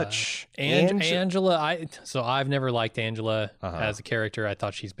 Pretty much. Angela, I've never liked Angela as a character. I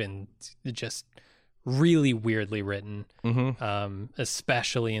thought she's been just really weirdly written,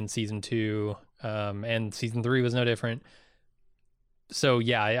 especially in season 2, and season 3 was no different. So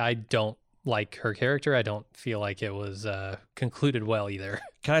yeah, I don't like her character. I don't feel like it was concluded well either.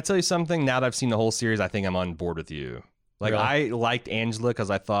 Can I tell you something? Now that I've seen the whole series, I think I'm on board with you. Like, really? I liked Angela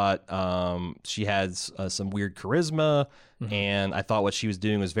because I thought she had some weird charisma, and I thought what she was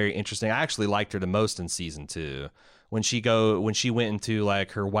doing was very interesting. I actually liked her the most in season 2 when she went into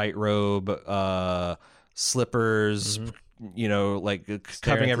like her white robe, slippers, like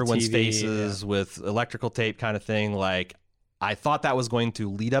covering everyone's faces with electrical tape kind of thing. Like, I thought that was going to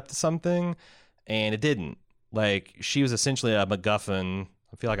lead up to something, and it didn't. Like, she was essentially a MacGuffin.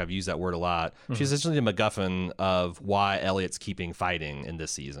 I feel like I've used that word a lot. She's essentially a MacGuffin of why Elliot's keeping fighting in this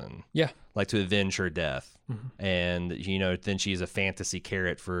season. Yeah. Like, to avenge her death. And, then she's a fantasy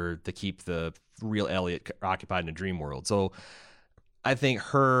carrot to keep the real Elliot occupied in a dream world. So I think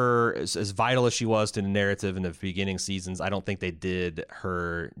her, as vital as she was to the narrative in the beginning seasons, I don't think they did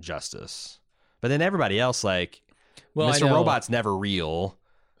her justice. But then everybody else, like, Mr. Robot's never real.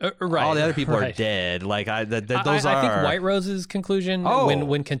 Right, all the other people are dead. Like I think White Rose's conclusion,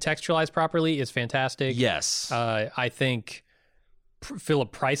 when contextualized properly, is fantastic. Yes, I think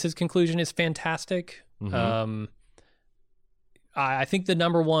Philip Price's conclusion is fantastic. I think the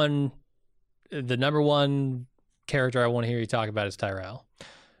number one character I want to hear you talk about is Tyrell.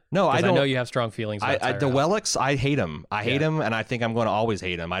 No, I don't. I know you have strong feelings about Tyrell. The Wellix, I hate him. I hate him, and I think I'm going to always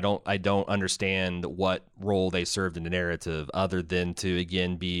hate him. I don't understand what role they served in the narrative other than to,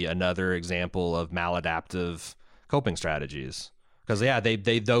 again, be another example of maladaptive coping strategies. Because,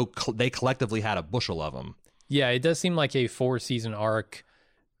 they collectively had a bushel of them. Yeah, it does seem like a 4-season arc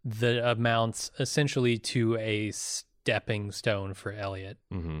that amounts essentially to a stepping stone for Elliot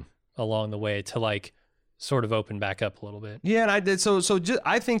along the way to, like, sort of open back up a little bit. Yeah, and I did.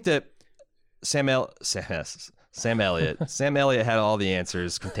 I think that Sam Elliott had all the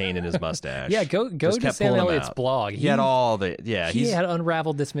answers contained in his mustache. Yeah, go to Sam Elliott's blog. He had all the he had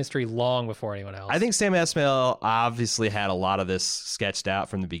unraveled this mystery long before anyone else. I think Sam Esmail obviously had a lot of this sketched out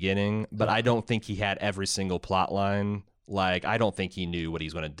from the beginning, but I don't think he had every single plot line. Like, I don't think he knew what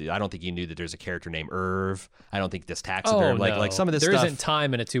he's going to do. I don't think he knew that there's a character named Irv. I don't think this taxiderm. Like some of this there stuff. There isn't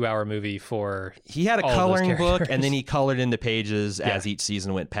time in a 2-hour movie for. He had a coloring book, and then he colored in the pages as each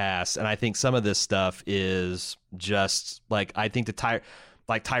season went past. And I think some of this stuff is just like, I think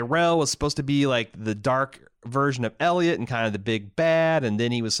Tyrell was supposed to be like the dark version of Elliot and kind of the big bad, and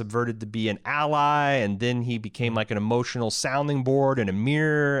then he was subverted to be an ally, and then he became like an emotional sounding board and a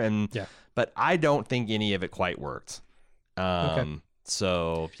mirror. But I don't think any of it quite worked.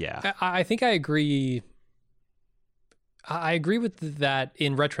 So yeah, I think I agree. I agree with that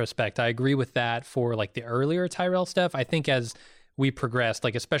in retrospect. I agree with that for like the earlier Tyrell stuff. I think as we progressed,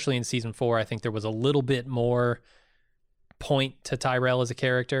 like especially in season 4, I think there was a little bit more point to Tyrell as a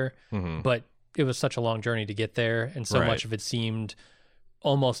character, but it was such a long journey to get there, and so much of it seemed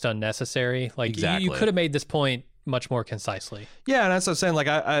almost unnecessary. Like you could have made this point much more concisely. Yeah, and that's what I'm saying. Like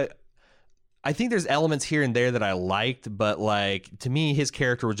I think there's elements here and there that I liked, but like to me, his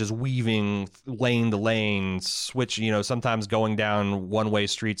character was just weaving lane to lane, switch. Sometimes going down one-way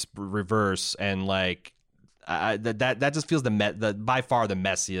streets reverse, and like that just feels the by far the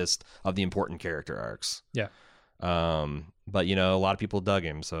messiest of the important character arcs. Yeah. But a lot of people dug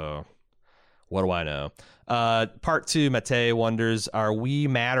him, so what do I know? Part 2, Mate wonders, are we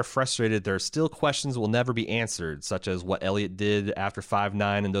mad or frustrated there are still questions that will never be answered, such as what Elliot did after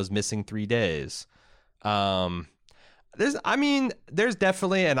 5/9 and those missing 3 days? There's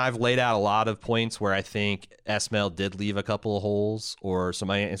definitely, and I've laid out a lot of points where I think Esmail did leave a couple of holes or some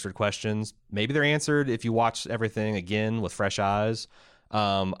unanswered questions. Maybe they're answered if you watch everything again with fresh eyes.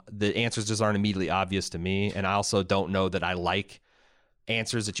 The answers just aren't immediately obvious to me, and I also don't know that I like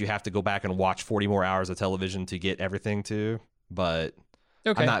answers that you have to go back and watch 40 more hours of television to get everything to, but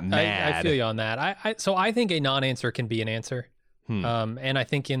okay. I'm not mad. I feel you on that. So I think a non-answer can be an answer. And I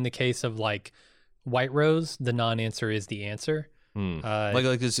think in the case of like White Rose, the non-answer is the answer. The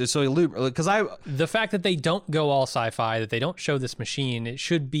fact that they don't go all sci-fi, that they don't show this machine, it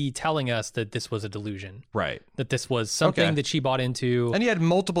should be telling us that this was a delusion, right? That this was something that she bought into, and you had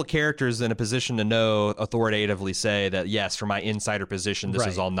multiple characters in a position to know authoritatively say that yes, from my insider position, this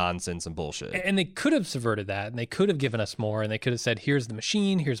is all nonsense and bullshit. And they could have subverted that, and they could have given us more, and they could have said, "Here's the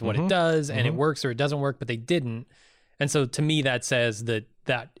machine, here's what it does, and it works or it doesn't work," but they didn't. And so, to me, that says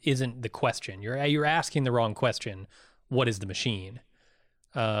that isn't the question. You're asking the wrong question. What is the machine?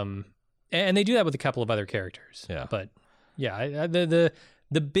 And they do that with a couple of other characters. Yeah. But yeah,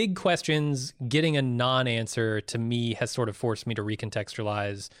 the big questions, getting a non-answer to me has sort of forced me to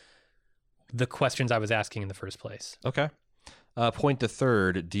recontextualize the questions I was asking in the first place. Okay. Point the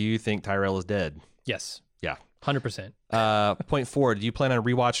third. Do you think Tyrell is dead? Yes. Yeah. 100%. Point 4. Do you plan on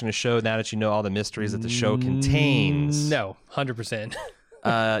rewatching the show now that you know all the mysteries that the show contains? No. 100%.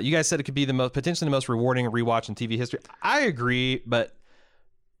 You guys said it could be potentially the most rewarding rewatch in TV history. I agree, but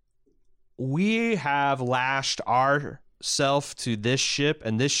we have lashed ourself to this ship,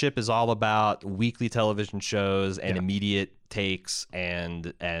 and this ship is all about weekly television shows and immediate takes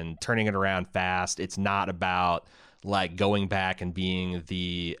and turning it around fast. It's not about like going back and being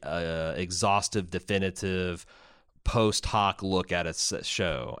the exhaustive, definitive post hoc look at a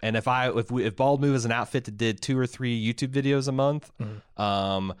show. And if Bald Move is an outfit that did 2 or 3 YouTube videos a month,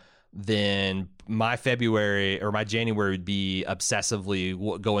 then my February or my January would be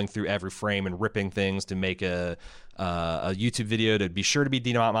obsessively going through every frame and ripping things to make a YouTube video to be sure to be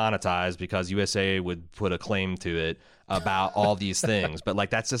demonetized because USA would put a claim to it about all these things. But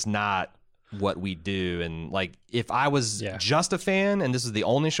like that's just not what we do. And like if I was just a fan and this is the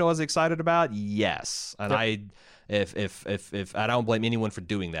only show I was excited about, yes. And If I don't blame anyone for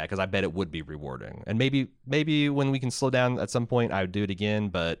doing that because I bet it would be rewarding. And maybe when we can slow down at some point, I would do it again.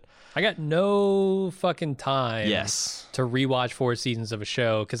 But I got no fucking time to rewatch 4 seasons of a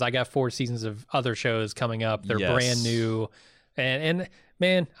show because I got 4 seasons of other shows coming up. They're brand new. And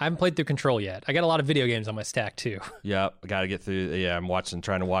man, I haven't played through Control yet. I got a lot of video games on my stack too. Yeah, I got to get through. Yeah, I'm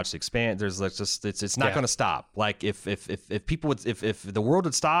trying to watch the Expand. There's like it's not going to stop. Like if people would if the world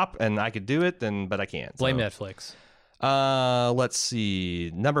would stop and I could do it, but I can't. Blame Netflix. Let's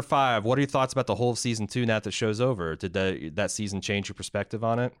see. Number 5. What are your thoughts about the whole of season 2 now that the show's over? Did that season change your perspective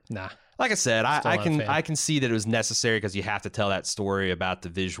on it? Nah. Like I said, I can see that it was necessary because you have to tell that story about the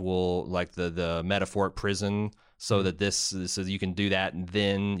visual, like the metaphoric prison, so that you can do that, and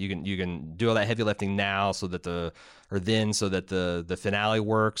then you can do all that heavy lifting now, so that the finale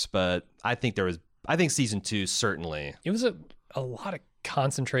works. But I think season 2 certainly it was a lot of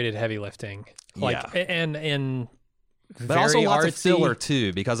concentrated heavy lifting, and but also lots of filler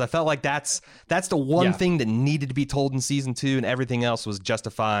too, because I felt like that's the one thing that needed to be told in season 2, and everything else was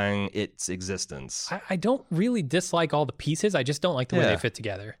justifying its existence. I don't really dislike all the pieces. I just don't like the way they fit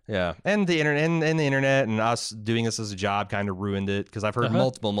together. Yeah, and the internet and us doing this as a job kind of ruined it, because I've heard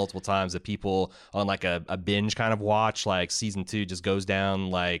multiple times that people on like a binge kind of watch, like season 2 just goes down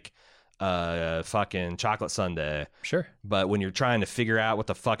like fucking chocolate sundae. Sure. But when you're trying to figure out what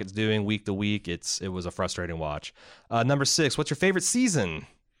the fuck it's doing week to week, it was a frustrating watch. Number 6, what's your favorite season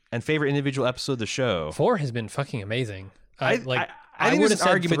and favorite individual episode of the show? 4 has been fucking amazing. I think would have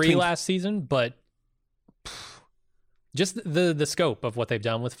said 3 between last season, but just the scope of what they've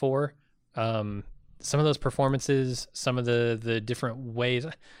done with 4. some of those performances, some of the different ways,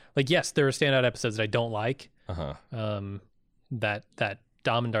 like, yes, there are standout episodes that I don't like. That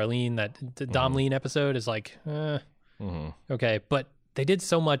Dom and Darlene, that Domlene episode is like, okay, but they did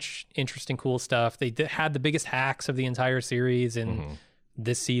so much interesting, cool stuff. They had the biggest hacks of the entire series in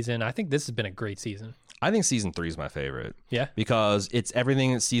this season. I think this has been a great season. I think season 3 is my favorite. Yeah, because it's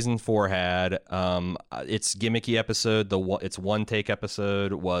everything that season 4 had. Its gimmicky episode, its one take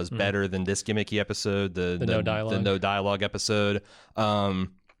episode, was better than this gimmicky episode. The no dialogue episode. The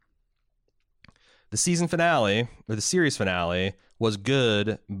season finale or the series finale was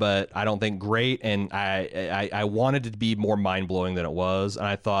good, but I don't think great. And I wanted it to be more mind blowing than it was. And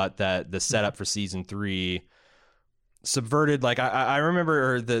I thought that the setup for season 3 subverted, like, I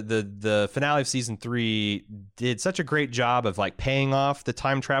remember the finale of season 3 did such a great job of like paying off the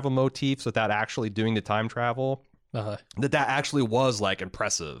time travel motifs without actually doing the time travel. That actually was like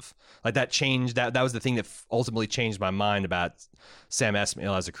impressive. Like that changed, that was the thing that ultimately changed my mind about Sam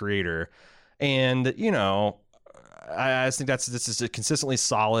Esmail as a creator. And, you know, I just think this is a consistently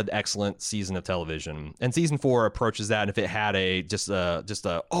solid, excellent season of television. And season 4 approaches that. And if it had just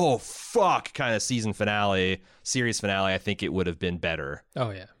a oh fuck kind of series finale, I think it would have been better.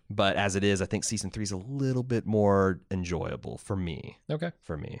 Oh yeah. But as it is, I think season 3 is a little bit more enjoyable for me. Okay.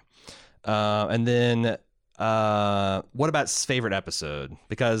 For me. And then what about favorite episode?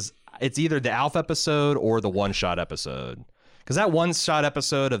 Because it's either the Alf episode or the one shot episode. Because that one shot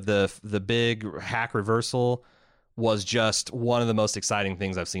episode of the big hack reversal was just one of the most exciting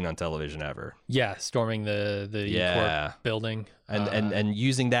things I've seen on television ever. Yeah, storming the E-Corp building. And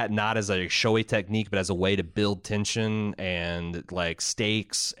using that not as a showy technique, but as a way to build tension and like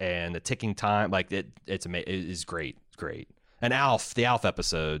stakes and the ticking time. Like it is great. And the Alf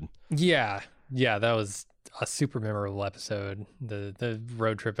episode. Yeah, that was a super memorable episode. The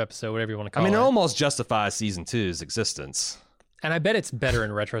road trip episode, whatever you want to call it. I mean, it almost justifies season 2's existence. And I bet it's better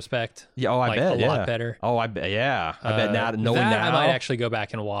in retrospect. Yeah, I bet. A lot better. I bet, yeah. I bet now, knowing that now. I might actually go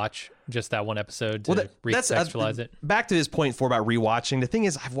back and watch just that one episode to recontextualize it. Back to his point before about rewatching. The thing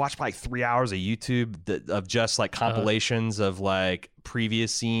is, I've watched like 3 hours of YouTube of just like compilations of like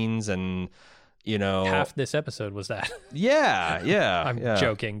previous scenes and, you know. Half this episode was that. Yeah. I'm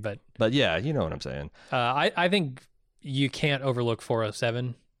joking, but yeah, you know what I'm saying. I think you can't overlook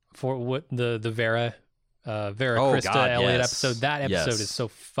 407 for what the Vera Krista Elliot episode. That episode is so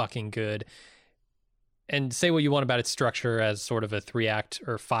fucking good. And say what you want about its structure as sort of a 3-act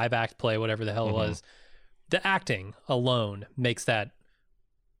or 5-act play, whatever the hell it was. The acting alone makes that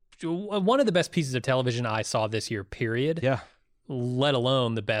one of the best pieces of television I saw this year, period. Yeah. Let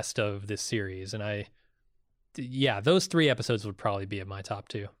alone the best of this series. And those 3 episodes would probably be at my top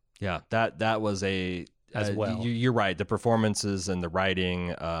 2. Yeah, that was as well. You're right. The performances and the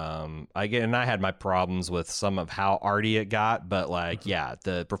writing. I had my problems with some of how arty it got, but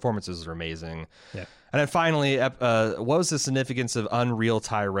the performances are amazing. Yeah. And then finally, what was the significance of Unreal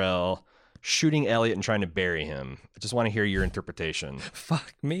Tyrell shooting Elliot and trying to bury him? I just want to hear your interpretation.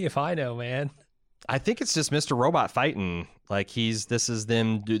 Fuck me if I know, man. I think it's just Mr. Robot fighting. Like this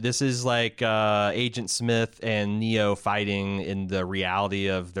is like Agent Smith and Neo fighting in the reality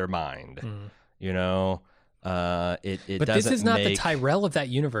of their mind. You know, but this is not the Tyrell of that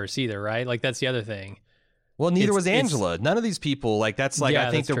universe either, right? Like that's the other thing. Well, neither was Angela. None of these people, like that's like I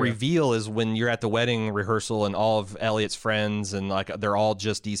think the reveal is when you're at the wedding rehearsal and all of Elliot's friends and like they're all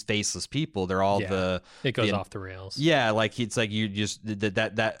just these faceless people. They're all it goes off the rails. Yeah, like it's like you just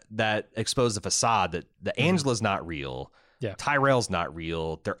that exposed the facade that the Angela's not real. Yeah, Tyrell's not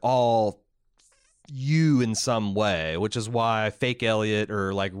real. They're all you in some way, which is why fake Elliot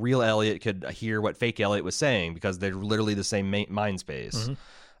or like real Elliot could hear what fake Elliot was saying because they're literally the same mind space.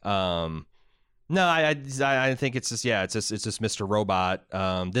 No, I think it's just Mr. Robot.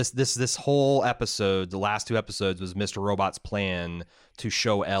 This whole episode, the last 2 episodes, was Mr. Robot's plan to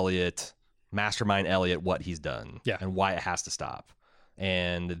show Elliot, Mastermind Elliot, what he's done and why it has to stop.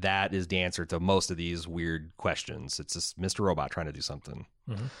 And that is the answer to most of these weird questions. It's just Mr. Robot trying to do something.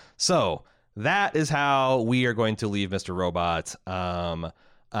 So that is how we are going to leave Mr. Robot.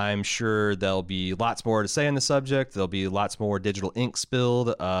 I'm sure there'll be lots more to say on the subject. There'll be lots more digital ink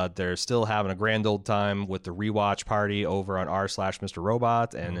spilled. They're still having a grand old time with the rewatch party over on r/Mr.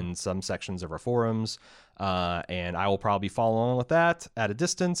 Robot and in some sections of our forums. And I will probably follow along with that at a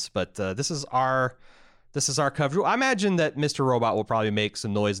distance. But this is our coverage. I imagine that Mr. Robot will probably make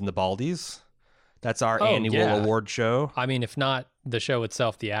some noise in the Baldies. That's our annual award show. I mean, if not the show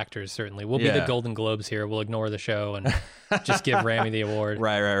itself, the actors certainly. We'll be the Golden Globes here. We'll ignore the show and just give Rami the award.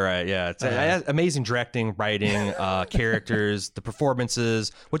 Right. Yeah, it's amazing directing, writing, characters, the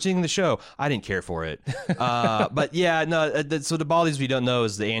performances. What do you think of the show? I didn't care for it, but yeah, no. So the Baldies we don't know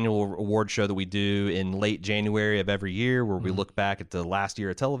is the annual award show that we do in late January of every year, where we look back at the last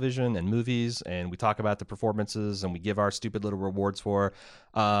year of television and movies, and we talk about the performances, and we give our stupid little rewards for.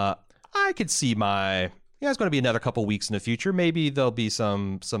 I could see it's going to be another couple weeks in the future. Maybe there'll be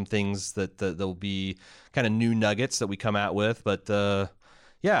some things that there'll be kind of new nuggets that we come out with. But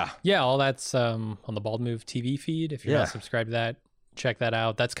yeah, all that's on the Bald Move TV feed. If you're not subscribed to that, check that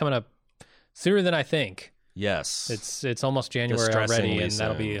out. That's coming up sooner than I think. Yes, it's almost January already, and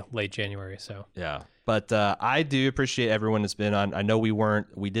that'll be late January. So yeah. But I do appreciate everyone that's been on. I know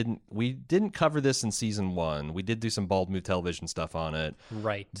we didn't cover this in season 1. We did do some Bald Move television stuff on it.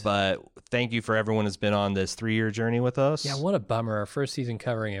 Right. But thank you for everyone that's been on this 3-year journey with us. Yeah, what a bummer. Our first season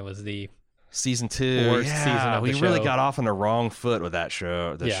covering it was the season 2 worst season of the show. We really got off on the wrong foot with that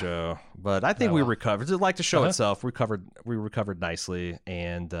show. Show, but I think we recovered. Like the show itself, we recovered nicely,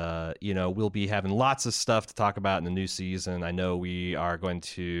 and we'll be having lots of stuff to talk about in the new season. I know we are going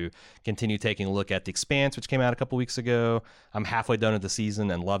to continue taking a look at The Expanse, which came out a couple weeks ago. I'm halfway done with the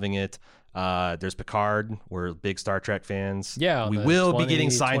season and loving it. There's Picard. We're big Star Trek fans. Yeah, we will be getting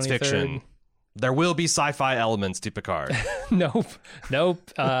science fiction. There will be sci-fi elements to Picard. Nope.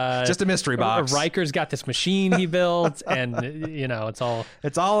 Just a mystery box. Riker's got this machine he built, and it's all.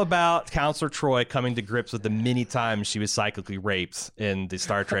 It's all about Counselor Troy coming to grips with the many times she was psychically raped in the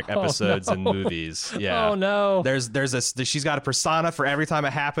Star Trek episodes and movies. Yeah. Oh no. She's got a persona for every time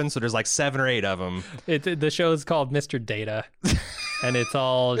it happens. So there's like 7 or 8 of them. The show is called Mr. Data, and it's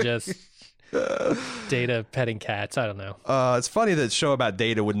all just. Data petting cats. I don't know. It's funny that a show about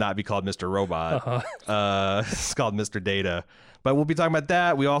Data would not be called Mr. Robot. It's called Mr. Data. But we'll be talking about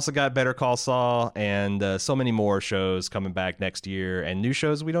that. We also got Better Call Saul and so many more shows coming back next year, and new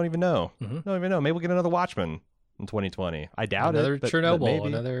shows we don't even know. Don't even know. Maybe we'll get another Watchmen in 2020. I doubt another it. Chernobyl. But maybe.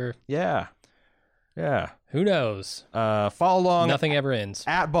 Another. Yeah. Who knows? Follow along. Nothing ever ends.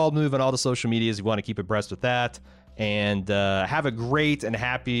 At Bald Move on all the social medias. You want to keep abreast with that. And have a great and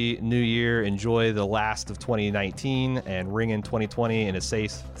happy new year. Enjoy the last of 2019 and ring in 2020 in a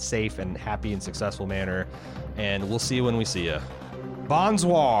safe and happy and successful manner. And we'll see you when we see you.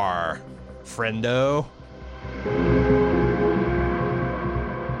 Bonsoir, friendo.